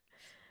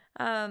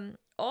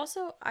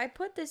 Also, I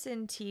put this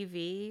in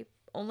TV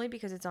only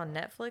because it's on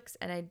Netflix,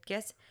 and I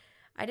guess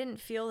I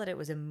didn't feel that it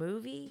was a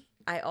movie.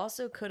 I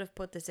also could have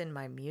put this in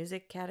my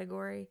music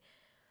category.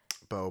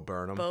 Bo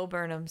Burnham. Bo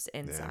Burnham's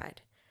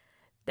Inside.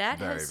 That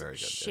Very, has very good,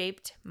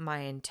 shaped my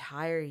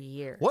entire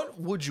year. What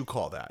would you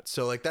call that?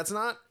 So like it's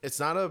not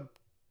a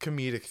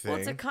comedic thing.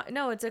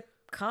 Well, it's a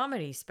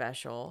comedy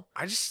special.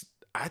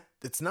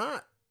 It's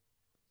not.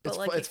 But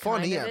It's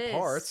funny at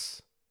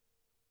parts.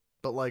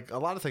 But like a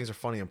lot of things are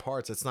funny in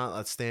parts. It's not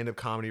a stand-up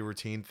comedy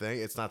routine thing.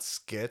 It's not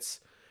skits.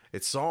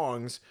 It's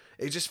songs.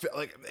 It just feel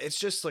like it's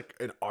just like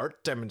an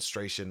art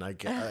demonstration.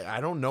 I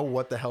don't know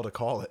what the hell to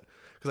call it.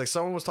 Because like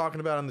someone was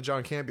talking about on the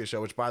John Campea show,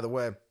 which by the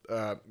way,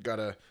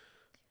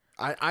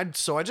 I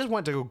just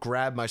went to go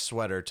grab my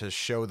sweater to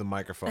show the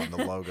microphone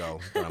the logo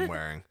that I'm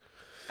wearing.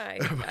 I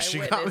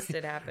witnessed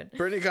it happen.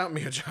 Brittany got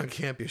me a John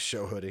Campea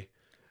show hoodie.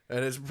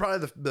 And it's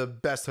probably the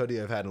best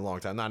hoodie I've had in a long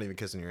time. Not even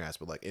kissing your ass,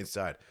 but like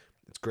inside.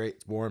 It's great.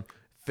 It's warm.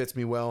 Fits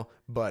me well.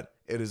 But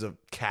it is a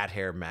cat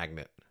hair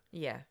magnet.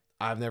 Yeah.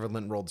 I've never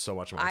lint rolled so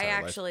much in my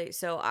entire life.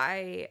 So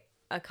I,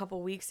 a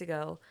couple weeks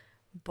ago,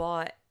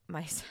 bought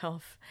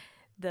myself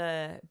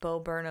the Bo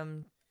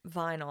Burnham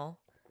vinyl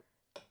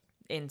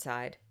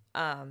Inside.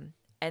 And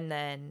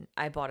then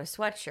I bought a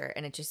sweatshirt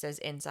and it just says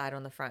Inside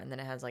on the front. And then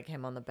it has like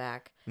him on the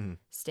back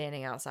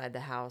standing outside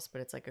the house,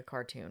 but it's like a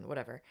cartoon,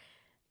 whatever.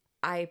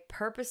 I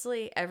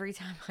purposely, every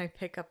time I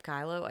pick up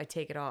Kylo, I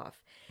take it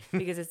off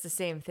because it's the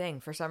same thing.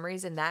 For some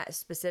reason, that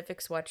specific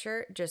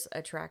sweatshirt just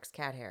attracts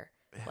cat hair.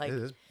 Like,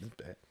 it's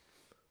bad.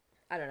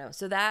 I don't know.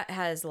 So that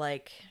has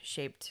like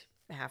shaped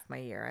half my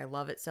year. I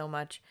love it so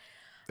much.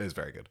 It is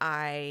very good.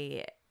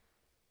 I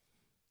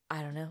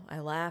don't know. I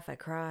laugh. I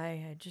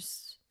cry.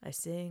 I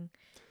sing.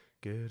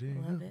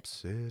 Getting love up, it.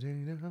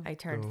 sitting up, I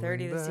turned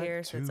 30 this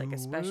year, so it's like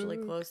especially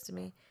close to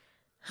me.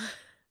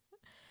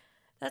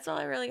 That's all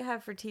I really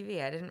have for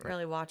TV. I didn't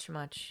really watch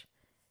much.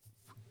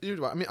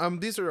 I mean,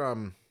 these are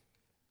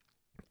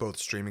both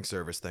streaming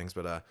service things,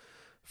 but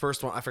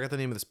first one, I forgot the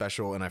name of the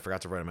special, and I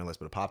forgot to write it on my list,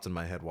 but it popped in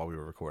my head while we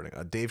were recording.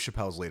 Dave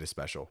Chappelle's latest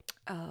special.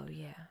 Oh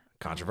yeah.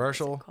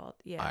 Controversial. What's it called?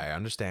 Yeah. I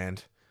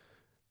understand.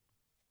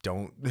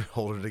 Don't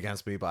hold it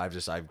against me, but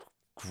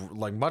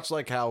like much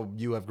like how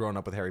you have grown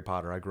up with Harry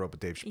Potter, I grew up with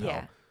Dave Chappelle,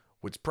 Yeah.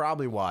 which is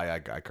probably why I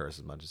curse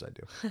as much as I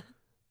do. I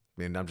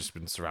mean, I've just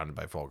been surrounded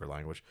by vulgar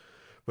language,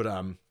 but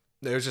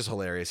it was just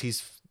hilarious.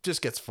 He's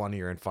just gets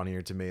funnier and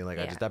funnier to me. Like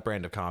Yeah. that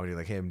brand of comedy,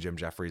 like him, Jim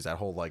Jeffries, that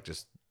whole like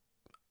just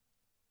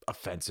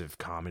offensive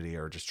comedy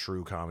or just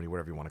true comedy,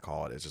 whatever you want to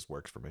call it, it just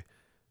works for me.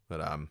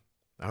 But I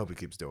hope he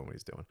keeps doing what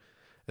he's doing.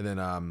 And then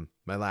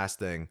my last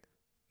thing,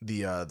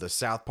 the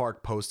South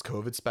Park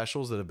post-COVID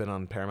specials that have been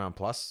on Paramount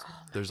Plus.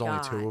 There's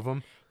only 2 of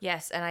them.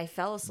 Yes, and I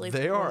fell asleep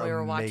They when are we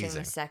were watching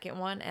amazing. the second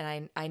one,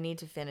 and I need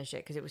to finish it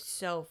because it was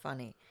so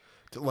funny.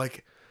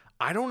 Like,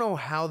 I don't know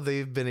how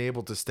they've been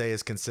able to stay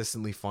as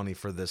consistently funny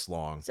for this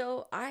long.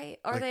 So are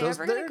Like, they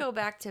ever going to go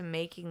back to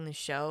making the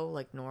show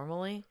like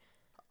normally?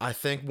 I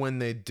think when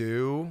they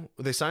do,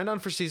 they signed on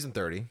for season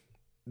 30,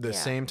 the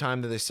same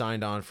time that they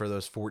signed on for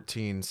those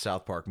 14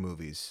 South Park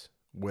movies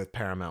with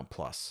Paramount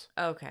Plus.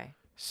 Okay.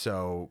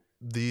 So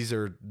these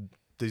have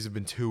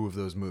been 2 of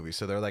those movies.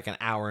 So they're like an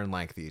hour in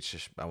length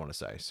each, I want to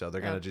say. So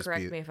they're going to just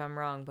correct me if I'm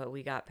wrong, but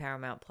we got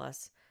Paramount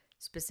Plus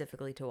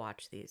specifically to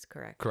watch these,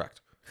 correct?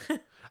 Correct.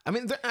 I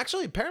mean,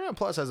 actually, Paramount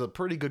Plus has a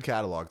pretty good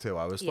catalog, too.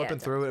 I was flipping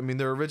through it. I mean,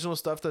 their original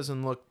stuff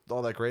doesn't look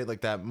all that great.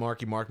 Like that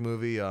Marky Mark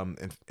movie,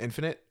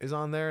 Infinite, is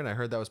on there, and I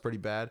heard that was pretty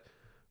bad.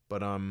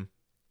 But, I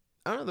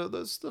don't know,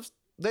 those stuff.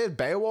 They had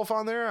Beowulf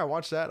on there. I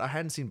watched that. I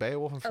hadn't seen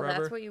Beowulf in forever. Oh,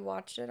 that's what you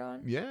watched it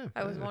on? Yeah.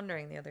 I was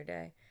wondering the other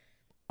day.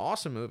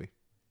 Awesome movie.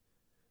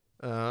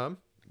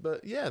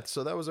 But yeah,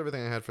 so that was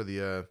everything I had for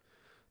the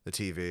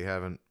TV.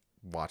 Haven't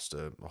watched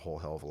a whole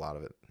hell of a lot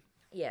of it.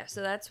 Yeah,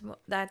 so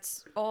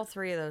that's all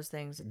 3 of those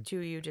things. 2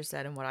 you just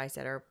said and what I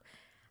said are,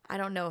 I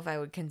don't know if I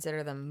would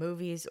consider them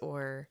movies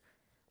or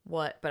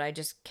what, but I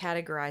just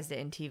categorized it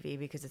in TV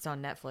because it's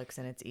on Netflix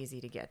and it's easy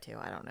to get to.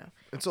 I don't know.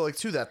 And so like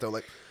to that though,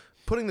 like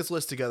putting this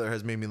list together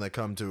has made me like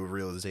come to a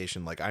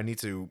realization like I need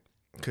to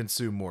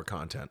consume more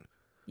content.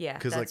 Yeah,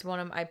 that's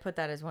like, I put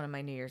that as one of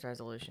my New Year's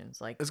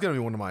resolutions. Like, it's gonna be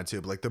one of mine too.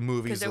 But like the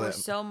movies, because there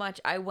was so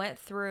much. I went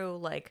through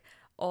like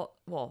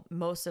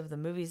most of the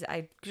movies.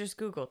 I just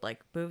Googled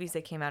like movies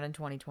that came out in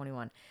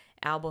 2021,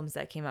 albums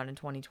that came out in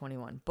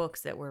 2021,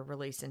 books that were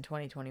released in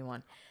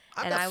 2021.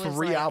 I got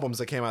 3 albums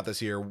that came out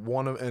this year.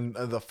 And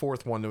the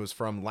 4th one was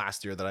from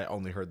last year that I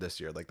only heard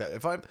this year. Like that,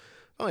 if I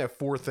only have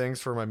 4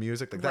 things for my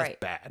music, like that's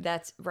bad.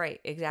 That's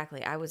right,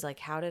 exactly. I was like,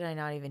 how did I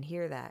not even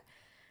hear that?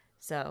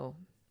 So,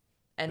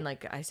 and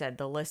like I said,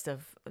 the list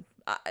of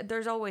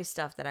there's always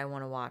stuff that I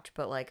want to watch,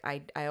 but like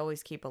I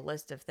always keep a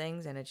list of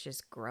things, and it's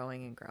just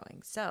growing and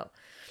growing. So,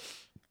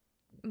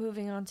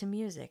 moving on to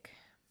music.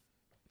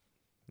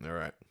 All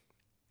right,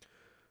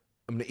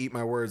 I'm gonna eat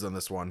my words on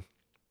this one.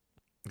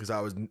 Because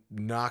I was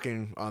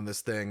knocking on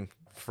this thing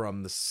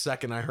from the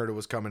second I heard it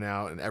was coming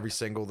out, and every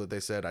single that they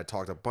said, I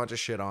talked a bunch of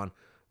shit on.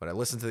 But I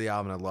listened to the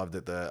album and I loved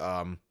it.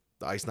 The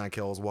Ice Nine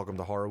Kills, Welcome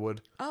to Horrorwood.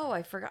 Oh,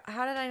 I forgot.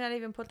 How did I not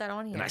even put that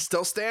on here? And I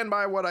still stand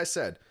by what I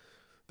said.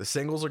 The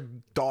singles are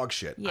dog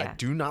shit. Yeah. I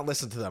do not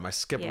listen to them. I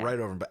skip right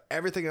over them. But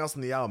everything else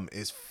in the album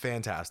is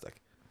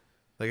fantastic.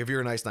 Like if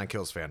you're an Ice Nine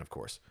Kills fan, of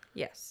course.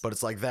 Yes. But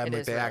it's like them. It Like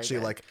is they really actually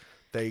good. like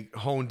they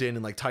honed in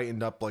and like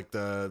tightened up like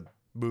the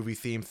movie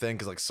theme thing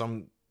because like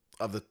some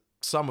of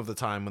the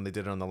time when they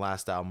did it on the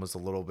last album was a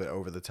little bit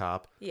over the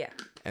top. Yeah.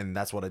 And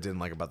that's what I didn't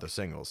like about the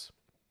singles.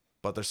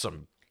 But there's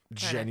some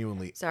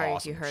genuinely Sorry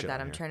awesome if you heard shit that.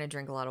 on I'm here. trying to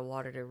drink a lot of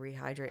water to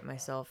rehydrate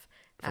myself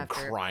From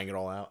after crying it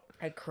all out.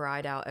 I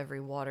cried out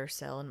every water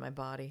cell in my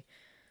body.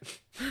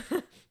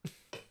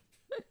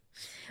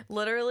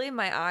 Literally,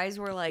 my eyes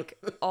were like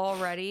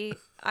already.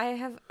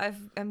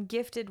 I'm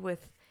gifted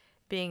with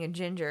being a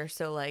ginger,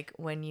 so like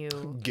when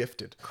you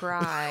Gifted.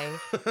 cry,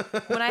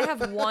 when I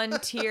have one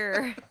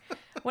tear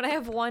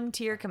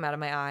come out of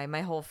my eye,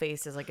 my whole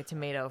face is like a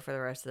tomato for the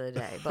rest of the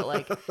day. But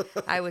like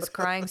I was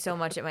crying so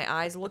much that my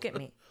eyes, look at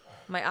me.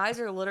 My eyes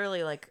are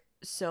literally like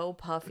so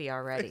puffy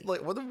already.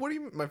 Like what do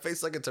you mean? My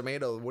face like a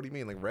tomato? What do you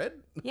mean? Like red?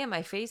 Yeah,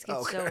 my face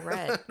gets Okay. so I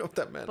red. don't know what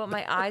that meant. But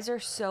my eyes are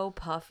so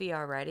puffy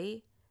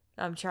already.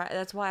 I'm trying.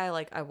 That's why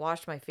I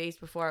washed my face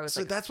before. I was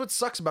So like, that's what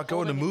sucks about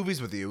going to holding it-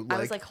 movies with you. I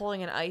was like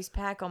holding an ice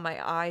pack on my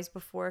eyes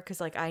before because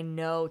like I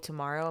know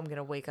tomorrow I'm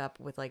gonna wake up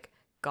with like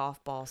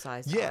golf ball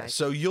sized yeah, eyes.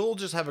 so you'll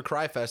just have a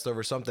cry fest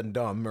over something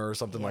dumb or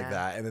something like Yeah.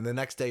 that, and then the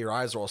next day your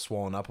eyes are all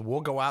swollen up.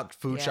 We'll go out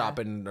food Yeah.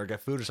 shopping or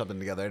get food or something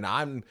together, and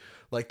I'm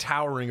like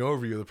towering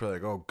over you. They're probably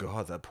like, "Oh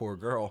God, that poor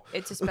girl."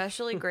 It's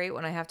especially great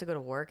when I have to go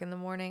to work in the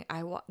morning.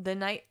 The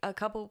night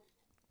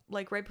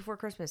like right before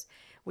Christmas,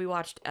 we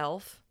watched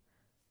Elf,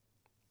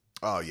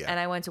 Oh yeah, and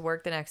I went to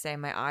work the next day.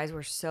 And my eyes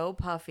were so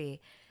puffy,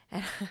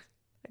 and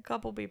a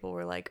couple people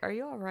were like, "Are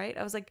you all right?"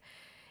 I was like,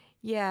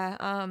 "Yeah,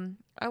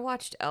 I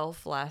watched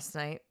Elf last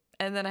night,"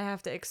 and then I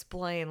have to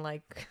explain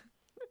like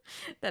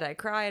that I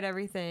cry at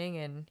everything,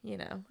 and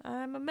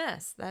I'm a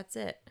mess. That's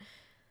it.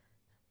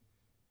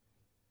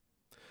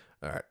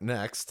 all right.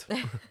 Next,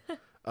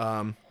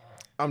 I'm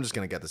just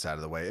gonna get this out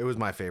of the way. It was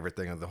my favorite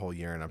thing of the whole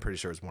year, and I'm pretty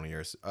sure it's one of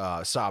yours.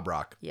 Sob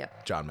Rock.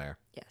 Yep. John Mayer.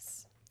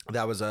 Yes.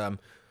 That was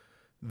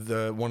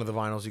the one of the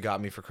vinyls you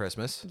got me for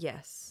Christmas.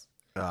 Yes.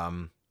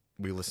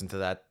 We listened to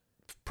that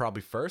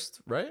probably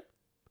first, right?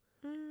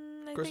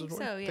 I Christmas think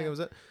morning? so. I Yeah. think it was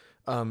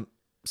it.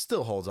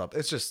 Still holds up.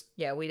 It's just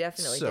Yeah, we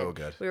definitely so did.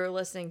 good. We were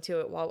listening to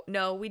it while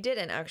no, we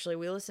didn't actually.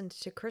 We listened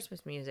to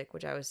Christmas music,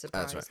 which I was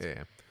surprised. that's right.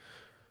 Yeah.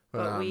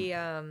 But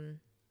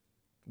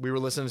We were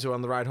listening to it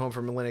on the ride home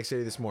from Atlantic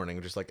City this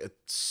morning. Just like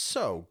it's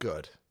so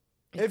good.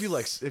 If you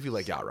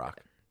like yacht rock.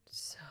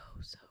 so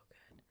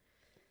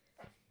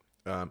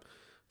good.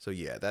 So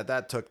yeah,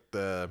 that took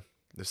the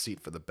seat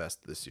for the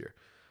best this year.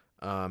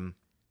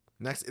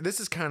 Next, this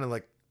is kind of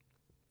like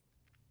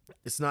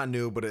it's not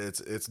new, but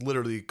it's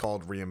literally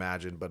called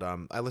Reimagined. But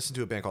I listened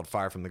to a band called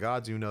Fire from the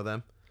Gods. You know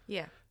them?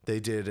 Yeah. They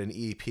did an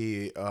EP,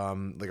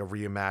 like a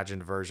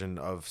reimagined version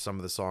of some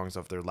of the songs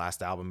of their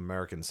last album,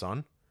 American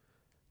Sun,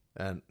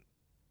 and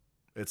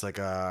it's like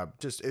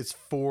it's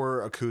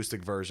 4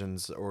 acoustic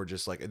versions, or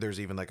just like there's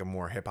even like a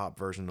more hip hop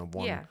version of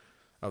one Yeah.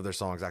 of their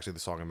songs. Actually, the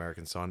song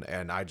American Sun,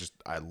 and I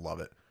love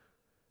it.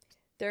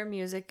 Their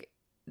music,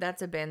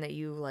 that's a band that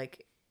you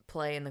like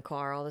play in the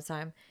car all the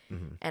time.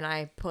 Mm-hmm.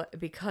 And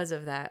because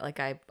of that, like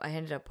I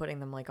ended up putting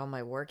them like on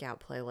my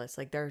workout playlist.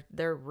 Like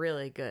they're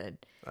really good.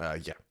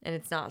 Yeah. And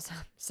it's not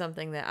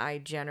something that I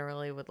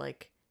generally would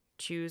like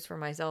choose for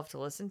myself to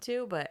listen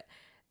to, but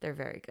they're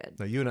very good.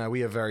 Now you and I,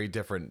 we have very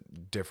different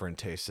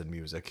tastes in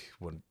music.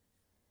 When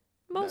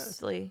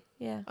Mostly,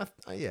 yeah.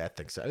 I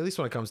think so. At least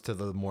when it comes to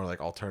the more like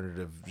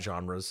alternative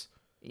genres.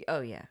 Oh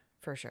yeah,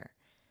 for sure.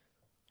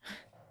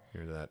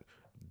 Hear that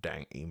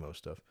dang emo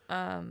stuff.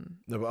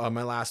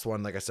 My last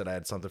one, like I said, I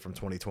had something from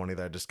 2020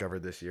 that I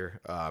discovered this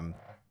year.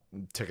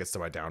 Tickets to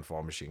My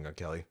Downfall, Machine Gun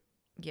Kelly.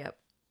 Yep.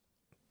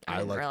 I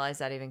didn't realize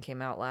that even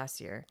came out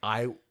last year.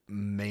 I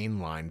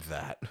mainlined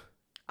that.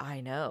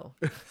 I know.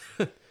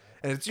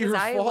 And it's your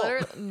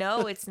fault.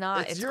 No, it's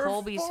not. It's It's your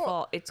Colby's fault.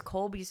 fault. It's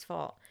Colby's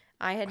fault.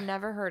 I had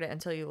never heard it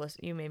until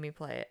you made me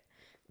play it.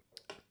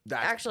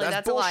 That's a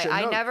lie. bullshit.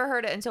 I No, never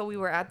heard it until we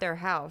were at their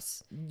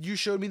house. You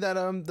showed me that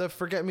the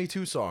Forget Me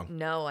Too song.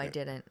 No, I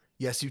didn't.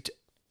 Yes, you.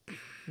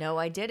 No,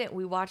 I didn't.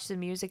 We watched the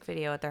music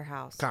video at their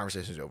house.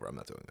 Conversation's over. I'm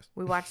not doing this.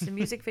 We watched the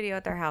music video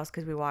at their house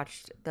because we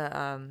watched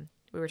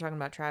we were talking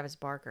about Travis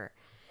Barker,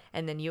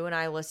 and then you and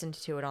I listened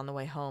to it on the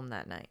way home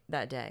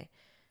that day.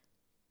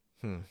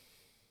 I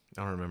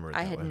don't remember it.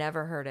 I that had way.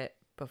 never heard it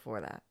before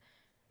that.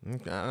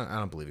 I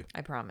don't believe you.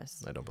 I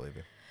promise. I don't believe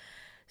you.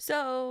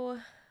 So,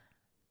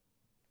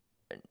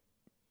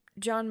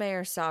 John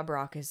Mayer's Sob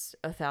Rock is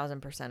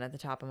 1,000% at the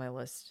top of my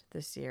list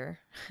this year.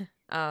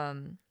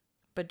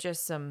 But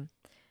just some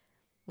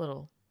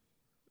little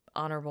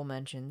honorable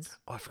mentions.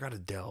 Oh, I forgot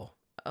Adele.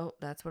 Oh,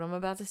 that's what I'm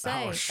about to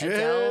say. Oh, shit.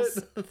 Adele's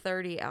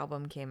 30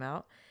 album came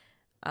out.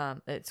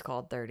 It's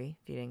called 30,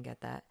 if you didn't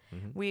get that.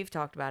 Mm-hmm. We've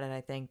talked about it,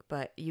 I think,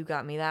 but you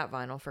got me that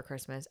vinyl for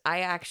Christmas.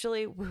 I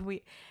actually,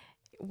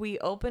 we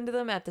opened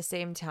them at the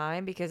same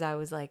time because I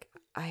was like,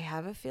 I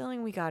have a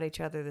feeling we got each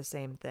other the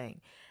same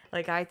thing.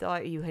 Like, I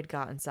thought you had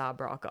gotten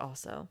Sob Rock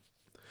also.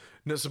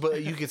 No, so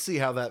but you could see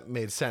how that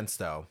made sense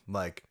though.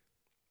 Like,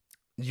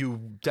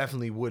 you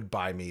definitely would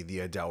buy me the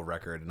Adele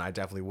record, and I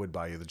definitely would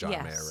buy you the John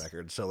Mayer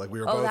record. So like we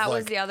were both that like,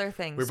 was the other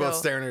thing. We were both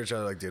staring at each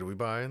other like, did we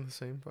buy in the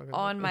same fucking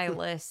on my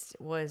list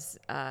was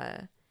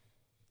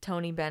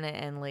Tony Bennett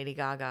and Lady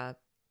Gaga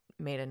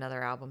made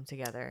another album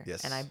together.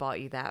 Yes. And I bought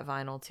you that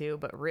vinyl too,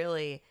 but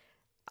really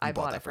I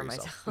bought it for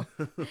myself.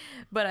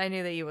 But I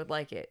knew that you would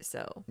like it,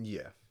 so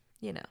yeah.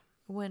 You know,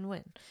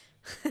 win-win.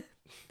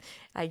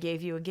 I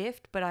gave you a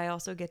gift, but I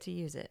also get to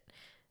use it.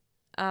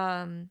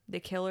 The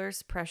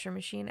Killers' Pressure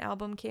Machine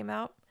album came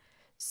out.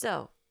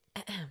 So,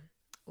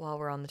 while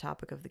we're on the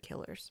topic of the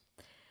Killers,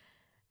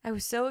 I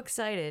was so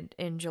excited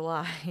in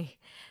July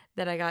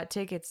that I got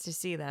tickets to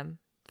see them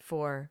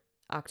for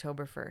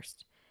October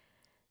 1st.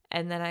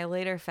 And then I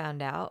later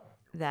found out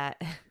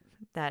that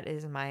that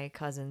is my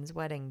cousin's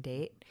wedding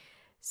date.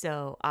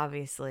 So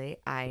obviously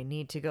I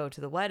need to go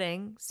to the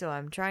wedding. So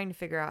I'm trying to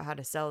figure out how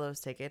to sell those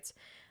tickets.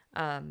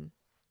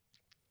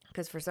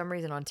 Because for some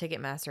reason on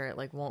Ticketmaster, it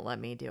like won't let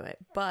me do it.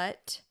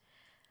 But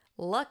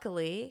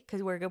luckily,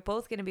 because we're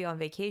both going to be on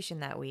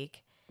vacation that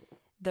week,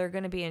 they're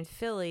going to be in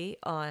Philly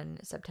on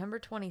September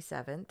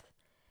 27th.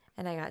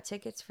 And I got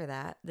tickets for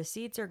that. The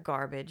seats are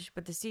garbage,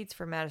 but the seats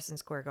for Madison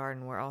Square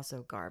Garden were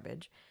also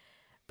garbage.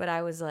 But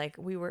I was like,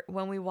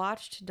 when we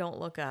watched Don't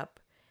Look Up,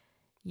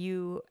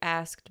 you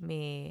asked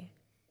me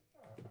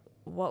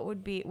what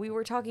would be, we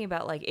were talking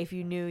about like, if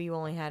you knew you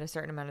only had a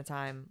certain amount of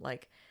time,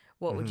 like,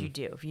 what would you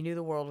do? If you knew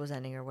the world was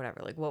ending or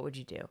whatever, like, what would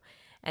you do?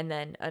 And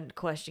then a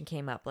question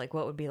came up, like,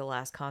 what would be the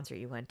last concert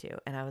you went to?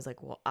 And I was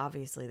like, well,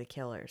 obviously the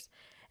Killers.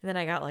 And then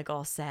I got like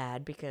all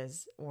sad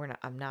because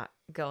I'm not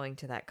going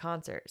to that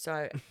concert.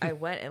 So I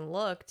went and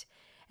looked,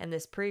 and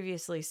this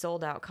previously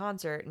sold out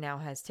concert now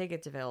has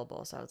tickets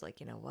available. So I was like,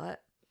 you know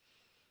what?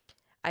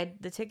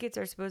 The tickets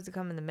are supposed to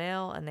come in the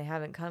mail and they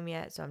haven't come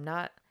yet. So I'm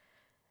not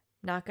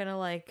gonna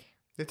like.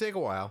 They take a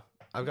while.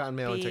 I've gotten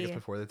mail and tickets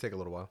before. They take a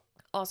little while.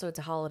 Also, it's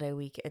a holiday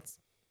week. It's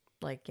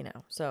like,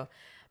 so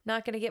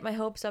not gonna get my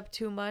hopes up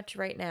too much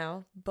right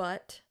now,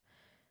 but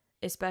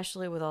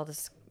especially with all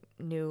this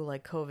new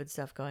like COVID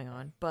stuff going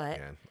on,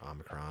 but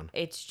Omicron.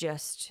 It's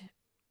just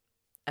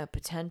a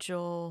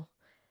potential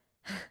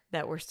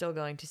that we're still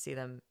going to see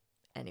them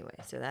anyway.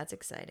 So that's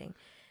exciting.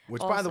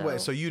 Which, by the way,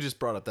 so you just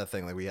brought up that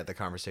thing, like we had the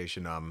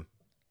conversation,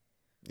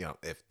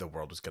 if the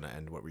world was going to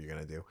end, what were you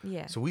going to do?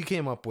 Yeah. So we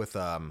came up with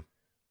our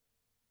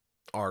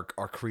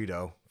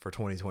credo for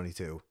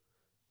 2022.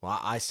 Well,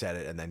 I said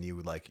it, and then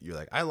you're like,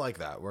 I like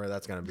that, where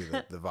that's going to be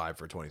the vibe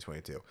for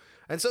 2022.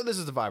 And so this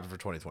is the vibe for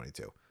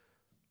 2022.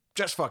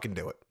 Just fucking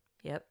do it.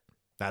 Yep.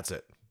 That's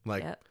it.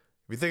 Like, if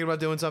you're thinking about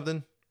doing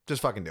something,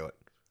 just fucking do it.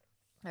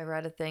 I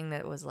read a thing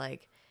that was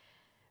like,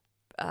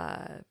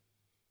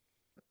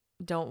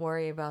 don't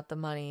worry about the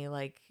money,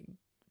 like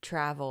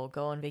travel,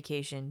 go on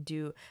vacation,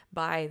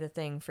 buy the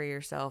thing for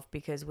yourself,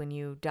 because when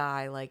you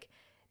die, like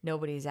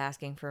nobody's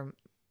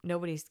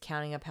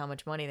counting up how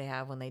much money they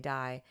have when they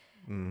die.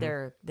 Mm-hmm.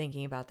 They're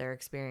thinking about their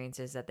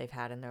experiences that they've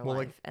had in their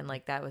life. And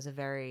like that was a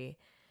very,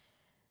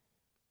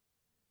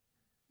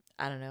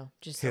 I don't know,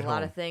 just a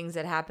lot of things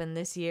that happened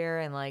this year.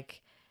 And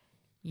like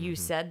you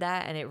said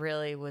that, and it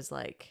really was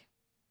like,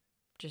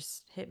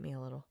 just hit me a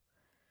little.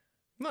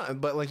 No,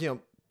 but like,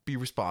 be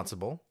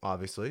responsible,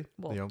 obviously.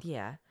 Well,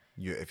 yeah.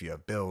 If you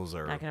have bills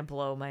or... I'm not going to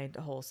blow my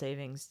whole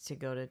savings to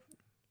go to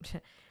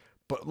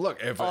but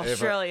look, if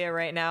Australia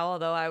right now,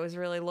 although I was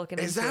really looking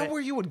into it. Is that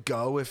where you would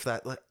go if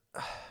that, like,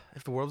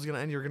 if the world was going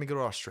to end, you're going to go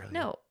to Australia?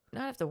 No,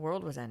 not if the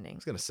world was ending. I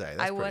was going to say,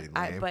 that's pretty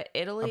lame. But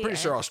Italy... I'm pretty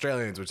sure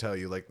Australians would tell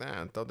you, like,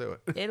 nah, don't do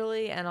it.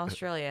 Italy and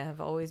Australia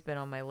have always been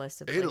on my list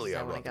of places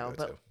I want to go.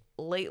 But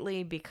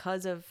lately,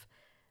 because of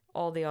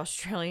all the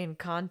Australian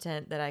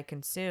content that I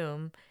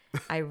consume,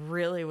 I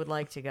really would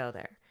like to go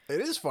there. It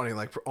is funny,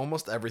 like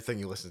almost everything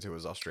you listen to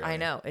is Australian. I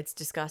know, it's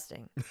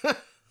disgusting.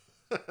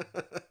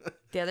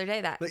 The other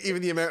day, like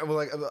even the American,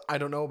 like I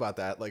don't know about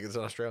that. Like it's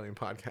an Australian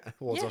podcast.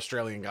 Well, it's an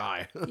Australian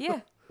guy.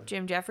 Yeah,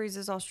 Jim Jeffries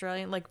is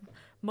Australian. Like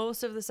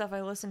most of the stuff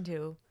I listen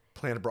to.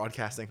 Planet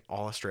Broadcasting,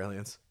 all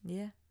Australians.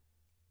 Yeah.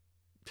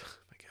 Oh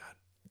my God,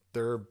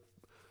 they're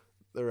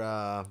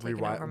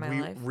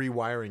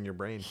rewiring your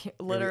brain.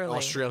 Literally,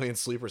 Australian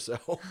sleeper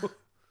cell.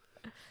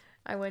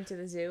 I went to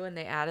the zoo and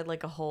they added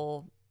like a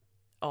whole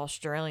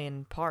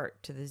Australian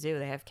part to the zoo.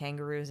 They have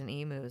kangaroos and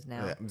emus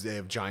now. Yeah, they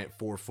have giant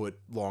 4-foot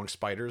long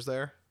spiders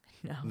there.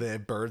 No. They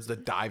have birds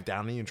that dive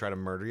down on you and try to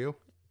murder you.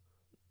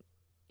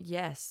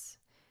 Yes.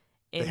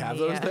 They have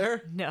those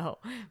there? No,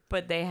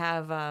 but they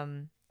have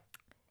the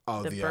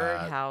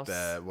birdhouse.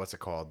 What's it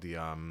called?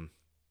 The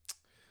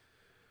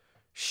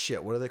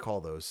shit. What do they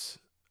call those?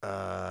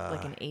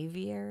 Like an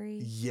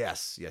aviary.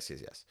 Yes.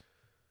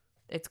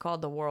 It's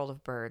called the World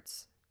of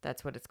Birds.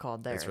 That's what it's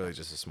called there. It's really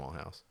just a small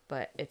house.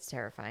 But it's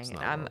terrifying.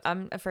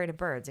 I'm afraid of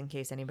birds, in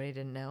case anybody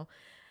didn't know.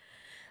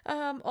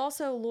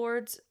 Also,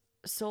 Lord's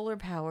Solar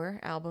Power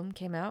album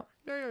came out.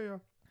 Yeah.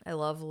 I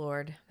love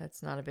Lorde.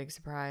 That's not a big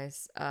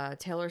surprise.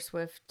 Taylor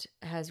Swift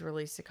has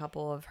released a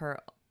couple of her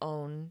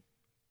own,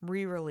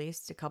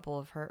 re-released a couple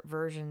of her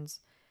versions.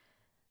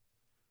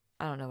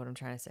 I don't know what I'm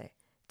trying to say.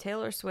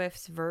 Taylor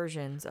Swift's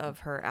versions of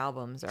her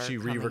albums are She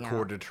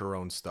re-recorded her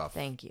own stuff.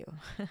 Thank you.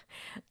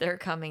 They're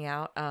coming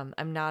out.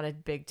 I'm not a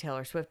big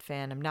Taylor Swift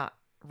fan. I'm not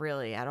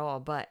really at all,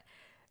 but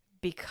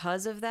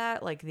because of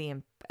that, like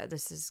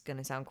this is going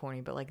to sound corny,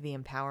 but like the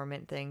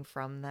empowerment thing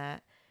from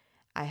that,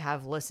 I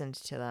have listened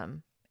to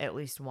them at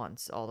least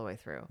once all the way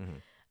through.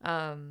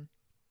 And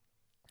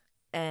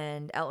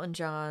Elton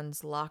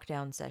John's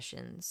Lockdown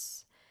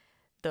Sessions,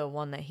 the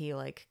one that he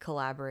like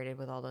collaborated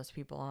with all those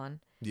people on.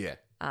 Yeah.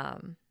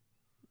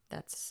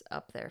 That's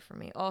up there for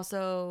me.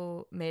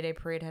 Also, Mayday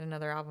Parade had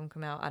another album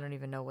come out. I don't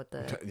even know what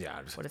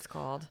what it's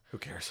called. Who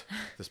cares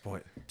at this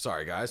point?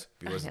 Sorry, guys.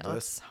 If you listen to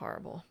this, it's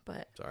horrible,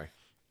 but sorry.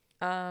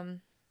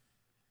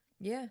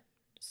 Yeah.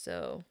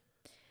 So,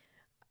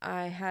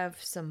 I have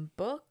some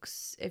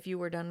books. If you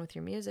were done with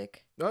your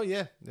music. Oh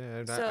yeah.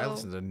 I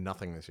listened to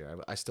nothing this year.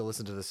 I still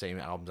listen to the same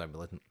albums I've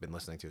been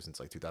listening to since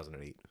like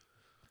 2008.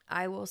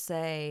 I will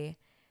say,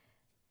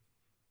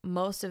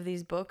 most of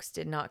these books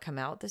did not come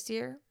out this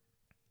year.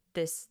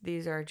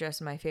 These are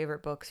just my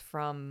favorite books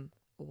from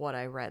what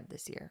I read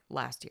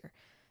last year.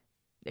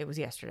 It was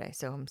yesterday,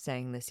 so I'm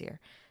saying this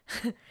year.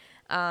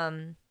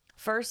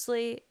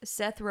 Firstly,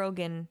 Seth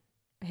Rogen,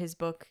 his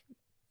book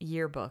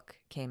Yearbook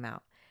came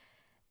out.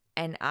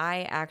 And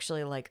I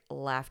actually like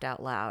laughed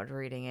out loud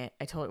reading it.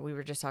 We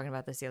were just talking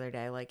about this the other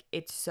day. Like,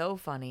 it's so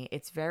funny.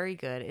 It's very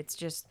good. It's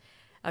just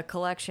a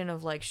collection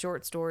of like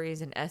short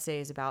stories and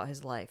essays about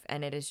his life.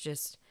 And it is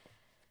just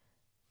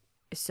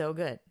so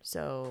good.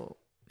 So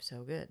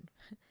good.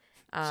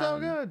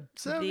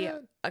 So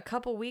good. A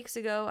couple weeks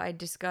ago, I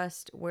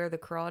discussed Where the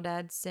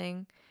Crawdads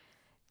Sing.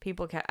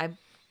 People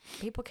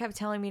kept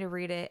telling me to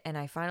read it, and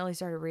I finally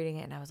started reading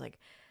it, and I was like,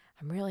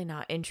 I'm really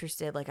not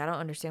interested. Like, I don't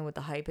understand what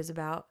the hype is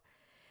about.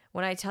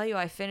 When I tell you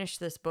I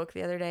finished this book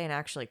the other day and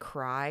actually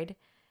cried,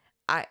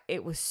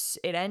 it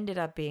ended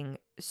up being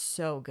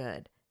so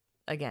good.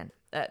 Again,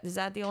 is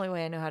that the only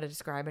way I know how to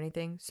describe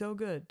anything? So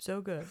good. It's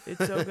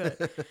so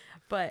good.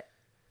 But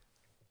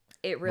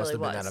it really must have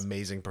been that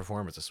amazing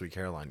performance of Sweet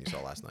Caroline you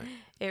saw last night.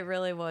 It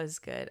really was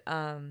good.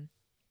 I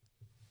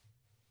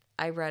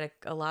read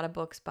a lot of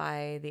books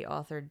by the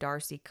author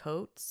Darcy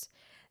Coates.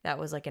 That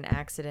was like an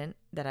accident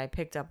that I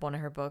picked up one of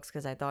her books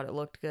because I thought it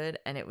looked good,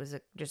 and it was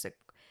just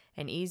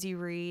an easy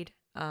read.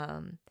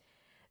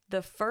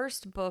 The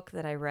first book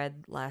that I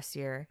read last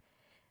year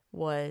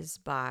was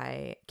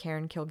by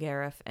Karen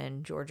Kilgariff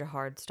and Georgia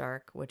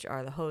Hardstark, which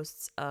are the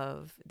hosts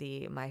of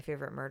the My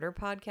Favorite Murder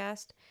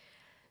podcast.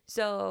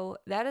 So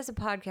that is a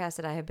podcast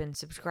that I have been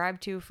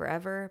subscribed to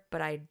forever,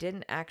 but I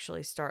didn't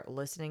actually start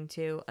listening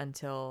to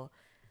until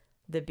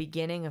the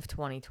beginning of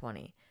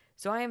 2020.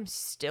 So I am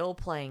still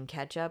playing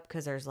catch up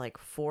because there's like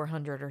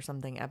 400 or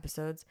something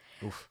episodes.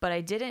 Oof. But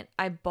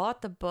I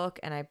bought the book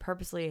and I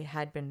purposely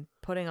had been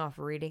putting off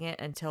reading it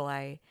until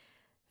I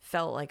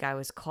felt like I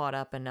was caught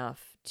up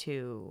enough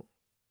to,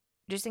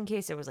 just in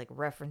case there was like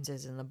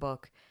references in the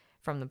book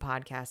from the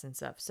podcast and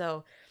stuff.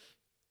 So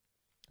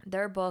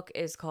their book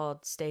is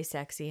called Stay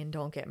Sexy and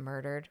Don't Get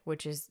Murdered,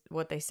 which is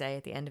what they say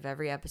at the end of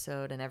every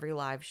episode and every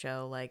live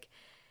show. Like,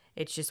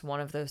 it's just one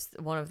of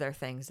their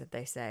things that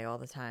they say all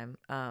the time.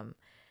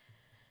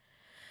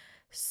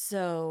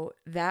 So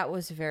that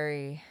was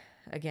very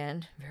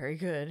good.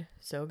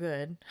 So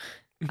good.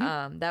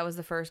 That was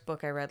the first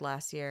book I read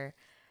last year.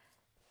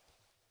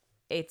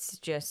 It's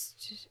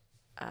just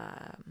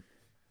a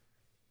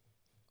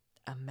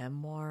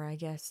memoir, I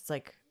guess. It's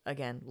like,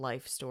 again,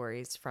 life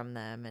stories from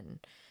them and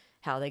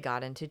how they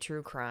got into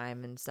true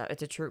crime and stuff.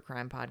 It's a true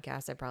crime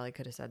podcast. I probably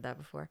could have said that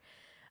before.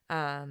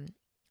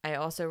 I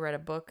also read a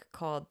book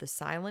called The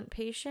Silent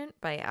Patient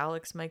by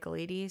Alex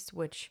Michaelides,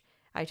 which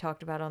I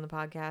talked about on the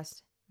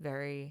podcast.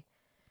 Very,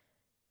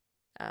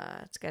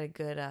 it's got a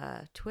good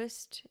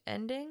twist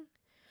ending.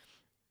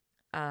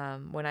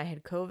 When I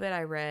had COVID,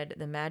 I read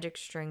The Magic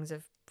Strings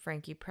of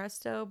Frankie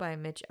Presto by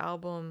Mitch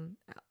Albom.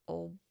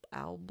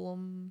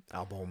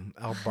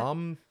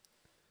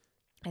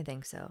 I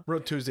think so.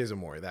 Wrote Tuesdays and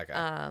More, that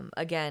guy.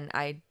 Again,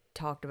 I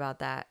talked about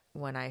that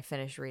when I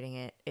finished reading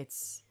it.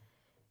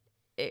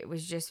 It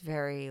was just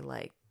very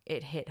like,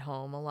 it hit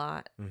home a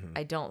lot. Mm-hmm.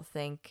 I don't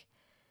think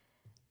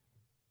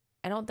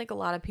a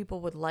lot of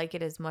people would like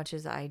it as much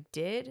as I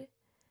did.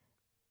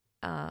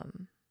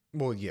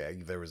 Well, yeah,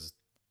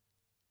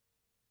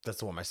 that's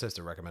the one my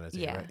sister recommended to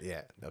you, right?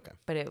 Yeah, okay.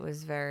 But it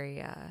was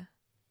very, I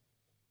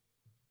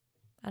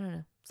don't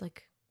know. It's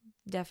like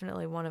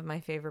definitely one of my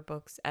favorite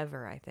books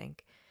ever, I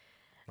think.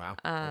 Wow.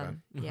 Okay.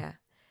 Yeah.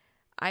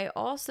 I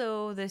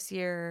also this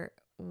year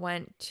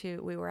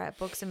we were at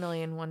Books A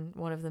Million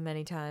one of the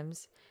many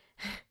times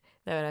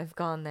that I've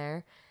gone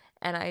there,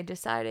 and I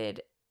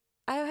decided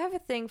I have a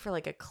thing for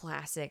like a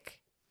classic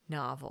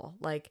novel.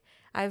 Like,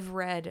 I've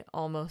read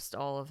almost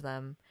all of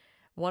them.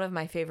 One of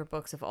my favorite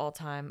books of all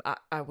time,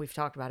 we've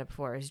talked about it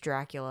before, is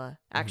Dracula.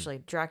 Actually,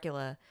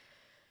 Dracula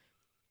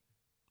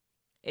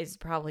is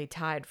probably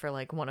tied for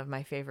like one of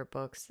my favorite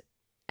books.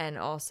 And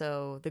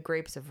also The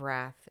Grapes of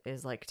Wrath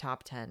is like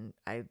top 10.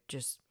 I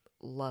just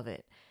love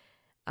it.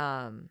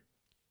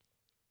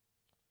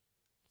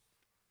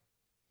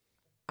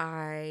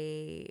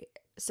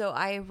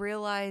 I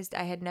realized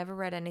I had never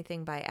read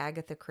anything by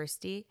Agatha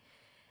Christie,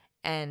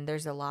 and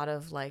there's a lot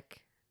of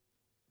like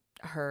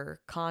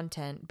her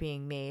content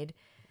being made.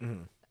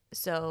 Mm-hmm.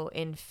 So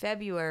in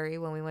February,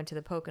 when we went to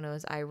the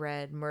Poconos, I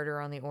read Murder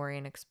on the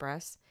Orient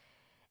Express,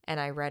 and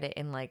I read it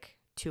in like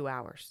 2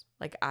 hours.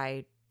 Like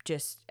I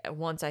just,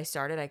 once I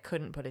started, I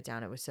couldn't put it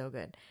down. It was so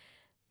good.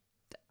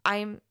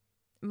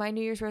 My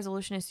New Year's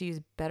resolution is to use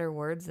better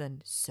words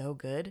than so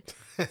good.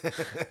 I'm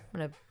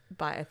going to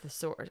buy a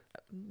thesaurus.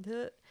 I'm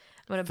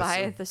going to buy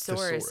a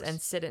thesaurus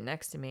and sit it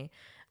next to me.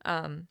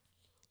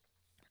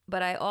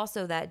 But I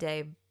also that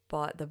day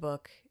bought the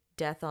book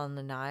Death on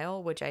the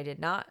Nile, which I did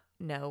not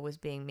know was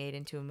being made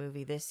into a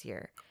movie this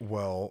year.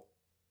 Well,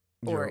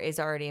 or is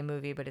already a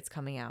movie, but it's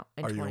coming out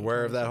in Are you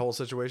aware of that whole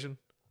situation?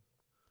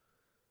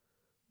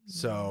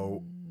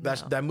 So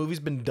that movie's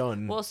been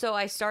done. Well, so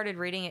I started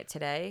reading it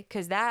today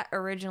because that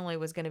originally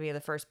was going to be the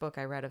first book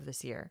I read of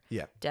this year.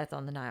 Yeah, Death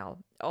on the Nile.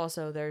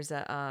 Also, there's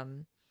a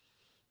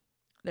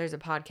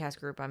podcast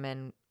group I'm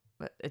in.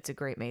 It's a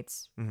Great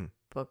Mates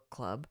book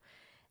club,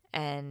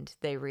 and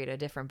they read a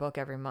different book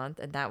every month,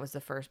 and that was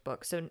the first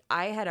book. So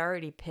I had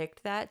already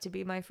picked that to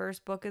be my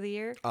first book of the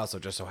year. Also,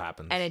 just so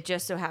happens, and it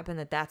just so happened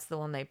that that's the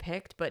one they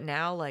picked. But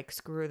now, like,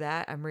 screw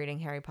that. I'm reading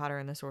Harry Potter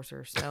and the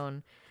Sorcerer's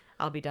Stone.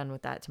 I'll be done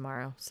with that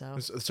tomorrow. So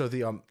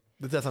the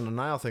Death on the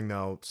Nile thing,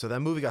 though. So that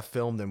movie got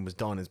filmed and was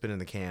done. It's been in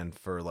the can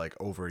for like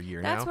over a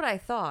year now. That's what I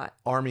thought.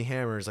 Armie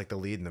Hammer is like the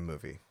lead in the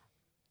movie.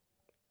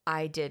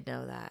 I did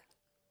know that.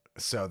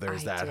 So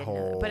there's that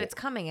whole. But it's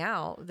coming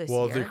out this year.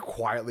 Well, they're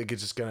quietly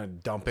just gonna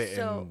dump it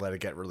and let it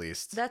get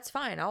released. That's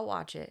fine. I'll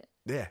watch it.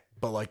 Yeah,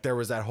 but like there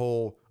was that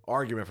whole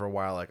argument for a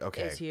while. Like,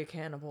 okay, is he a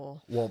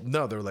cannibal? Well,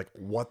 no. They're like,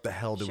 what the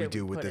hell do we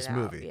do with this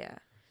movie?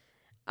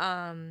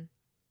 Yeah.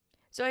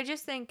 So I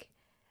just think,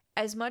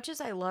 as much as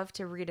I love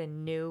to read a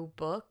new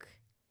book,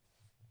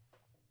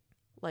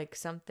 like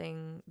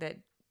something that.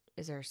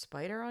 Is there a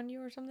spider on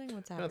you or something?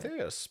 What's happening? I think I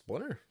got a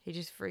splinter. He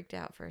just freaked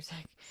out for a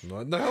sec.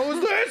 What the hell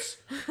is this?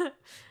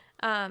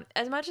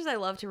 As much as I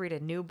love to read a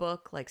new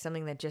book, like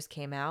something that just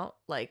came out,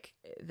 like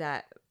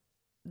the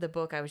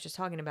book I was just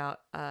talking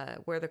about,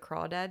 Where the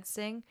Crawdads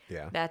Sing.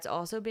 Yeah. That's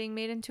also being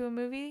made into a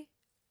movie,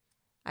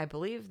 I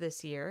believe,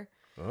 this year.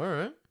 All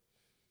right.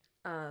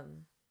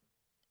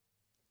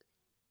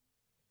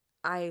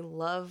 I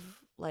love,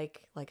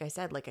 like I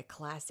said, like a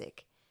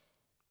classic.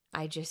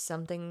 I just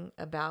something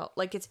about,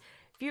 like, it's,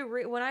 if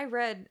you when I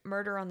read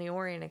Murder on the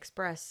Orient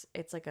Express,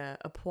 it's like a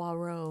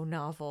Poirot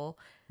novel.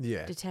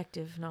 Yeah.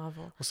 Detective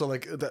novel. So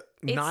like the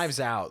Knives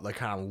Out, like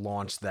kind of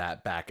launched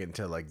that back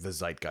into like the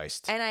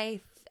zeitgeist. And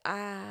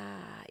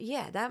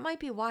yeah, that might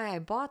be why I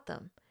bought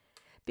them.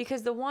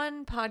 Because the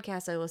one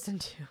podcast I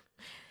listened to,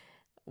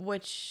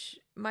 which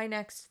my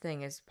next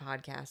thing is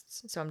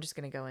podcasts, so I'm just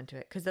going to go into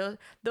it because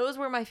those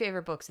were my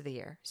favorite books of the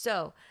year.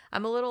 So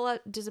I'm a little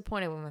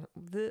disappointed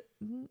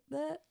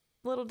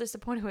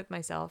with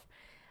myself.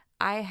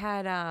 I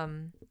had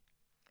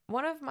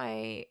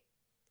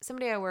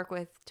somebody I work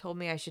with told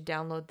me I should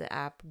download the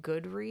app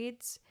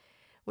Goodreads,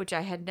 which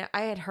I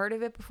had heard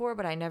of it before,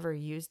 but I never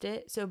used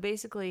it. So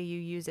basically, you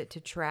use it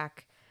to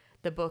track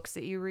the books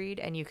that you read,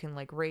 and you can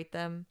like rate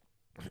them.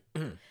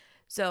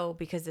 So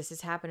because this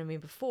has happened to me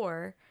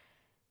before,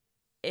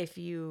 if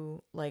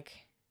you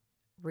like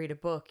read a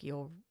book,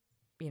 you'll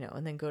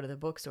and then go to the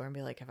bookstore and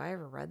be like, have I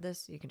ever read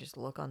this? You can just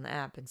look on the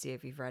app and see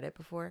if you've read it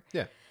before.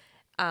 Yeah.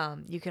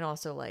 You can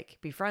also like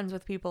be friends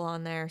with people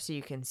on there, so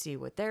you can see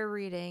what they're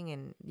reading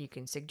and you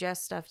can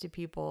suggest stuff to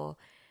people.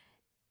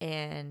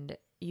 And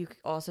you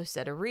also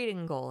set a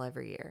reading goal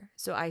every year.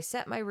 So I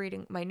set my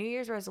New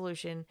Year's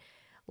resolution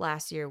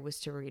last year was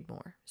to read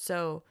more.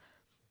 So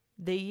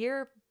the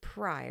year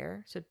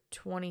prior, so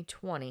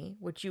 2020,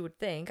 which you would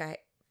think I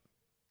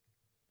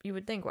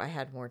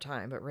had more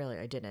time, but really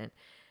I didn't.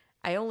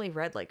 I only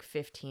read like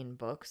 15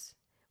 books,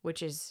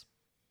 which is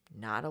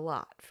not a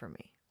lot for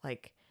me.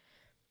 Like,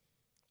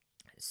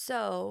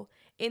 so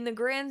in the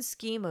grand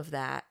scheme of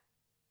that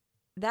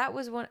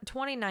was when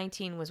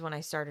 2019 was when I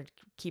started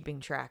keeping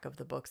track of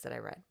the books that I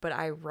read, but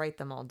I write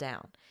them all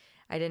down.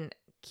 I didn't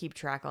keep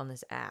track on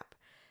this app.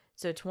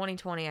 So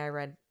 2020, I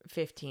read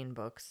 15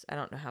 books. I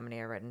don't know how many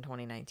I read in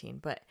 2019,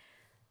 but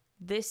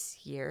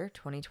this year,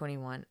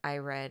 2021,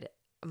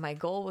 my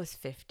goal was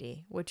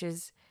 50, which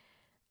is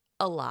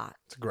a lot.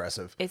 It's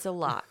aggressive. It's a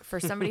lot.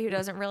 For somebody who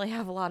doesn't really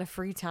have a lot of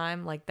free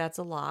time, like that's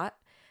a lot.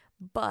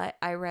 But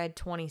I read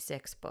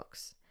 26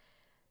 books.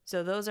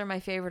 So those are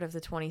my favorite of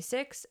the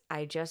 26.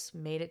 I just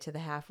made it to the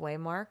halfway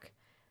mark.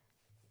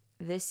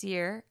 This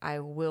year, I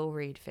will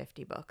read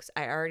 50 books.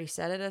 I already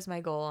set it as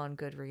my goal on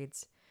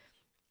Goodreads.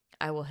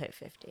 I will hit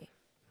 50.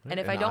 And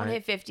if I don't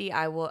hit 50,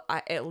 I will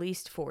at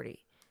least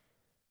 40.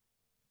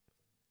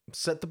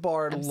 Set the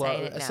bar at a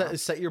low.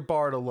 Set your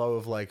bar at a low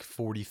of like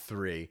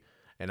 43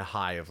 and a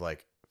high of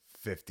like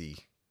 50.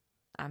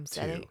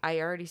 I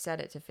already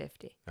set it to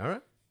 50. All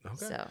right. Okay.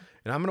 So,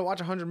 and I'm gonna watch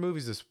 100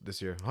 movies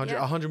this year.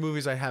 100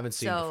 movies I haven't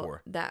seen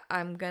before. That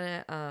I'm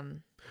gonna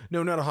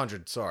No, not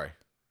 100. Sorry.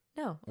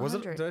 No. 100. Was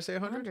it? Did I say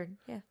 100? 100.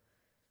 Yeah.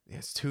 Yeah,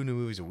 it's 2 new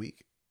movies a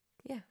week.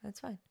 Yeah, that's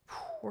fine.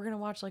 We're going to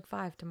watch like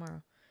 5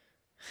 tomorrow.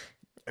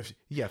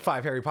 Yeah,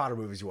 5 Harry Potter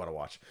movies you want to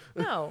watch.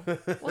 No,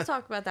 we'll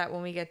talk about that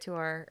when we get to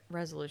our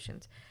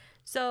resolutions.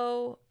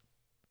 So,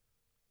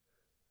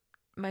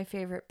 my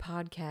favorite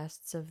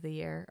podcasts of the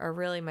year are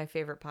really my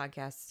favorite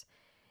podcasts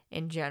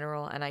in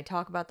general. And I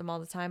talk about them all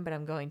the time, but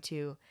I'm going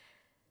to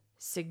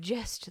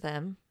suggest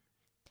them.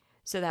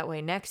 So that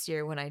way next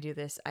year when I do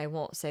this, I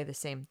won't say the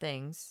same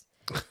things.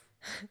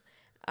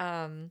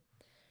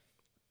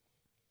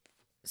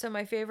 So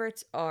my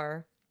favorites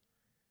are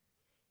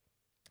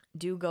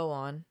Do Go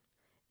On.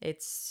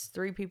 It's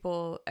 3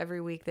 people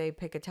every week. They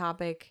pick a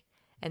topic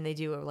and they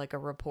do a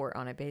report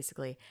on it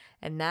basically.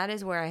 And that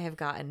is where I have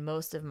gotten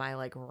most of my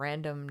like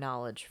random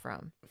knowledge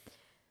from.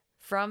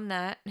 From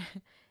that,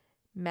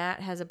 Matt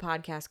has a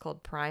podcast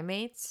called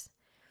Primates,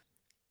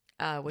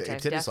 which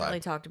I've definitely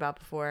talked about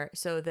before.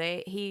 So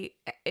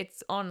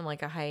it's on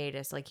like a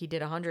hiatus. Like he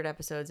did 100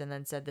 episodes and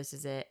then said this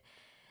is it.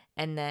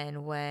 And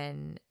then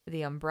when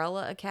the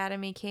Umbrella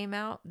Academy came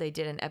out, they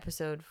did an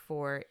episode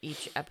for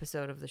each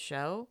episode of the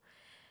show.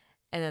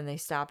 And then they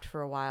stopped for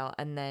a while.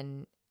 And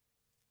then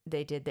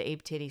they did the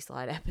Ape Titty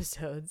Slide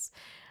episodes.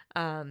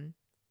 But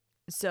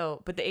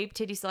the Ape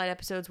Titty Slide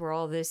episodes were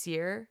all this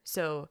year.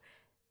 So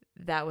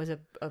that was a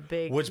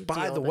big Which,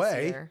 by the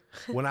way,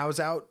 when I was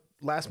out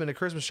last minute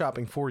Christmas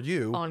shopping for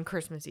you. On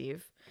Christmas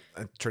Eve.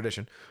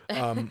 Tradition.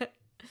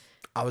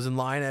 I was in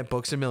line at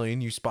Books A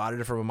Million. You spotted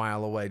it from a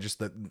mile away.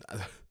 Just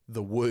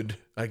the wood,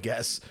 I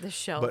guess. The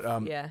shelf,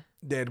 yeah.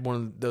 They had one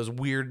of those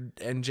weird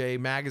NJ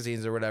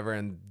magazines or whatever,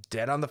 and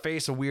dead on the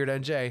face of weird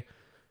NJ,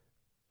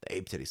 the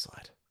Ape Titty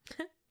Slide.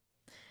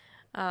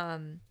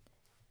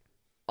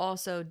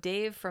 Also,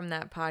 Dave from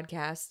that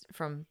podcast,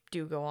 from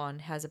Do Go On,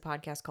 has a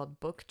podcast called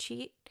Book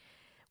Cheat,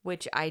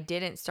 which I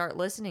didn't start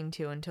listening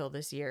to until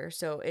this year.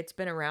 So it's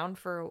been around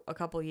for a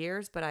couple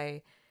years, but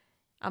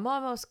I'm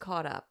almost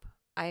caught up.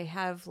 I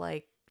have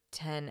like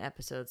 10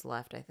 episodes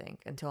left, I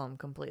think, until I'm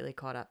completely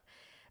caught up.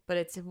 But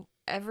it's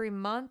every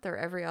month or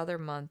every other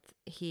month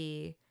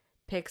he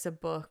picks a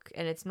book,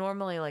 and it's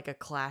normally like a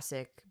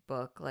classic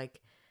book.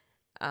 Like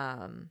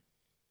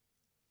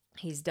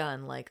he's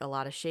done like a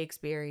lot of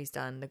Shakespeare, he's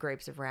done The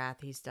Grapes of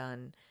Wrath, he's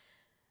done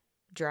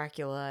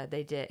Dracula.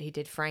 He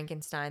did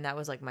Frankenstein. That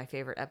was like my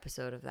favorite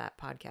episode of that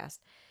podcast.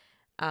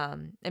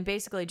 And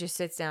basically just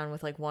sits down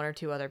with like 1 or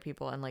 2 other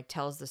people and like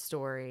tells the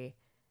story.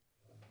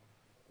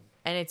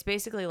 And it's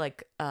basically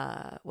like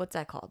what's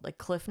that called? Like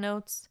Cliff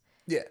Notes?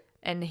 Yeah.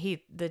 And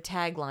the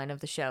tagline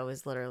of the show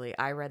is literally,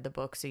 I read the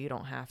book so you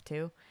don't have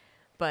to.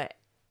 And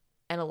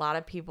a lot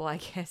of people, I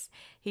guess,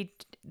 he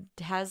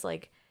has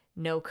like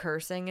no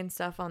cursing and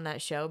stuff on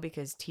that show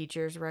because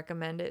teachers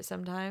recommend it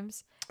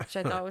sometimes, which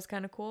I thought was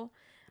kind of cool.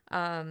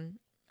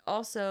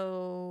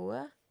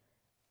 Also,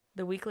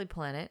 The Weekly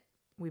Planet,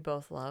 we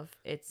both love.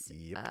 It's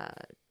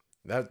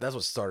that's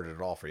what started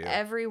it all for you.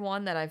 Every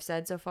one that I've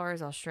said so far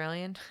is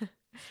Australian.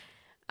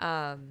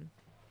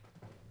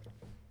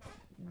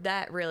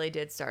 That really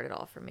did start it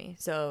all for me.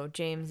 So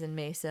James and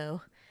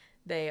Meso,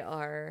 they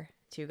are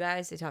 2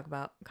 guys. They talk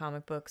about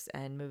comic books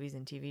and movies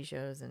and TV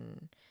shows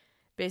and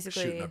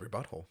basically shooting every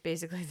butthole.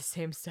 Basically the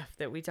same stuff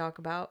that we talk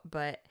about,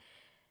 but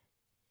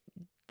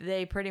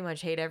they pretty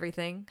much hate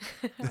everything.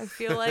 I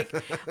feel like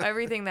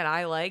everything that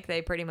I like,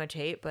 they pretty much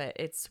hate, but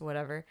it's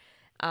whatever.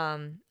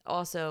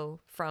 Also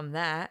from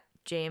that,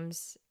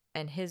 James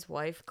and his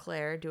wife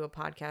Claire do a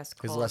podcast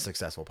called, his less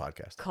successful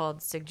podcast,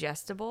 called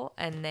Suggestible,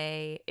 and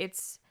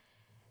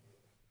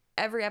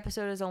every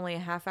episode is only a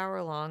half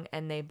hour long,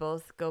 and they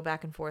both go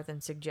back and forth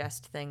and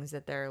suggest things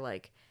that they're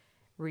like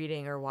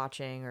reading or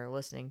watching or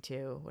listening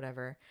to,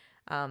 whatever.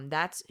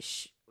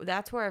 That's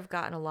where I've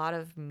gotten a lot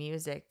of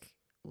music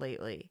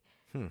lately.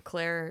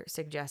 Claire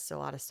suggests a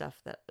lot of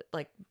stuff that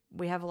like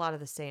we have a lot of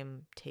the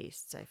same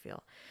tastes, I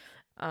feel.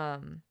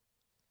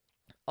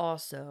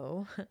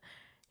 Also,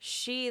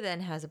 she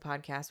then has a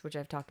podcast which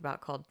I've talked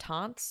about called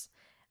Taunts.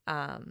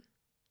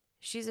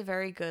 She's a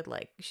very good,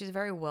 she's a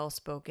very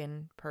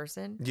well-spoken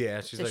person.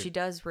 Yeah, she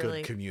does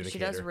really good communicator. She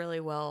does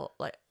really well,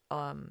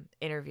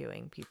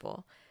 interviewing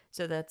people.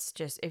 So that's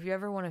just, if you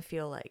ever want to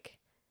feel like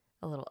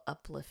a little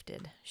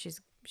uplifted,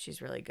 she's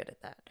really good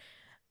at that.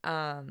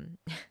 And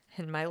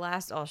my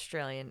last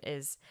Australian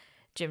is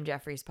Jim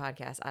Jeffries'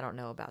 podcast. I don't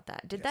know about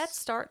that. Did that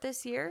start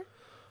this year?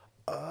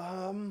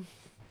 No,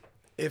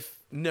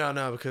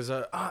 because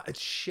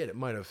it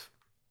might have.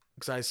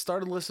 Because I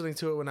started listening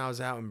to it when I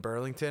was out in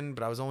Burlington,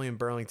 but I was only in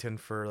Burlington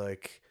for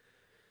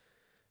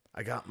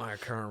I got my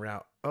current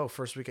route.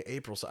 First week of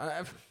April. So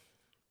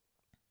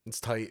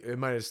it's tight. It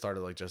might have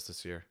started just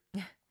this year.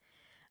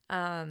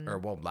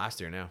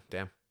 Last year now.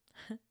 Damn.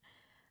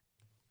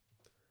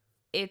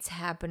 It's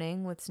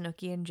Happening with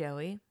Snooki and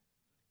Joey.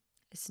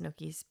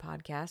 Snooki's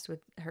podcast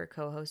with her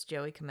co-host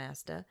Joey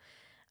Camasta.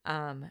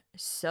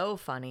 So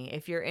funny.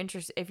 If you're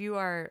interested, if you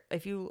are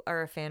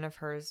a fan of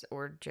hers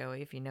or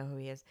Joey, if you know who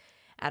he is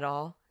at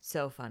all,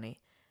 so funny.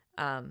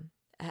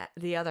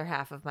 The other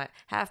half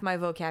my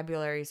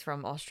vocabulary is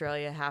from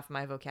Australia, half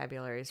my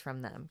vocabulary is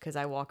from them, because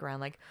I walk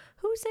around like,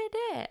 who said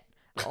that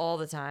all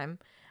the time.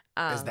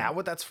 Is that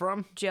what that's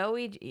from?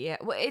 Joey, yeah.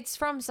 Well, it's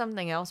from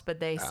something else, but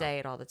they say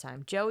it all the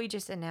time. Joey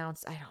just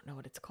announced, I don't know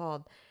what it's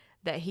called,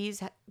 that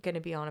he's going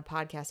to be on a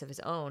podcast of his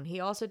own. He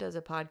also does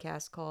a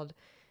podcast called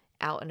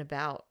Out and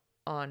About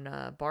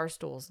on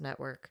Barstool's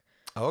network.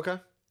 Oh, okay.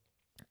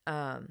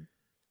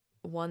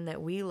 One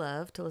that we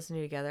love to listen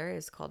to together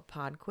is called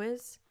Pod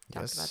Quiz.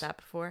 Talked about that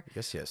before.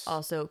 Yes.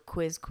 Also,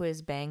 Quiz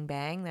Bang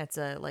Bang. That's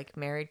a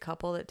married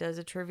couple that does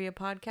a trivia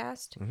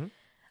podcast. Mm-hmm.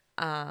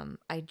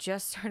 I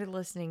just started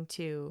listening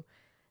to,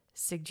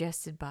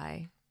 suggested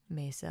by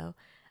Meso.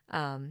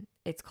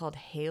 It's called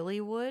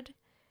Haleywood,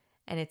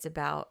 and it's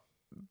about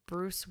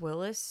Bruce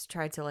Willis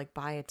tried to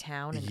buy a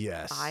town in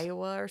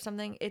Iowa or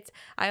something.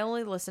 I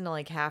only listened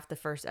to half the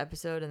first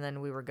episode, and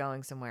then we were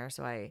going somewhere,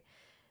 so I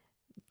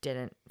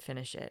didn't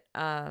finish it.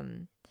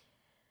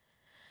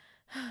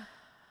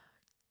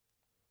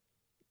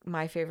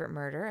 My Favorite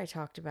Murder I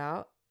talked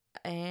about,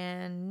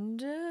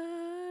 and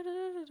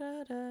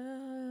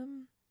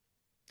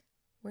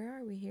where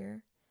are we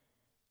here?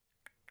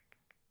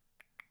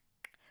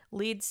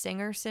 Lead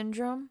Singer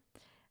Syndrome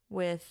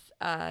with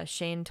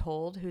Shane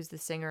Told, who's the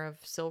singer of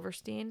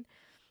Silverstein.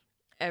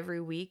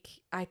 Every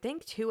week, I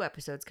think 2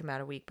 episodes come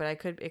out a week, but I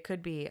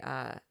could be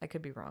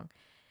wrong.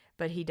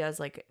 But he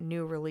does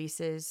new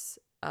releases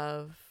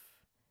that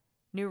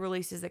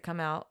come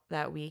out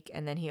that week,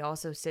 and then he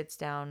also sits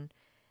down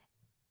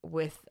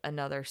with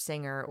another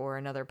singer or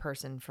another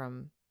person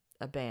from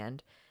a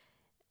band.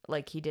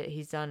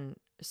 He's done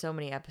so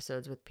many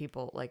episodes with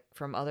people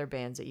from other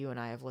bands that you and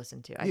I have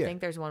listened to. I think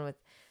there's one with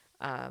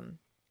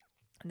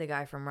the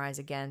guy from Rise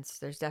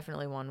Against. There's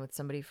definitely one with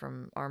somebody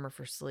from Armor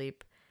for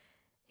Sleep.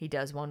 He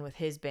does one with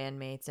his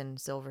bandmates and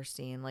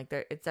Silverstein.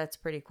 That's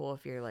pretty cool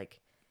if you're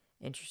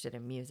interested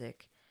in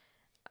music.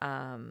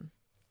 And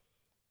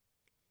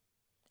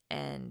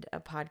a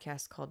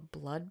podcast called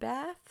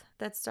Bloodbath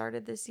that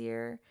started this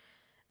year.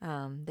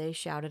 They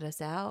shouted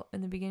us out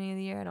in the beginning of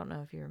the year. I don't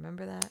know if you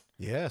remember that.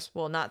 Yes.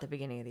 Well, not the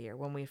beginning of the year,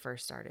 when we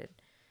first started.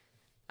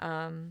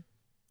 For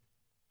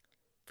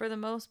the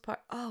most part,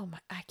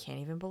 I can't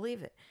even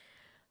believe it.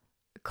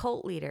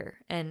 Cult Leader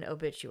and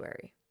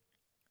Obituary.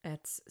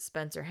 That's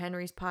Spencer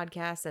Henry's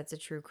podcast. That's a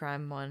true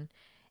crime one.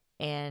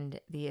 And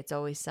the It's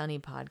Always Sunny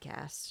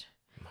podcast.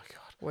 Oh my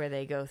God. Where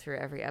they go through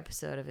every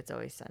episode of It's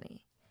Always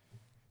Sunny.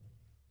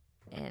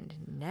 And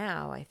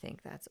now I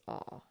think that's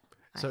all.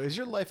 So is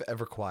your life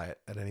ever quiet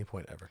at any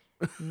point ever?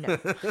 No.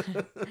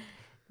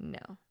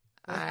 No.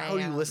 How do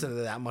you listen to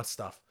that much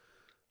stuff?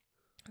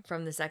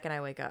 From the second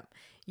I wake up.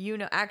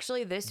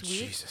 Actually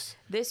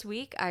this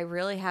week, I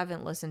really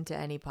haven't listened to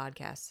any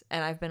podcasts,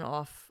 and I've been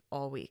off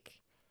all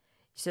week.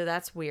 So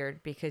that's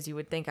weird because you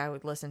would think I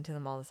would listen to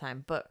them all the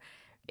time. But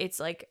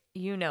it's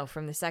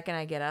from the second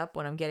I get up,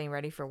 when I'm getting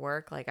ready for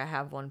work, I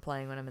have one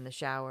playing when I'm in the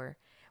shower,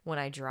 when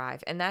I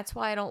drive. And that's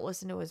why I don't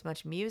listen to as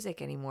much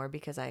music anymore,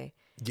 because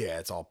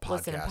it's all podcasts.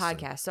 Listen to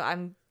podcasts. So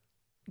I'm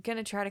going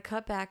to try to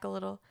cut back a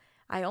little.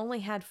 I only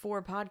had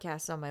 4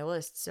 podcasts on my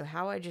list. So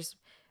how I just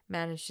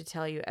managed to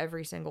tell you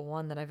every single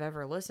one that I've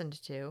ever listened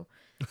to.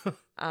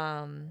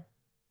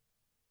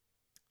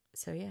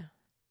 So yeah,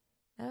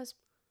 that was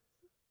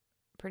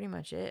pretty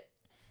much it.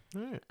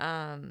 All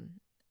right.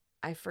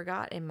 I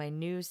forgot in my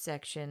news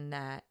section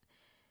that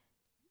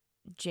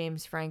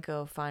James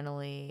Franco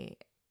finally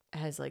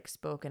has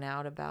spoken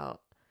out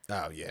about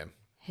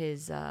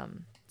his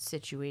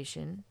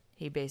situation.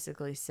 He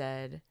basically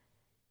said,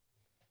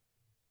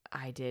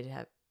 I did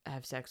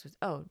have sex with...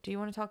 Oh, do you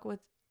want to talk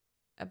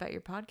about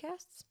your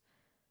podcasts?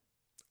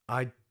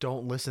 I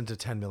don't listen to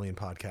 10 million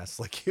podcasts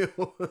like you.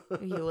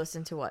 You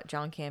listen to what?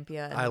 John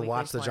Campea? And I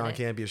watch the John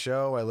Campea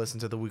show. I listen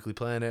to the Weekly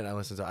Planet. I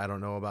listen to I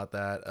Don't Know About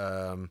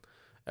That.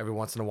 Every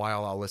once in a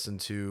while, I'll listen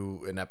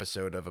to an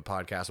episode of a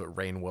podcast with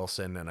Rainn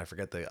Wilson, and I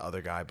forget the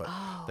other guy, but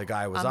the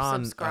guy was on.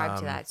 I'm subscribed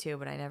to that too,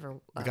 but I never.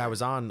 The guy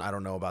was on. I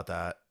Don't Know About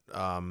That.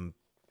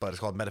 But it's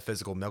called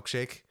Metaphysical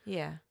Milkshake.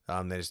 Yeah.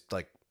 There's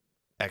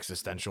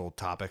existential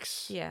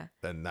topics. Yeah.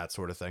 And that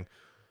sort of thing.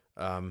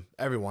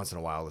 Every once in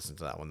a while, I'll listen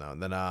to that one though.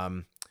 And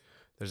then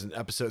there's an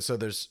episode. So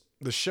there's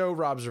the show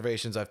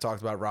Robservations. I've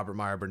talked about Robert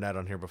Meyer Burnett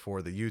on here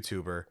before, the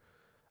YouTuber.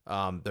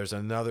 There's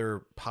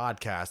another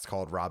podcast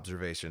called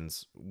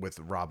Robservations with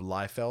Rob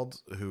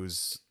Liefeld,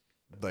 who's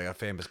a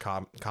famous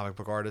comic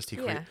book artist. He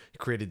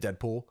created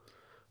Deadpool.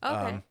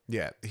 Okay.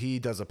 He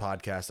does a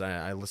podcast.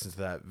 I listen to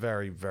that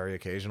very, very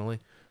occasionally.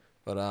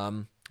 But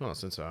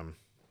since while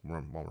we're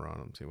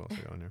on, let's see what else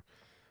we got on here.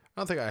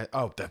 I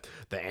don't think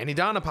the Annie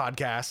Donna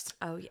podcast.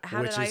 Oh, yeah.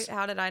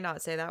 How did I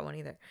not say that one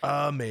either?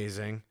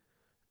 Amazing.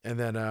 And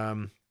then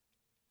no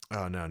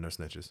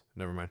snitches.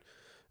 Never mind.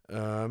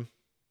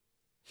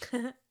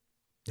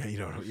 Yeah, you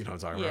know what I'm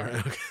talking about,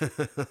 right? Okay.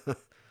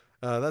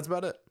 That's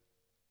about it.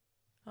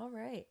 All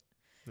right.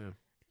 Yeah.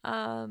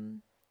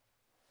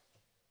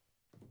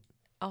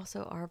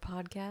 Also our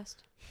podcast.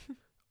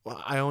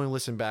 Well, I only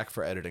listen back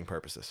for editing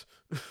purposes.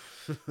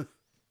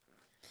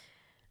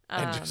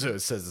 And just so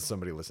it says that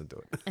somebody listened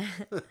to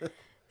it.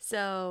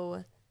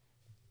 So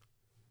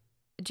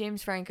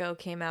James Franco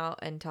came out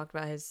and talked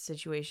about his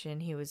situation.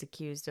 He was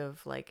accused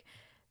of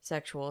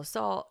sexual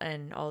assault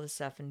and all this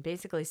stuff, and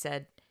basically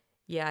said,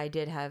 yeah, I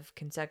did have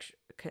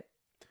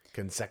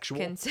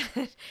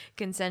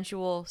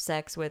consensual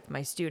sex with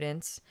my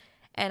students.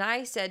 And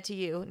I said to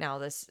you, now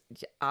this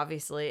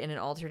obviously in an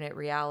alternate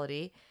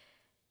reality,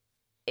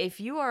 if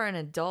you are an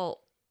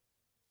adult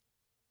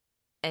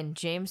and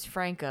James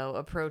Franco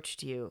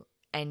approached you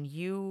and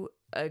you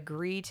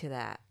agree to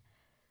that,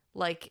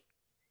 like,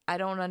 I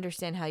don't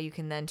understand how you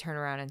can then turn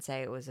around and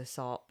say it was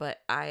assault. But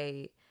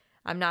I'm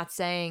not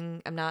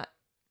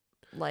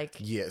like,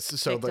 yes,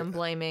 so victim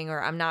blaming,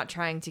 or I'm not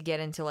trying to get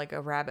into like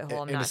a rabbit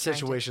hole. In a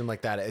situation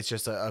like that, it's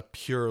just a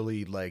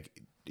purely like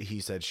he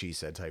said, she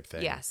said type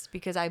thing. Yes,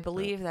 because I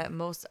believe that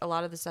a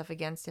lot of the stuff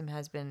against him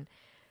has been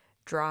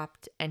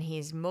dropped, and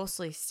he's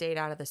mostly stayed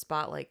out of the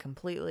spotlight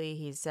completely.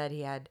 He said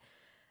he had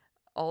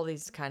all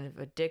these kind of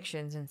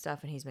addictions and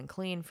stuff, and he's been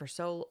clean for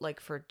so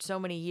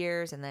many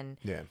years, and then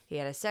he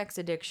had a sex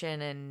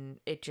addiction, and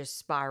it just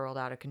spiraled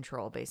out of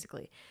control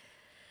basically.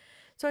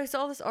 So I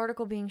saw this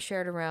article being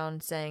shared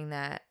around saying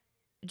that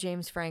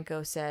James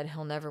Franco said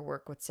he'll never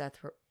work with Seth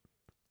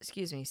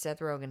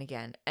Rogen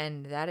again,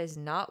 and that is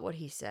not what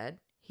he said.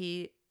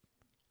 He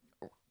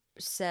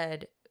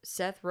said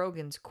Seth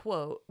Rogen's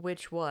quote,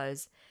 which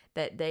was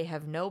that they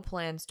have no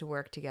plans to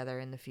work together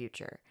in the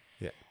future.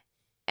 Yeah.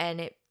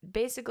 And it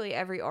basically,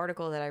 every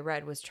article that I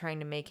read was trying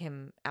to make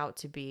him out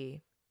to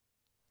be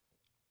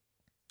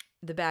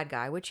the bad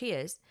guy, which he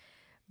is,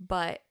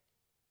 but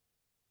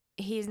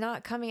he's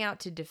not coming out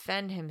to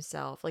defend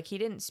himself. Like, he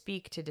didn't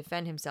speak to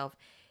defend himself.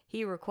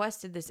 He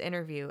requested this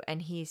interview,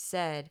 and he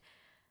said,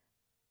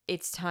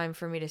 it's time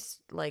for me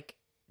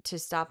to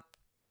stop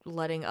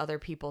letting other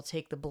people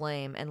take the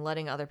blame and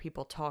letting other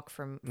people talk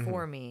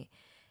for me,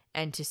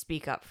 and to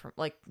speak up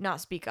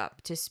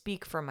to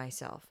speak for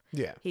myself.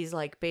 Yeah. He's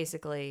like,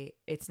 basically,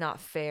 it's not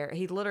fair.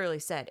 He literally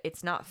said,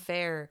 it's not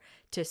fair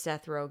to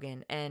Seth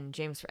Rogen and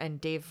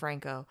Dave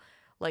Franco.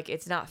 Like,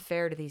 it's not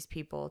fair to these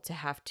people to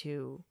have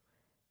to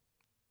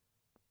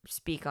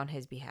speak on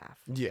his behalf.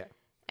 Yeah.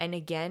 And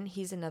again,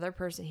 he's another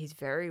person. He's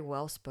very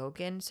well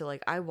spoken. So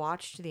like, I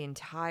watched the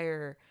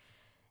entire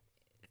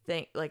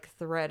thing, like,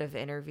 thread of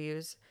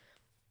interviews,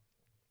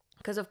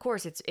 because of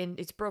course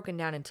it's broken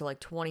down into like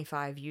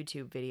 25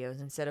 YouTube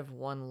videos instead of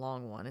one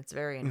long one. It's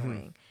very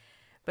annoying,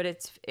 but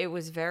it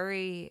was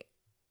very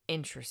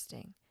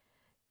interesting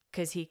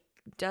because he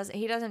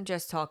doesn't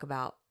just talk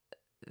about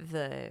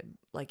the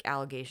like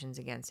allegations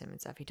against him and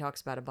stuff. He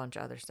talks about a bunch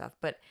of other stuff,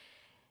 but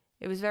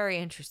it was very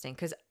interesting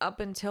because up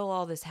until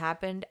all this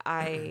happened,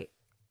 I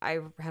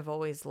have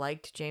always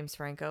liked James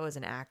Franco as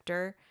an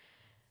actor,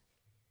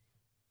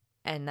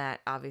 and that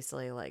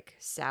obviously like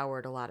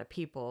soured a lot of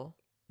people.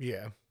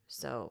 Yeah.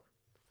 So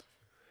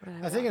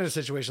I think in a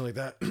situation like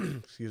that,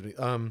 excuse me,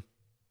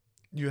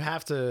 you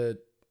have to,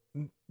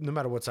 no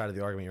matter what side of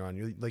the argument you're on,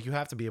 you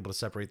have to be able to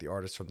separate the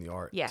artist from the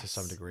art to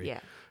some degree.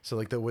 Yeah. So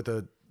like with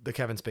the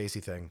Kevin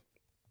Spacey thing,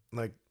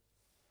 like,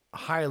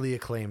 highly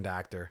acclaimed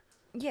actor.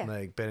 Yeah.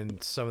 Like, been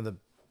in some of the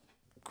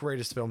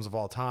greatest films of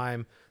all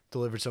time,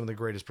 delivered some of the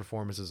greatest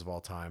performances of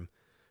all time.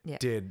 Yeah.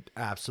 Did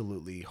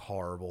absolutely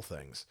horrible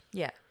things.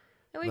 Yeah.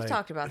 And we've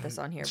talked about this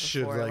on here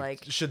before.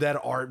 Should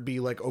that art be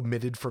like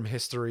omitted from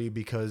history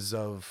because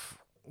of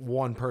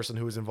one person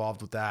who was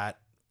involved with that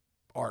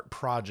art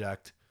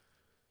project?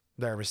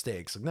 Their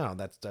mistakes. Like, no,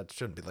 that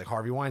shouldn't be. Like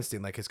Harvey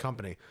Weinstein, like his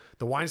company.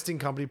 The Weinstein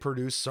Company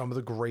produced some of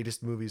the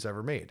greatest movies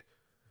ever made.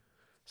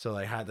 So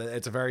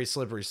it's a very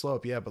slippery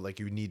slope, yeah, but like,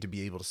 you need to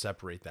be able to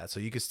separate that. So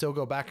you could still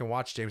go back and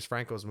watch James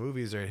Franco's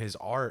movies or his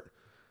art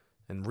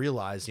and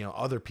realize,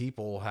 other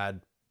people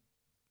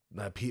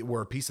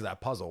were a piece of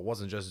that puzzle. It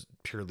wasn't just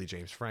purely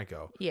James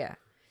Franco. Yeah.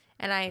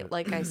 And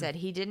like I said,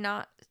 he did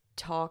not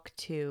talk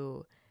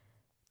to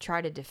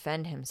try to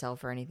defend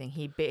himself or anything.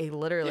 He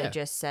literally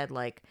just said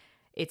like,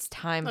 it's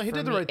time for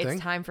me. It's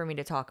time for me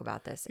to talk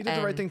about this. He did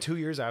the right thing 2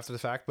 years after the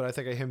fact, but I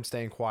think him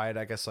staying quiet,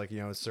 I guess, like,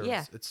 it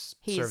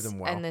served him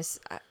well. And this,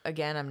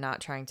 again, I'm not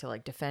trying to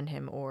like defend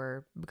him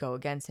or go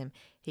against him.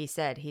 He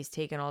said he's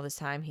taken all this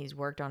time. He's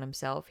worked on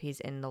himself. He's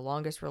in the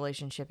longest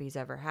relationship he's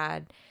ever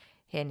had,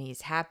 and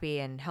he's happy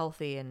and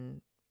healthy and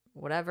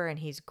whatever. And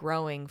he's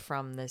growing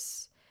from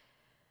this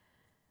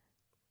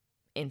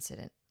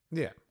incident.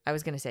 Yeah. I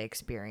was going to say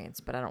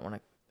experience, but I don't want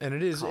to. And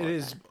it is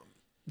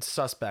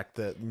suspect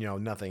that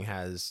nothing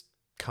has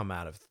come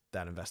out of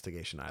that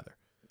investigation either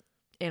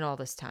in all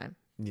this time.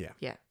 Yeah.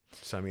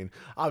 So I mean,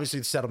 obviously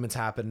the settlements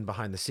happen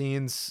behind the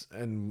scenes,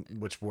 and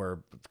which we're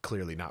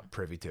clearly not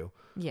privy to.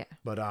 Yeah.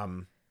 But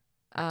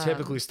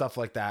typically stuff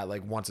like that,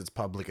 like, once it's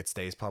public, it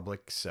stays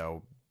public.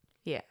 So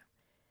yeah.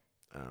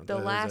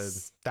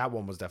 That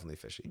one was definitely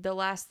fishy. The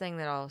last thing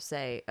that I'll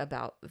say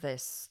about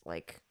this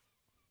like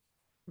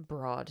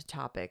broad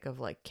topic of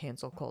like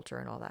cancel culture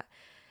and all that.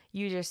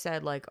 You just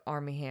said like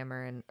Armie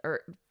Hammer or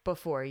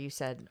before you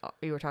said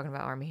you were talking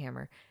about Armie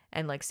Hammer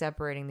and like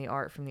separating the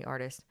art from the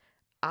artist.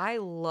 I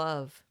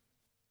love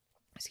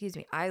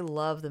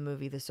the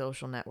movie The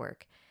Social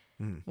Network.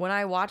 When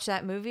I watch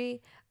that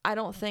movie, I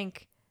don't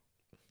think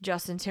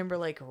Justin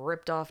Timberlake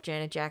ripped off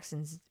Janet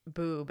Jackson's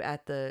boob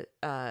at the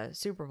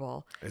Super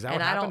Bowl. Is that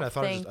what happened? I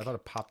thought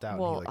it popped out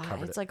and he like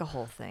covered it's it. like a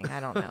whole thing. I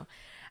don't know.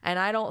 And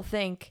I don't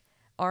think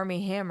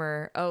Armie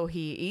Hammer,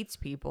 he eats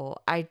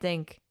people. I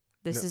think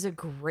this is a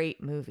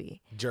great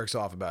movie. Jerks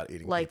off about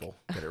eating people.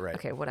 Get it right.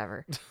 Okay,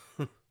 whatever.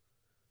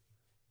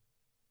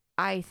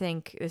 I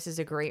think this is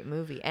a great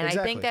movie. And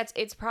I think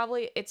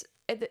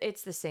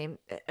it's the same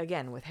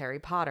again with Harry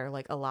Potter.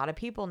 Like a lot of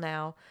people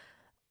now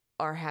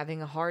are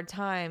having a hard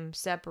time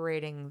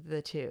separating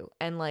the two.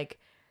 And like,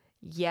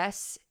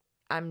 yes,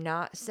 I'm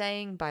not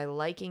saying by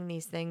liking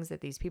these things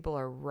that these people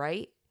are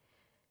right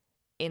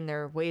in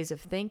their ways of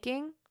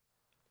thinking,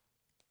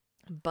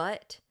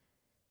 but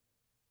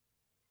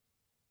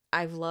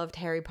I've loved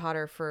Harry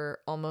Potter for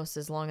almost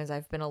as long as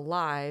I've been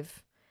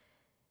alive.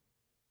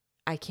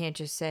 I can't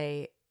just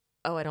say,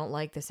 oh, I don't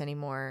like this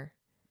anymore.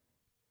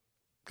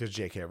 Because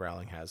J.K.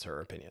 Rowling has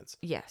her opinions.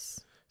 Yes.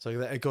 So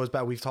it goes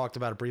back. We've talked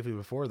about it briefly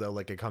before, though.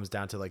 Like it comes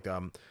down to like,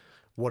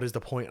 what is the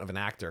point of an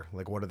actor?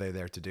 Like, what are they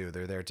there to do?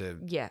 They're there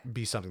to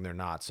be something they're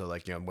not. So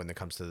like, when it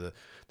comes to the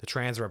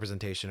trans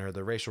representation or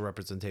the racial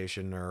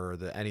representation or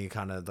any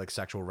kind of like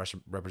sexual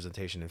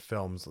representation in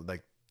films,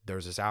 like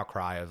there's this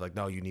outcry of like,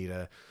 no, you need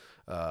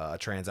a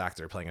trans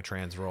actor playing a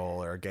trans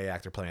role or a gay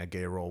actor playing a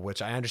gay role,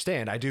 which I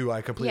understand. I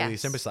completely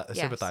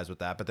sympathize with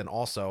that. But then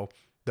also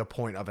the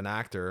point of an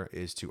actor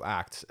is to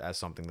act as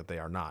something that they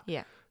are not.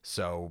 Yeah.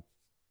 So,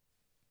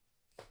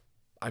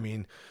 I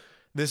mean,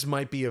 this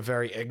might be a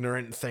very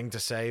ignorant thing to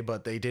say,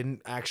 but they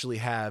didn't actually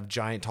have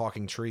giant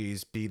talking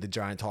trees be the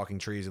giant talking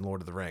trees in Lord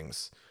of the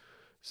Rings.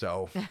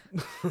 So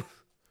they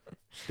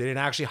didn't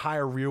actually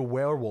hire real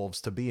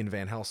werewolves to be in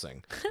Van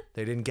Helsing.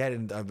 They didn't get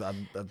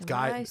a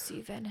guy. I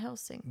see Van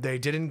Helsing. They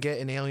didn't get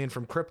an alien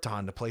from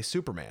Krypton to play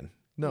Superman.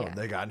 No,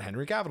 they got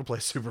Henry Cavill to play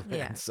Superman.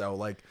 Yeah. So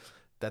like,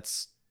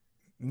 that's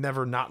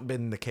never not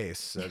been the case.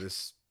 So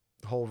this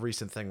whole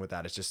recent thing with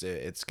that is just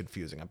it's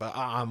confusing. But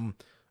I'm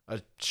a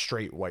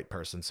straight white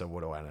person, so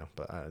what do I know?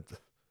 But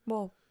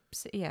well,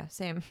 yeah,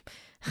 same.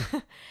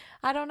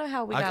 I don't know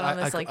how we got on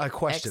this. I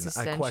question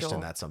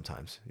that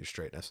sometimes, your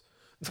straightness.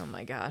 Oh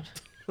my god.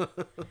 I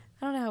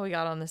don't know how we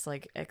got on this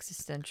like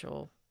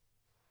existential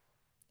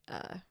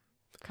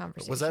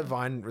conversation. Was that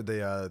Vine where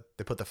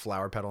they put the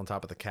flower petal on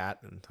top of the cat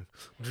and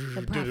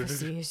the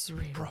prophecy is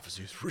real.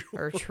 Prophecy is real.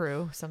 Or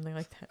true, something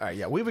like that. All right,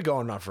 yeah, we've been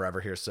going on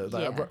forever here, so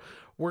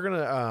we're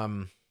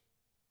gonna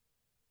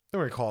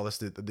call this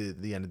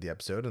the end of the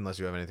episode, unless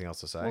you have anything else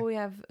to say. Well, we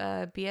have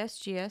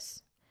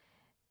BSGS.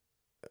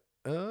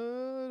 I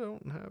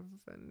don't have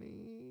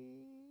any.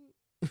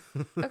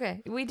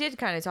 Okay, we did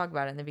kind of talk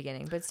about it in the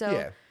beginning, but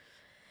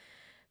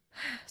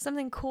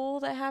something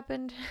cool that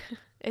happened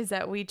is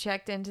that we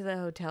checked into the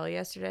hotel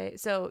yesterday.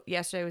 So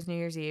yesterday was New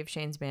Year's Eve.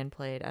 Shane's band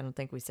played. I don't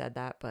think we said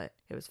that, but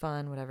it was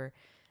fun, whatever.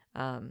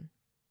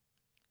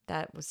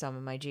 That was some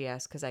of my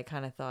GS because I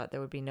kind of thought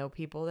there would be no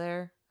people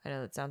there. I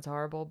know that sounds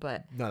horrible,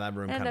 but no, that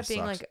room ended up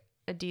being sucks. like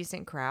a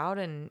decent crowd,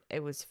 and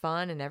it was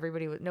fun, and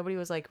nobody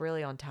was like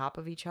really on top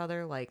of each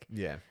other, like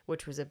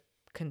which was a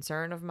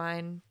concern of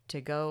mine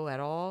to go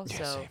at all. Yeah,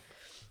 so,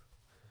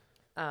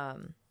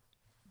 same.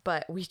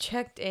 But we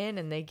checked in,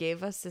 and they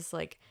gave us this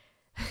like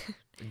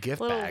gift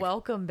little bag.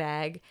 welcome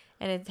bag,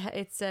 and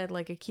it said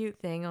like a cute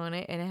thing on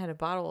it, and it had a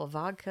bottle of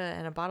vodka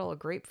and a bottle of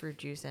grapefruit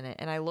juice in it.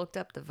 And I looked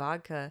up the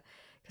vodka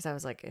because I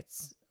was like,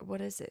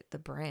 what is it? The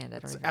brand? I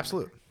don't even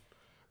Absolute. Remember.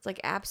 It's like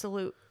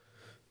Absolute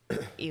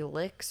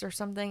Elix or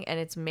something,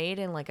 and it's made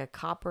in like a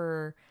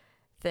copper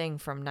thing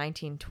from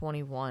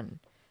 1921.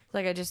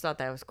 Like I just thought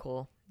that was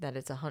cool that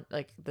it's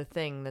like the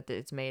thing that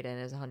it's made in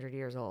is 100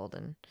 years old,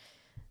 and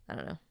I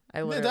don't know.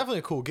 Definitely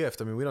a cool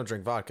gift. I mean, we don't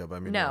drink vodka, but I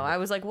mean, I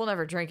was like, we'll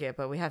never drink it,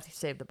 but we have to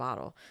save the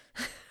bottle.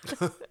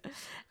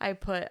 I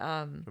put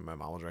my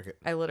mom will drink it.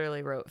 I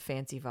literally wrote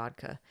fancy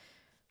vodka.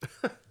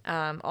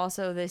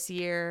 Also this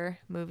year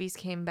movies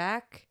came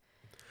back.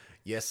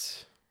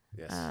 Yes,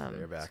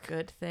 they're back.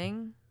 Good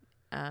thing.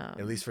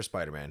 At least for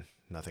Spider-Man,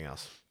 nothing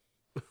else.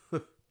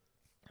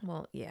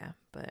 Well, yeah,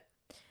 but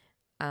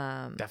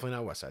definitely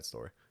not West Side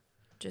Story.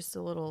 Just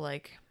a little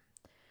like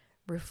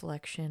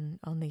reflection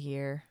on the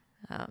year.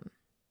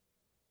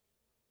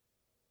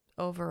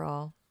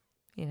 Overall,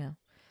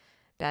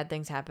 bad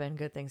things happen,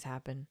 good things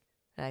happen.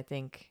 And I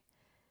think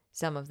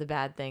some of the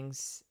bad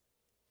things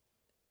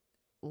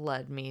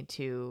led me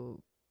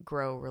to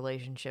grow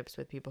relationships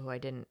with people who I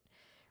didn't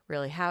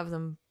really have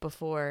them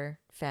before,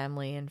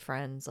 family and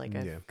friends. Like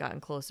I've gotten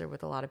closer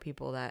with a lot of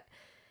people that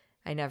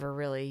I never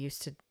really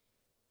used to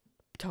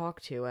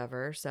talk to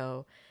ever.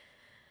 So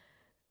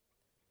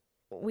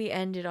we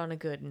ended on a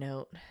good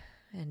note.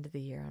 End of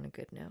the year on a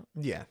good note.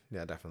 Yeah,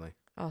 definitely.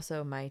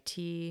 Also, my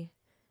tea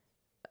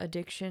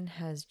addiction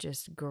has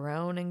just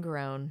grown and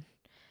grown.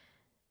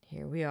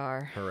 Here we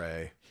are.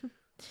 Hooray.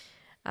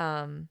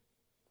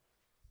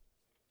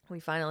 We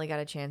finally got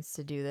a chance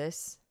to do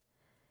this.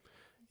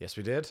 Yes,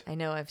 we did. I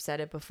know I've said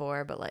it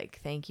before, but like,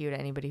 thank you to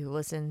anybody who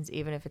listens,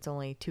 even if it's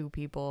only 2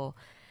 people.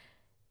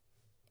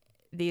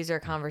 These are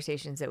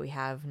conversations that we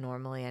have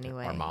normally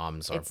anyway. Our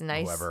moms,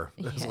 whoever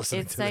is listening to this.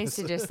 It's nice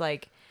to just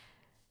like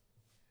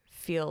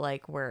feel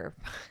like we're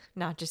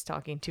not just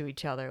talking to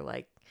each other.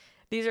 Like,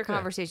 these are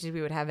conversations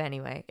we would have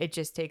anyway. It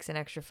just takes an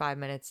extra 5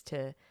 minutes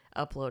to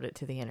upload it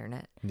to the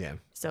internet. Yeah.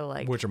 So,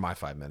 like, which are my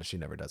 5 minutes. She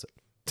never does it.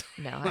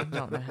 No, I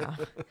don't know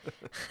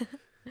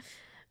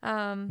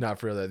how. Not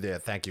for real. Yeah.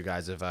 Thank you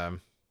guys if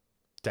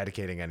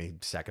dedicating any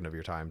second of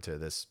your time to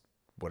this,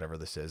 whatever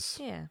this is.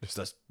 Yeah. Just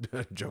us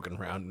joking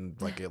around,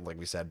 and like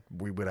we said,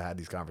 we would have had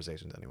these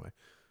conversations anyway.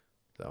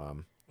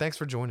 So thanks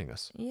for joining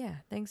us. Yeah,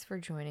 thanks for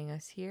joining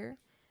us here.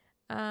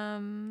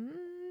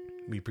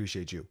 We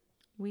appreciate you.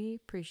 We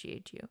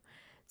appreciate you.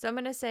 So I'm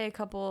gonna say a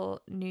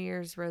couple New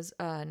Year's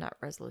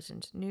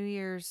New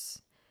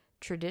Year's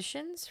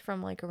traditions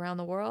from like around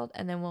the world,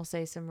 and then we'll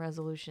say some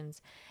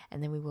resolutions,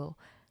 and then we will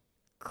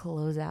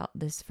close out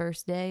this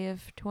first day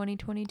of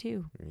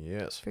 2022.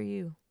 Yes. For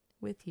you,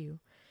 with you.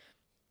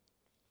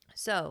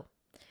 So,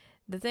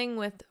 the thing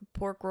with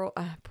pork roll,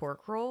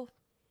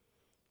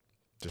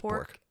 Just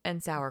pork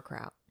and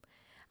sauerkraut.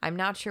 I'm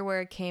not sure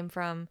where it came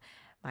from.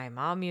 My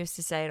mom used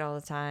to say it all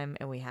the time,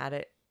 and we had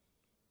it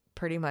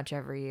pretty much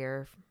every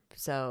year.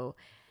 So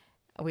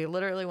we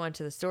literally went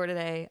to the store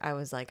today. I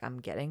was like, I'm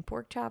getting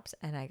pork chops,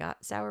 and I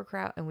got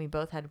sauerkraut, and we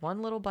both had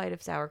one little bite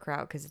of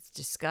sauerkraut because it's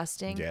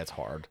disgusting. Yeah, it's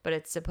hard. But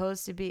it's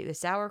supposed to be, the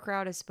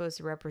sauerkraut is supposed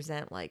to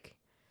represent like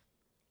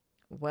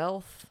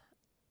wealth.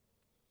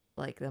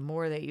 Like the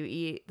more that you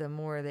eat, the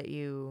more that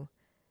you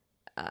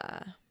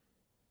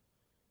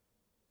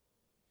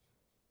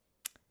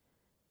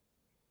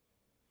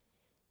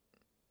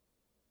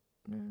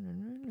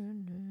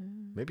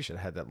Maybe you should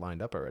have had that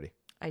lined up already.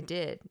 I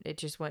did. It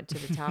just went to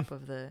the top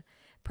of the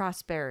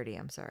prosperity.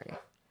 I'm sorry.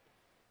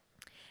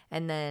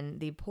 And then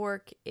the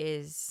pork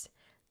is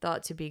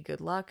thought to be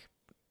good luck.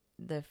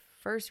 The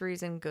first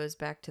reason goes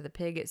back to the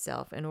pig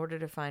itself. In order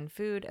to find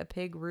food, a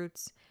pig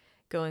roots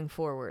going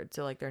forward.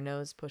 So like their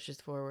nose pushes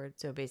forward.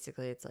 So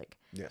basically it's like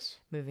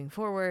moving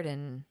forward,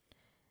 and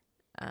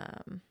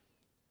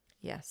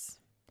yes.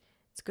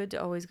 It's good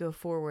to always go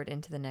forward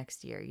into the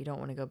next year. You don't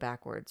want to go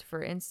backwards.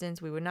 For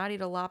instance, we would not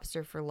eat a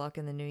lobster for luck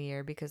in the new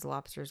year because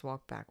lobsters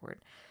walk backward.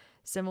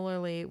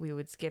 Similarly, we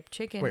would skip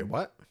chicken. Wait,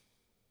 what?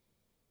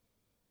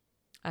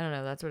 I don't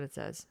know. That's what it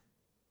says.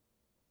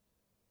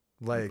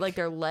 Like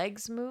their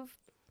legs move?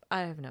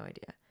 I have no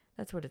idea.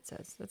 That's what it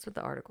says. That's what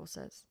the article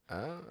says.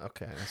 Oh,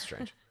 okay. That's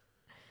strange.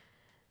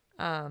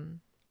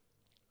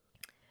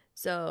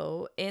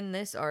 So in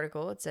this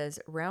article, it says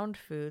round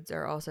foods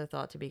are also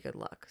thought to be good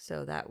luck.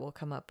 So that will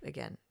come up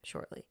again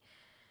shortly.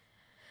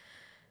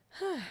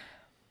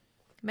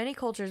 Many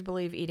cultures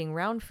believe eating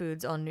round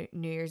foods on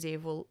New Year's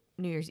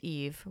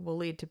Eve will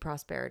lead to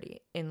prosperity.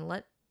 In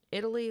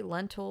Italy,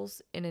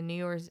 lentils in a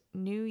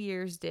New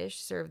Year's dish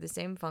serve the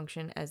same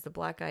function as the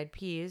black-eyed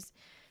peas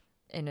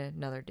in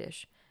another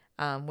dish,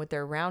 with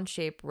their round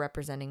shape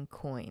representing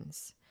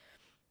coins.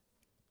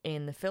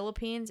 In the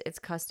Philippines, it's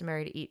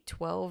customary to eat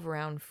 12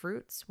 round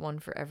fruits, one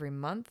for every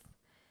month.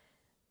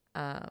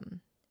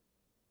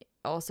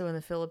 Also in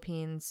the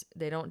Philippines,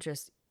 they don't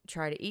just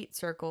try to eat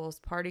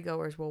circles.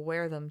 Partygoers will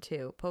wear them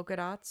too. Polka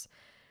dots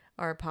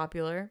are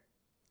popular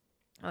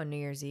on New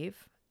Year's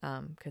Eve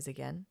because,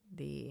 again,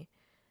 the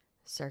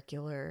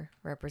circular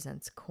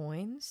represents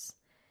coins.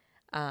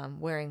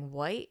 Wearing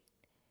white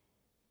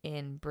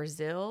in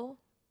Brazil,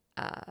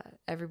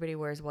 everybody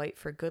wears white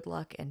for good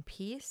luck and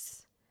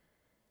peace.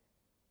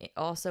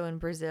 Also in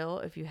Brazil,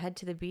 if you head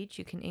to the beach,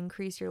 you can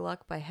increase your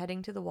luck by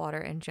heading to the water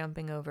and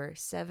jumping over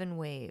 7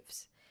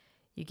 waves.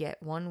 You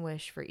get 1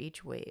 wish for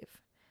each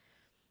wave.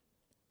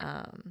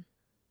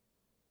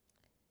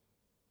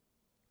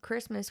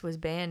 Christmas was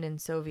banned in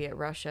Soviet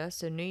Russia,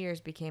 so New Year's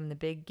became the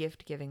big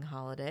gift-giving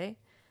holiday.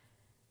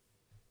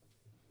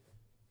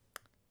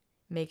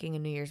 Making a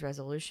New Year's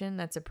resolution,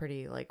 that's a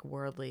pretty, like,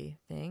 worldly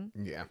thing.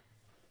 Yeah.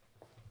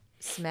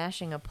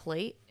 Smashing a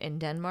plate in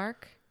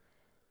Denmark.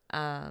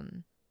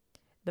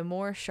 The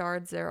more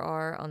shards there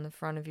are on the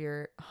front of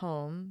your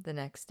home the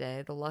next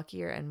day, the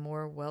luckier and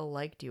more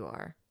well-liked you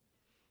are.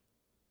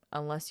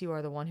 Unless you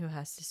are the one who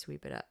has to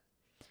sweep it up.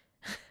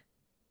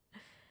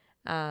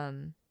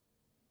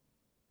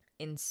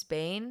 In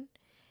Spain,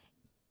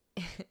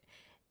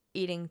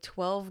 eating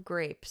 12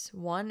 grapes,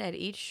 1 at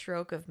each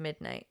stroke of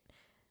midnight.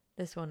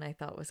 This one I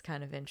thought was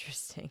kind of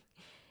interesting.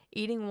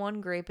 Eating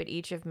 1 grape at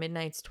each of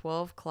midnight's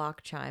 12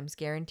 clock chimes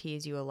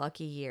guarantees you a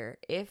lucky year,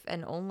 if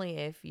and only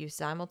if you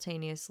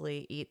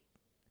simultaneously eat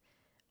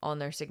on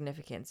their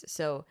significance.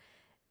 So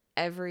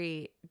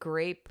every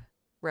grape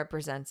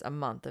represents a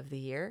month of the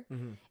year.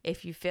 Mm-hmm.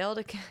 If you fail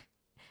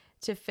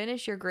to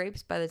finish your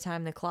grapes by the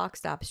time the clock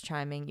stops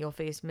chiming, you'll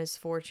face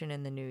misfortune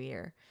in the new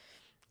year.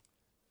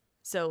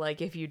 So, like,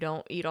 if you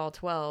don't eat all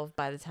 12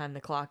 by the time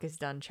the clock is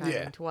done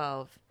chiming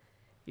 12,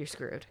 you're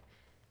screwed.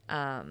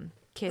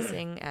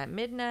 Kissing at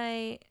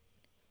midnight.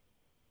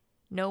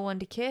 No one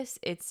to kiss.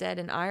 It's said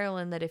in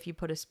Ireland that if you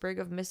put a sprig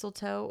of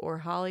mistletoe or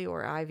holly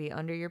or ivy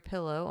under your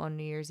pillow on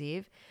New Year's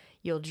Eve,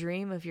 you'll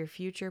dream of your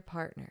future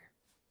partner.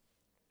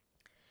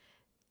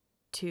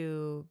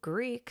 To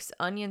Greeks,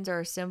 onions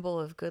are a symbol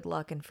of good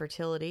luck and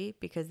fertility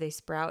because they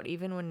sprout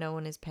even when no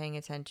one is paying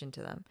attention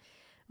to them.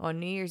 On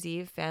New Year's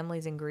Eve,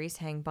 families in Greece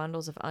hang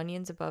bundles of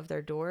onions above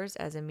their doors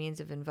as a means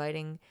of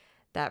inviting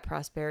that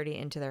prosperity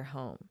into their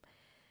home.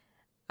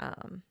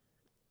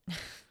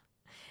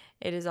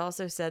 It is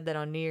also said that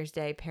on New Year's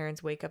Day,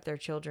 parents wake up their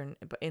children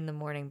in the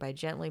morning by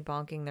gently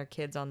bonking their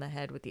kids on the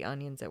head with the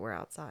onions that were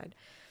outside.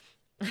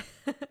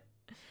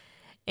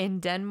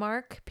 In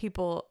Denmark,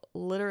 people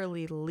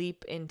literally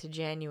leap into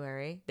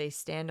January. They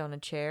stand on a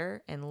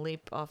chair and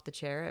leap off the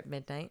chair at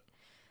midnight.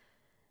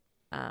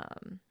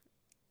 And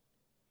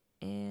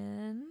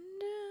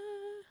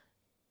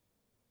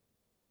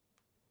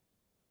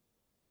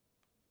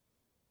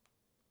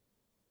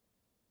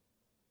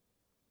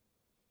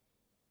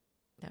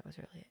that was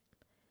really it.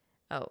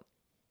 Oh,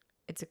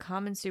 it's a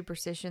common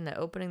superstition that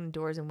opening the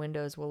doors and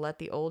windows will let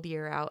the old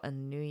year out and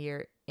the new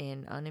year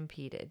in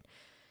unimpeded.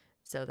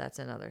 So that's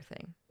another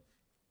thing.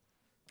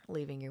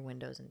 Leaving your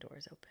windows and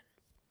doors open.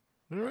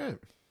 All right.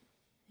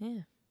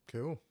 Yeah.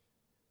 Cool.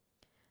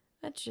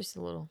 That's just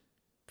a little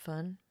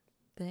fun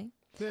thing.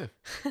 Yeah.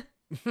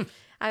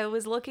 I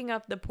was looking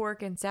up the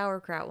pork and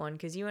sauerkraut one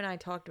because you and I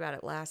talked about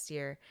it last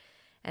year.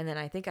 And then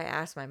I think I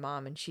asked my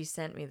mom and she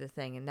sent me the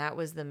thing. And that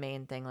was the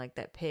main thing, like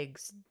that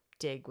pigs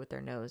dig with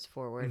their nose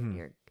forward. Mm-hmm.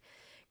 You're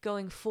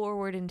going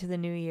forward into the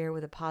new year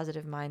with a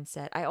positive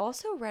mindset. I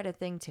also read a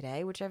thing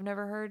today, which I've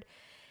never heard,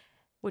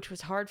 which was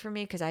hard for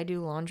me because I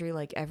do laundry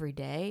like every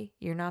day.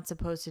 You're not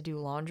supposed to do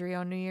laundry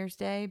on New Year's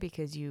Day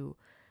because you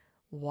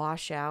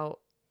wash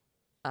out.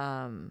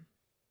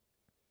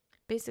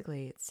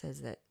 Basically, it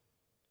says that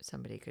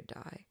somebody could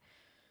die.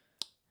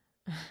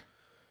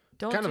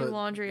 Don't do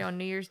laundry on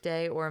New Year's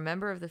Day or a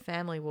member of the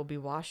family will be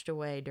washed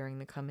away during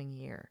the coming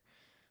year.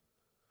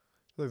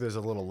 Look, there's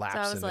a little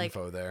lapse in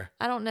info there.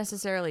 I don't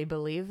necessarily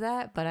believe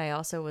that, but I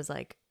also was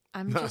like,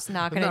 I'm just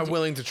not going to. I'm not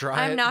willing to try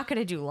it. I'm not going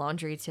to do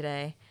laundry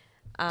today.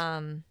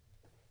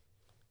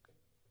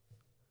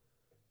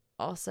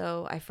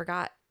 Also, I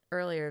forgot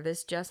earlier,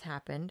 this just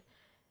happened.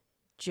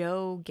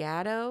 Joe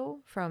Gatto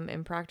from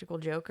Impractical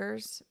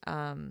Jokers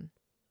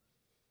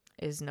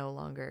is no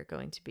longer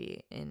going to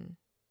be in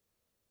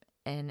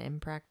an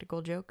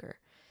Impractical Joker.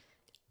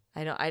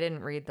 I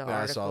didn't read the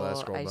article.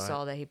 I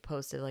saw that he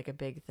posted like a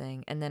big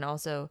thing. And then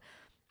also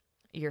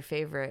your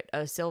favorite, a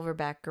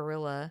silverback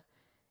gorilla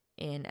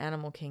in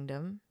Animal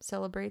Kingdom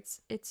celebrates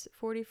its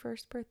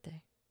 41st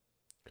birthday.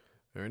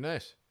 Very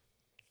nice.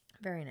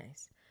 Very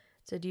nice.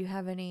 So do you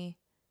have any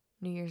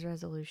New Year's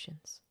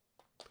resolutions?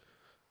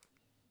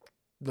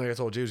 Like I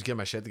told you, just get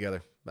my shit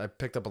together. I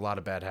picked up a lot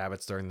of bad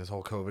habits during this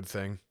whole COVID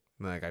thing.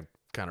 Like I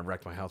kind of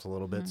wrecked my health a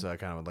little bit, so I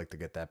kind of would like to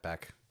get that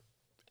back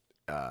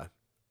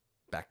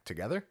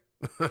together.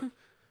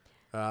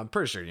 I'm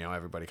pretty sure,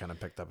 everybody kind of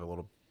picked up a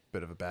little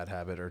bit of a bad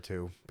habit or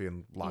two,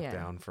 being locked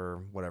down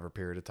for whatever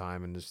period of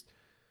time and just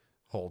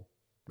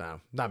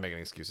not making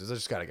excuses. I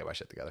just got to get my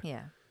shit together.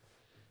 Yeah.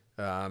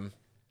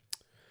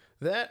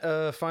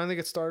 That finally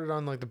gets started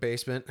on like the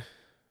basement.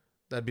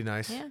 That'd be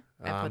nice. Yeah,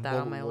 I put that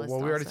on my list.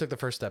 Well, we already took the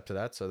first step to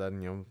that, so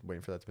then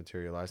waiting for that to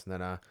materialize, and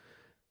then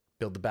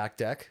build the back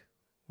deck,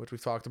 which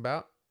we've talked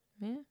about.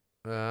 Yeah.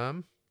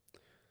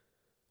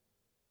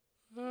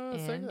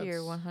 And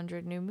your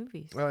 100 new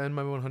movies. And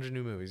my 100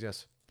 new movies,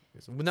 yes.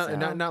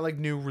 Not like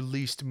new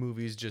released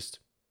movies, just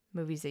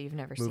movies that you've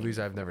never seen. Movies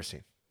I've never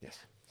seen. Yes.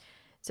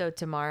 So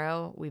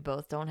tomorrow we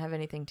both don't have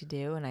anything to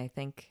do, and I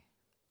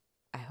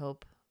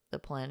hope the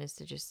plan is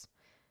to just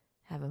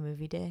have a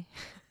movie day.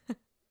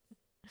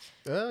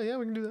 Yeah,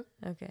 we can do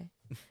that. Okay.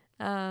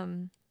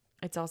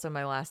 It's also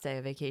my last day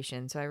of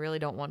vacation, so I really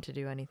don't want to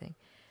do anything.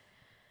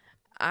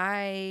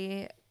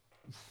 I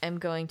am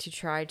going to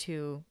try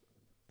to,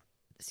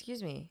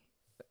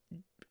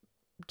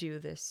 do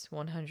this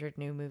 100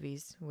 new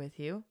movies with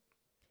you,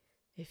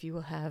 if you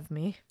will have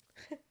me.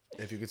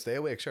 If you could stay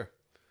awake, sure.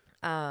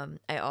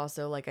 I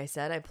also, like I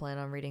said, I plan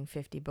on reading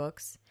 50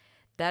 books.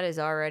 That is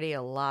already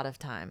a lot of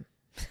time.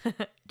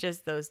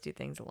 Just those two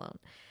things alone.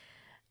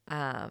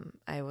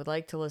 I would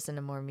like to listen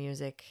to more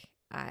music.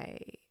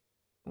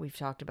 We've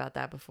talked about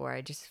that before.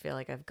 I just feel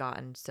like I've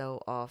gotten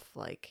so off.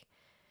 Like,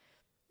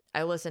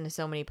 I listen to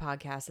so many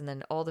podcasts, and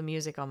then all the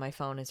music on my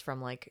phone is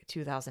from like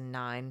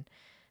 2009.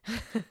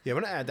 Yeah,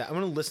 I'm gonna add that. I'm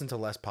gonna listen to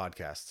less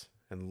podcasts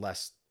and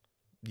less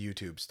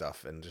YouTube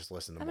stuff, and just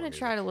listen to. I'm gonna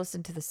try to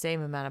listen to the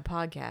same amount of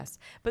podcasts.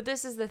 But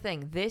this is the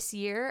thing. This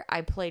year,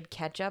 I played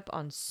catch up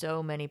on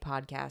so many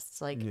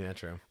podcasts. Like, yeah,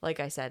 true. Like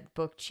I said,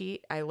 Book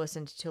Cheat. I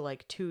listened to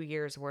like 2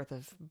 years worth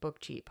of Book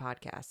Cheat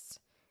podcasts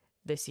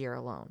this year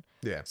alone.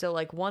 Yeah. So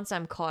like once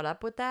I'm caught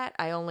up with that,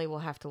 I only will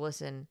have to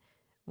listen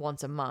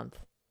once a month,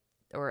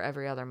 or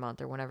every other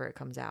month, or whenever it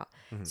comes out.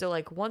 Mm-hmm. So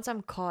like once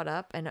I'm caught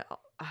up, and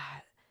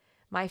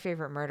My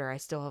Favorite Murder, I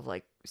still have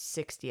like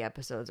 60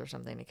 episodes or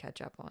something to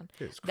catch up on.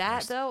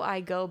 That though,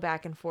 I go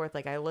back and forth.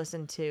 Like I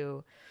listen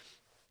to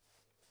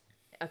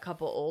a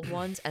couple old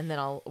ones, and then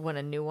when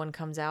a new one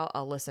comes out,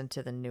 I'll listen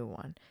to the new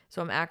one.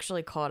 So I'm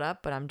actually caught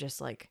up, but I'm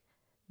just like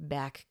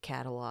back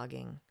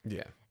cataloging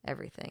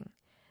everything.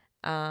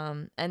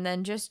 And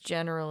then just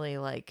generally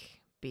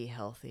like be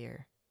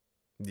healthier.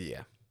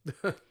 Yeah.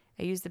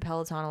 I used the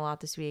Peloton a lot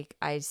this week.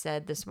 I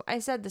said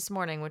this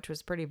morning, which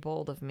was pretty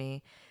bold of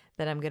me,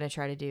 that I'm going to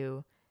try to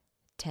do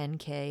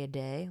 10K a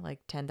day, like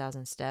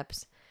 10,000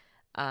 steps.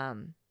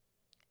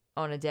 On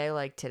a day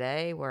like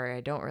today where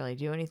I don't really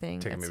do anything.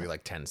 Taking maybe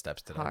like 10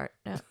 steps today. Hard.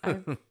 No,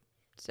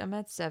 I'm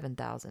at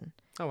 7,000.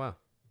 Oh, wow.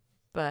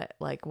 But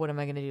like, what am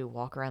I going to do?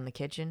 Walk around the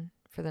kitchen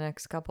for the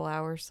next couple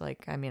hours?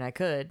 Like, I mean, I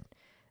could.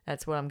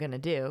 That's what I'm going to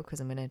do because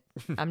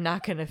I'm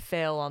not going to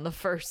fail on the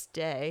first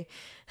day.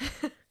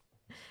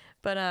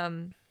 But,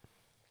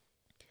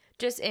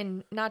 just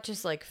in not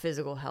just like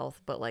physical health,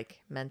 but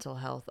like mental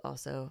health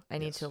also. I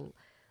need to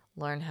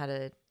learn how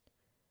to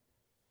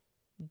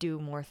do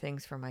more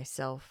things for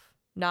myself.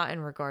 Not in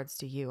regards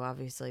to you,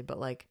 obviously, but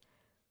like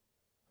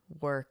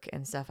work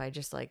and stuff. I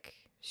just like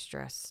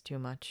stress too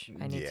much.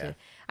 I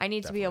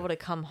need to be able to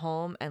come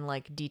home and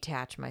like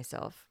detach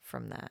myself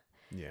from that.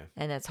 Yeah.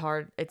 And that's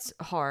hard. It's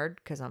hard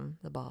because I'm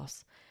the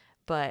boss.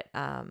 But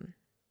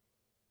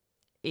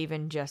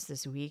even just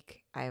this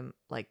week, I'm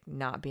like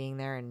not being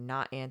there and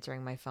not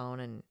answering my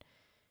phone,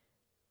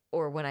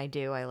 or when I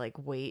do, I like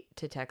wait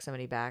to text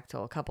somebody back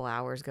till a couple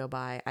hours go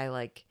by. I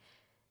like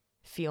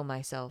feel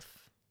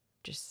myself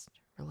just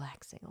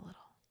relaxing a little.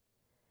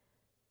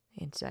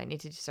 And so I need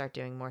to start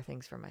doing more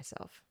things for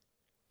myself.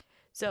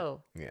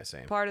 So yeah,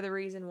 same. Part of the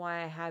reason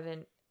why I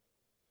haven't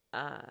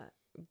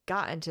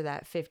gotten to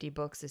that 50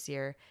 books this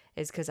year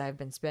is because I've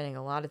been spending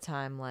a lot of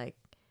time like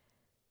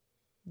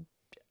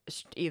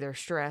either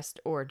stressed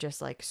or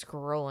just like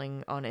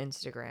scrolling on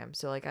Instagram.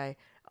 So like I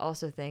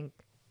also think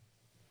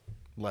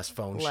less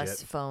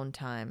phone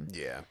time.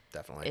 Yeah,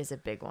 definitely is a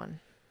big one.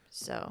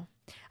 So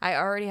I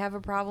already have a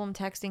problem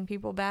texting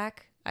people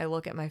back. I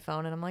look at my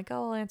phone and I'm like,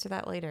 oh, I'll answer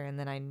that later. And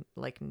then I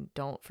like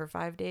don't for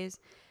 5 days.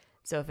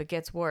 So if it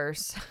gets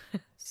worse,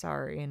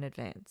 sorry in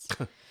advance.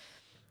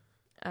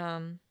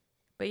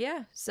 But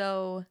yeah,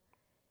 so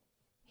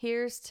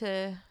here's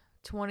to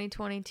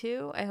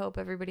 2022. I hope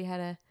everybody had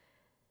a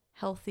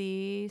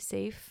healthy,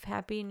 safe,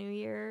 happy New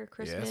Year,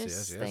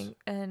 Christmas. Yes.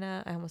 And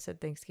I almost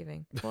said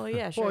Thanksgiving. Well,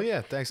 yeah, sure. Well,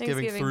 yeah,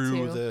 Thanksgiving through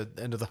too.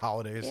 The end of the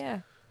holidays. Yeah.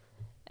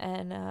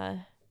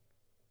 And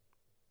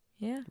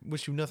yeah.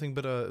 Wish you nothing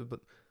but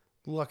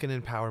luck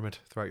and empowerment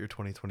throughout your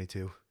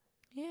 2022.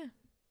 Yeah.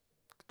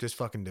 Just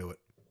fucking do it.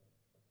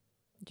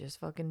 Just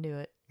fucking do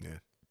it. Yeah.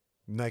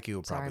 Nike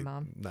will probably. Sorry,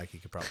 Mom. Nike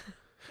could probably.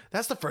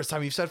 That's the first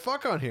time you've said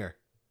fuck on here.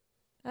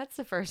 That's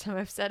the first time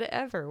I've said it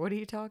ever. What are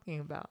you talking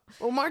about?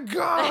 Oh my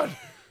God.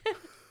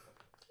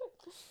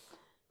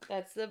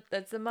 That's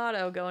the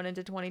motto going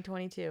into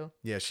 2022.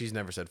 Yeah, she's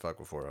never said fuck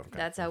before. Okay.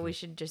 That's how we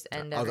should just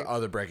end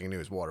other breaking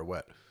news, water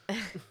wet.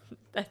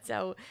 That's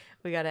how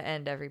we got to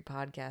end every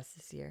podcast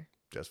this year.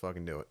 Just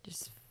fucking do it.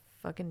 Just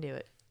fucking do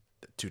it.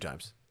 2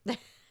 times.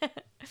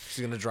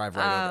 She's gonna drive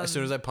right over. As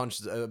soon as I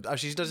punch,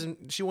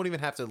 she won't even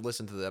have to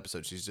listen to the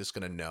episode. She's just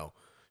gonna know.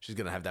 She's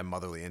gonna have that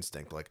motherly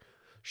instinct, like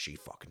she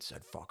fucking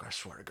said fuck. I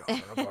swear to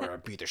God, I'm gonna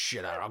beat the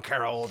shit out. I don't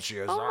care how old she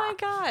is. Oh my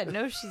God,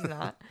 no, she's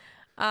not.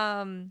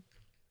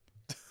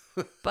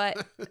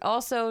 But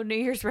also, New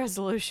Year's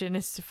resolution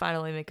is to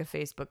finally make a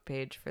Facebook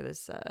page for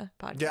this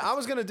podcast. Yeah, I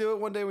was gonna do it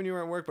one day when you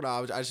were at work, but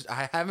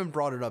I haven't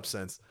brought it up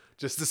since,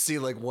 just to see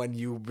like when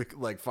you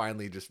like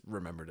finally just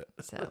remembered it.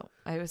 So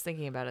I was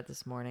thinking about it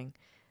this morning,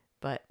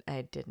 but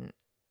I didn't.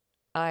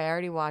 I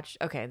already watched.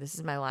 Okay, this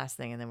is my last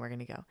thing, and then we're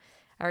gonna go.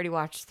 I already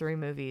watched 3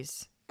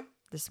 movies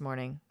this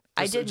morning.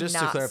 Just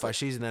to clarify,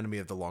 she's an enemy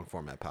of the long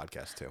format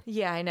podcast too.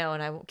 Yeah, I know,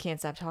 and I can't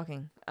stop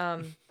talking.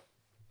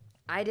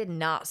 I did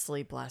not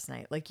sleep last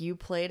night. Like, you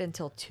played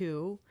until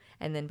 2,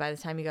 and then by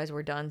the time you guys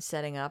were done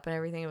setting up and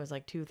everything, it was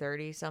like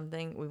 2:30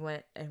 something. We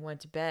went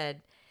to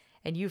bed,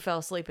 and you fell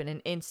asleep in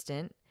an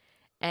instant,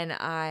 and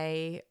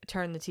I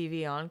turned the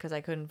TV on because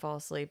I couldn't fall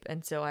asleep,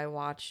 and so I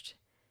watched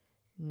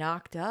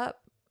Knocked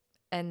Up,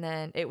 and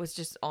then it was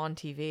just on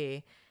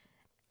TV,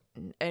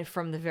 and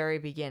from the very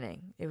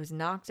beginning. It was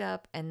Knocked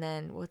Up, and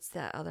then what's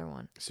that other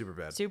one?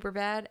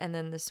 Superbad, and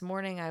then this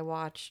morning I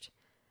watched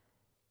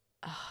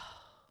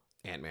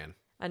Ant-Man.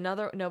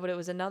 But it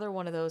was another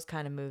one of those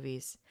kind of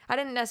movies. I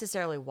didn't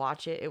necessarily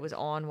watch it. It was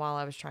on while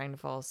I was trying to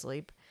fall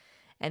asleep.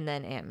 And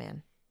then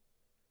Ant-Man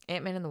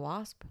and the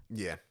Wasp.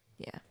 Yeah.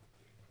 Yeah.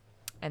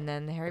 And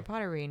then the Harry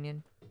Potter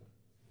reunion.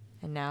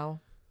 And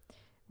now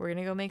we're going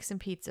to go make some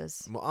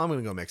pizzas. Well, I'm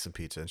going to go make some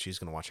pizza, and she's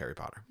going to watch Harry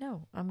Potter.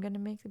 No, I'm going to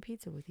make the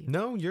pizza with you.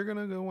 No, you're going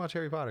to go watch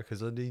Harry Potter, because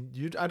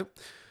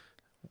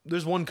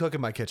there's one cook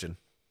in my kitchen.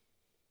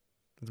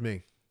 It's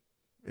me.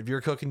 If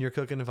you're cooking, you're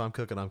cooking. If I'm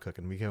cooking, I'm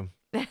cooking. We can.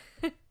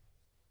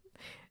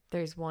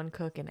 There's one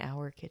cook in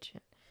our kitchen.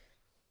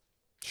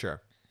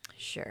 Sure.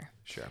 Okay.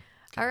 Okay.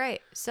 All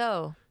right.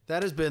 So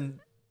that has been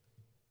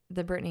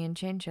the Brittany and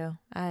Shane Show.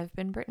 I've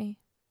been Brittany.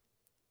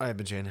 I have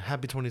been Shane.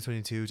 Happy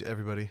 2022 to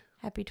everybody.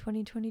 Happy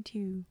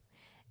 2022.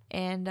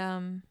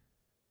 And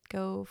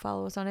go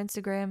follow us on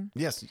Instagram.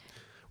 Yes.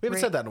 We haven't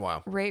said that in a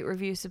while. Rate,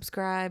 review,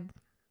 subscribe.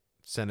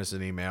 Send us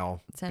an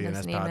email.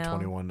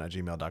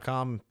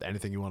 bnspod21@gmail.com.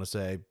 Anything you want to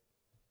say.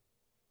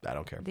 I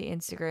don't care. The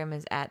Instagram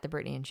is at the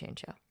Brittany and Shane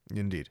Show.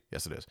 Indeed.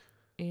 Yes, it is.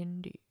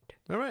 Indeed.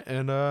 All right.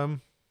 And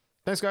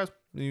thanks, guys.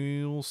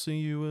 we'll see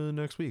you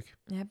next week.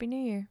 Happy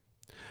New Year.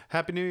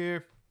 Happy New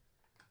Year.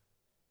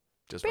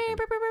 Just fucking.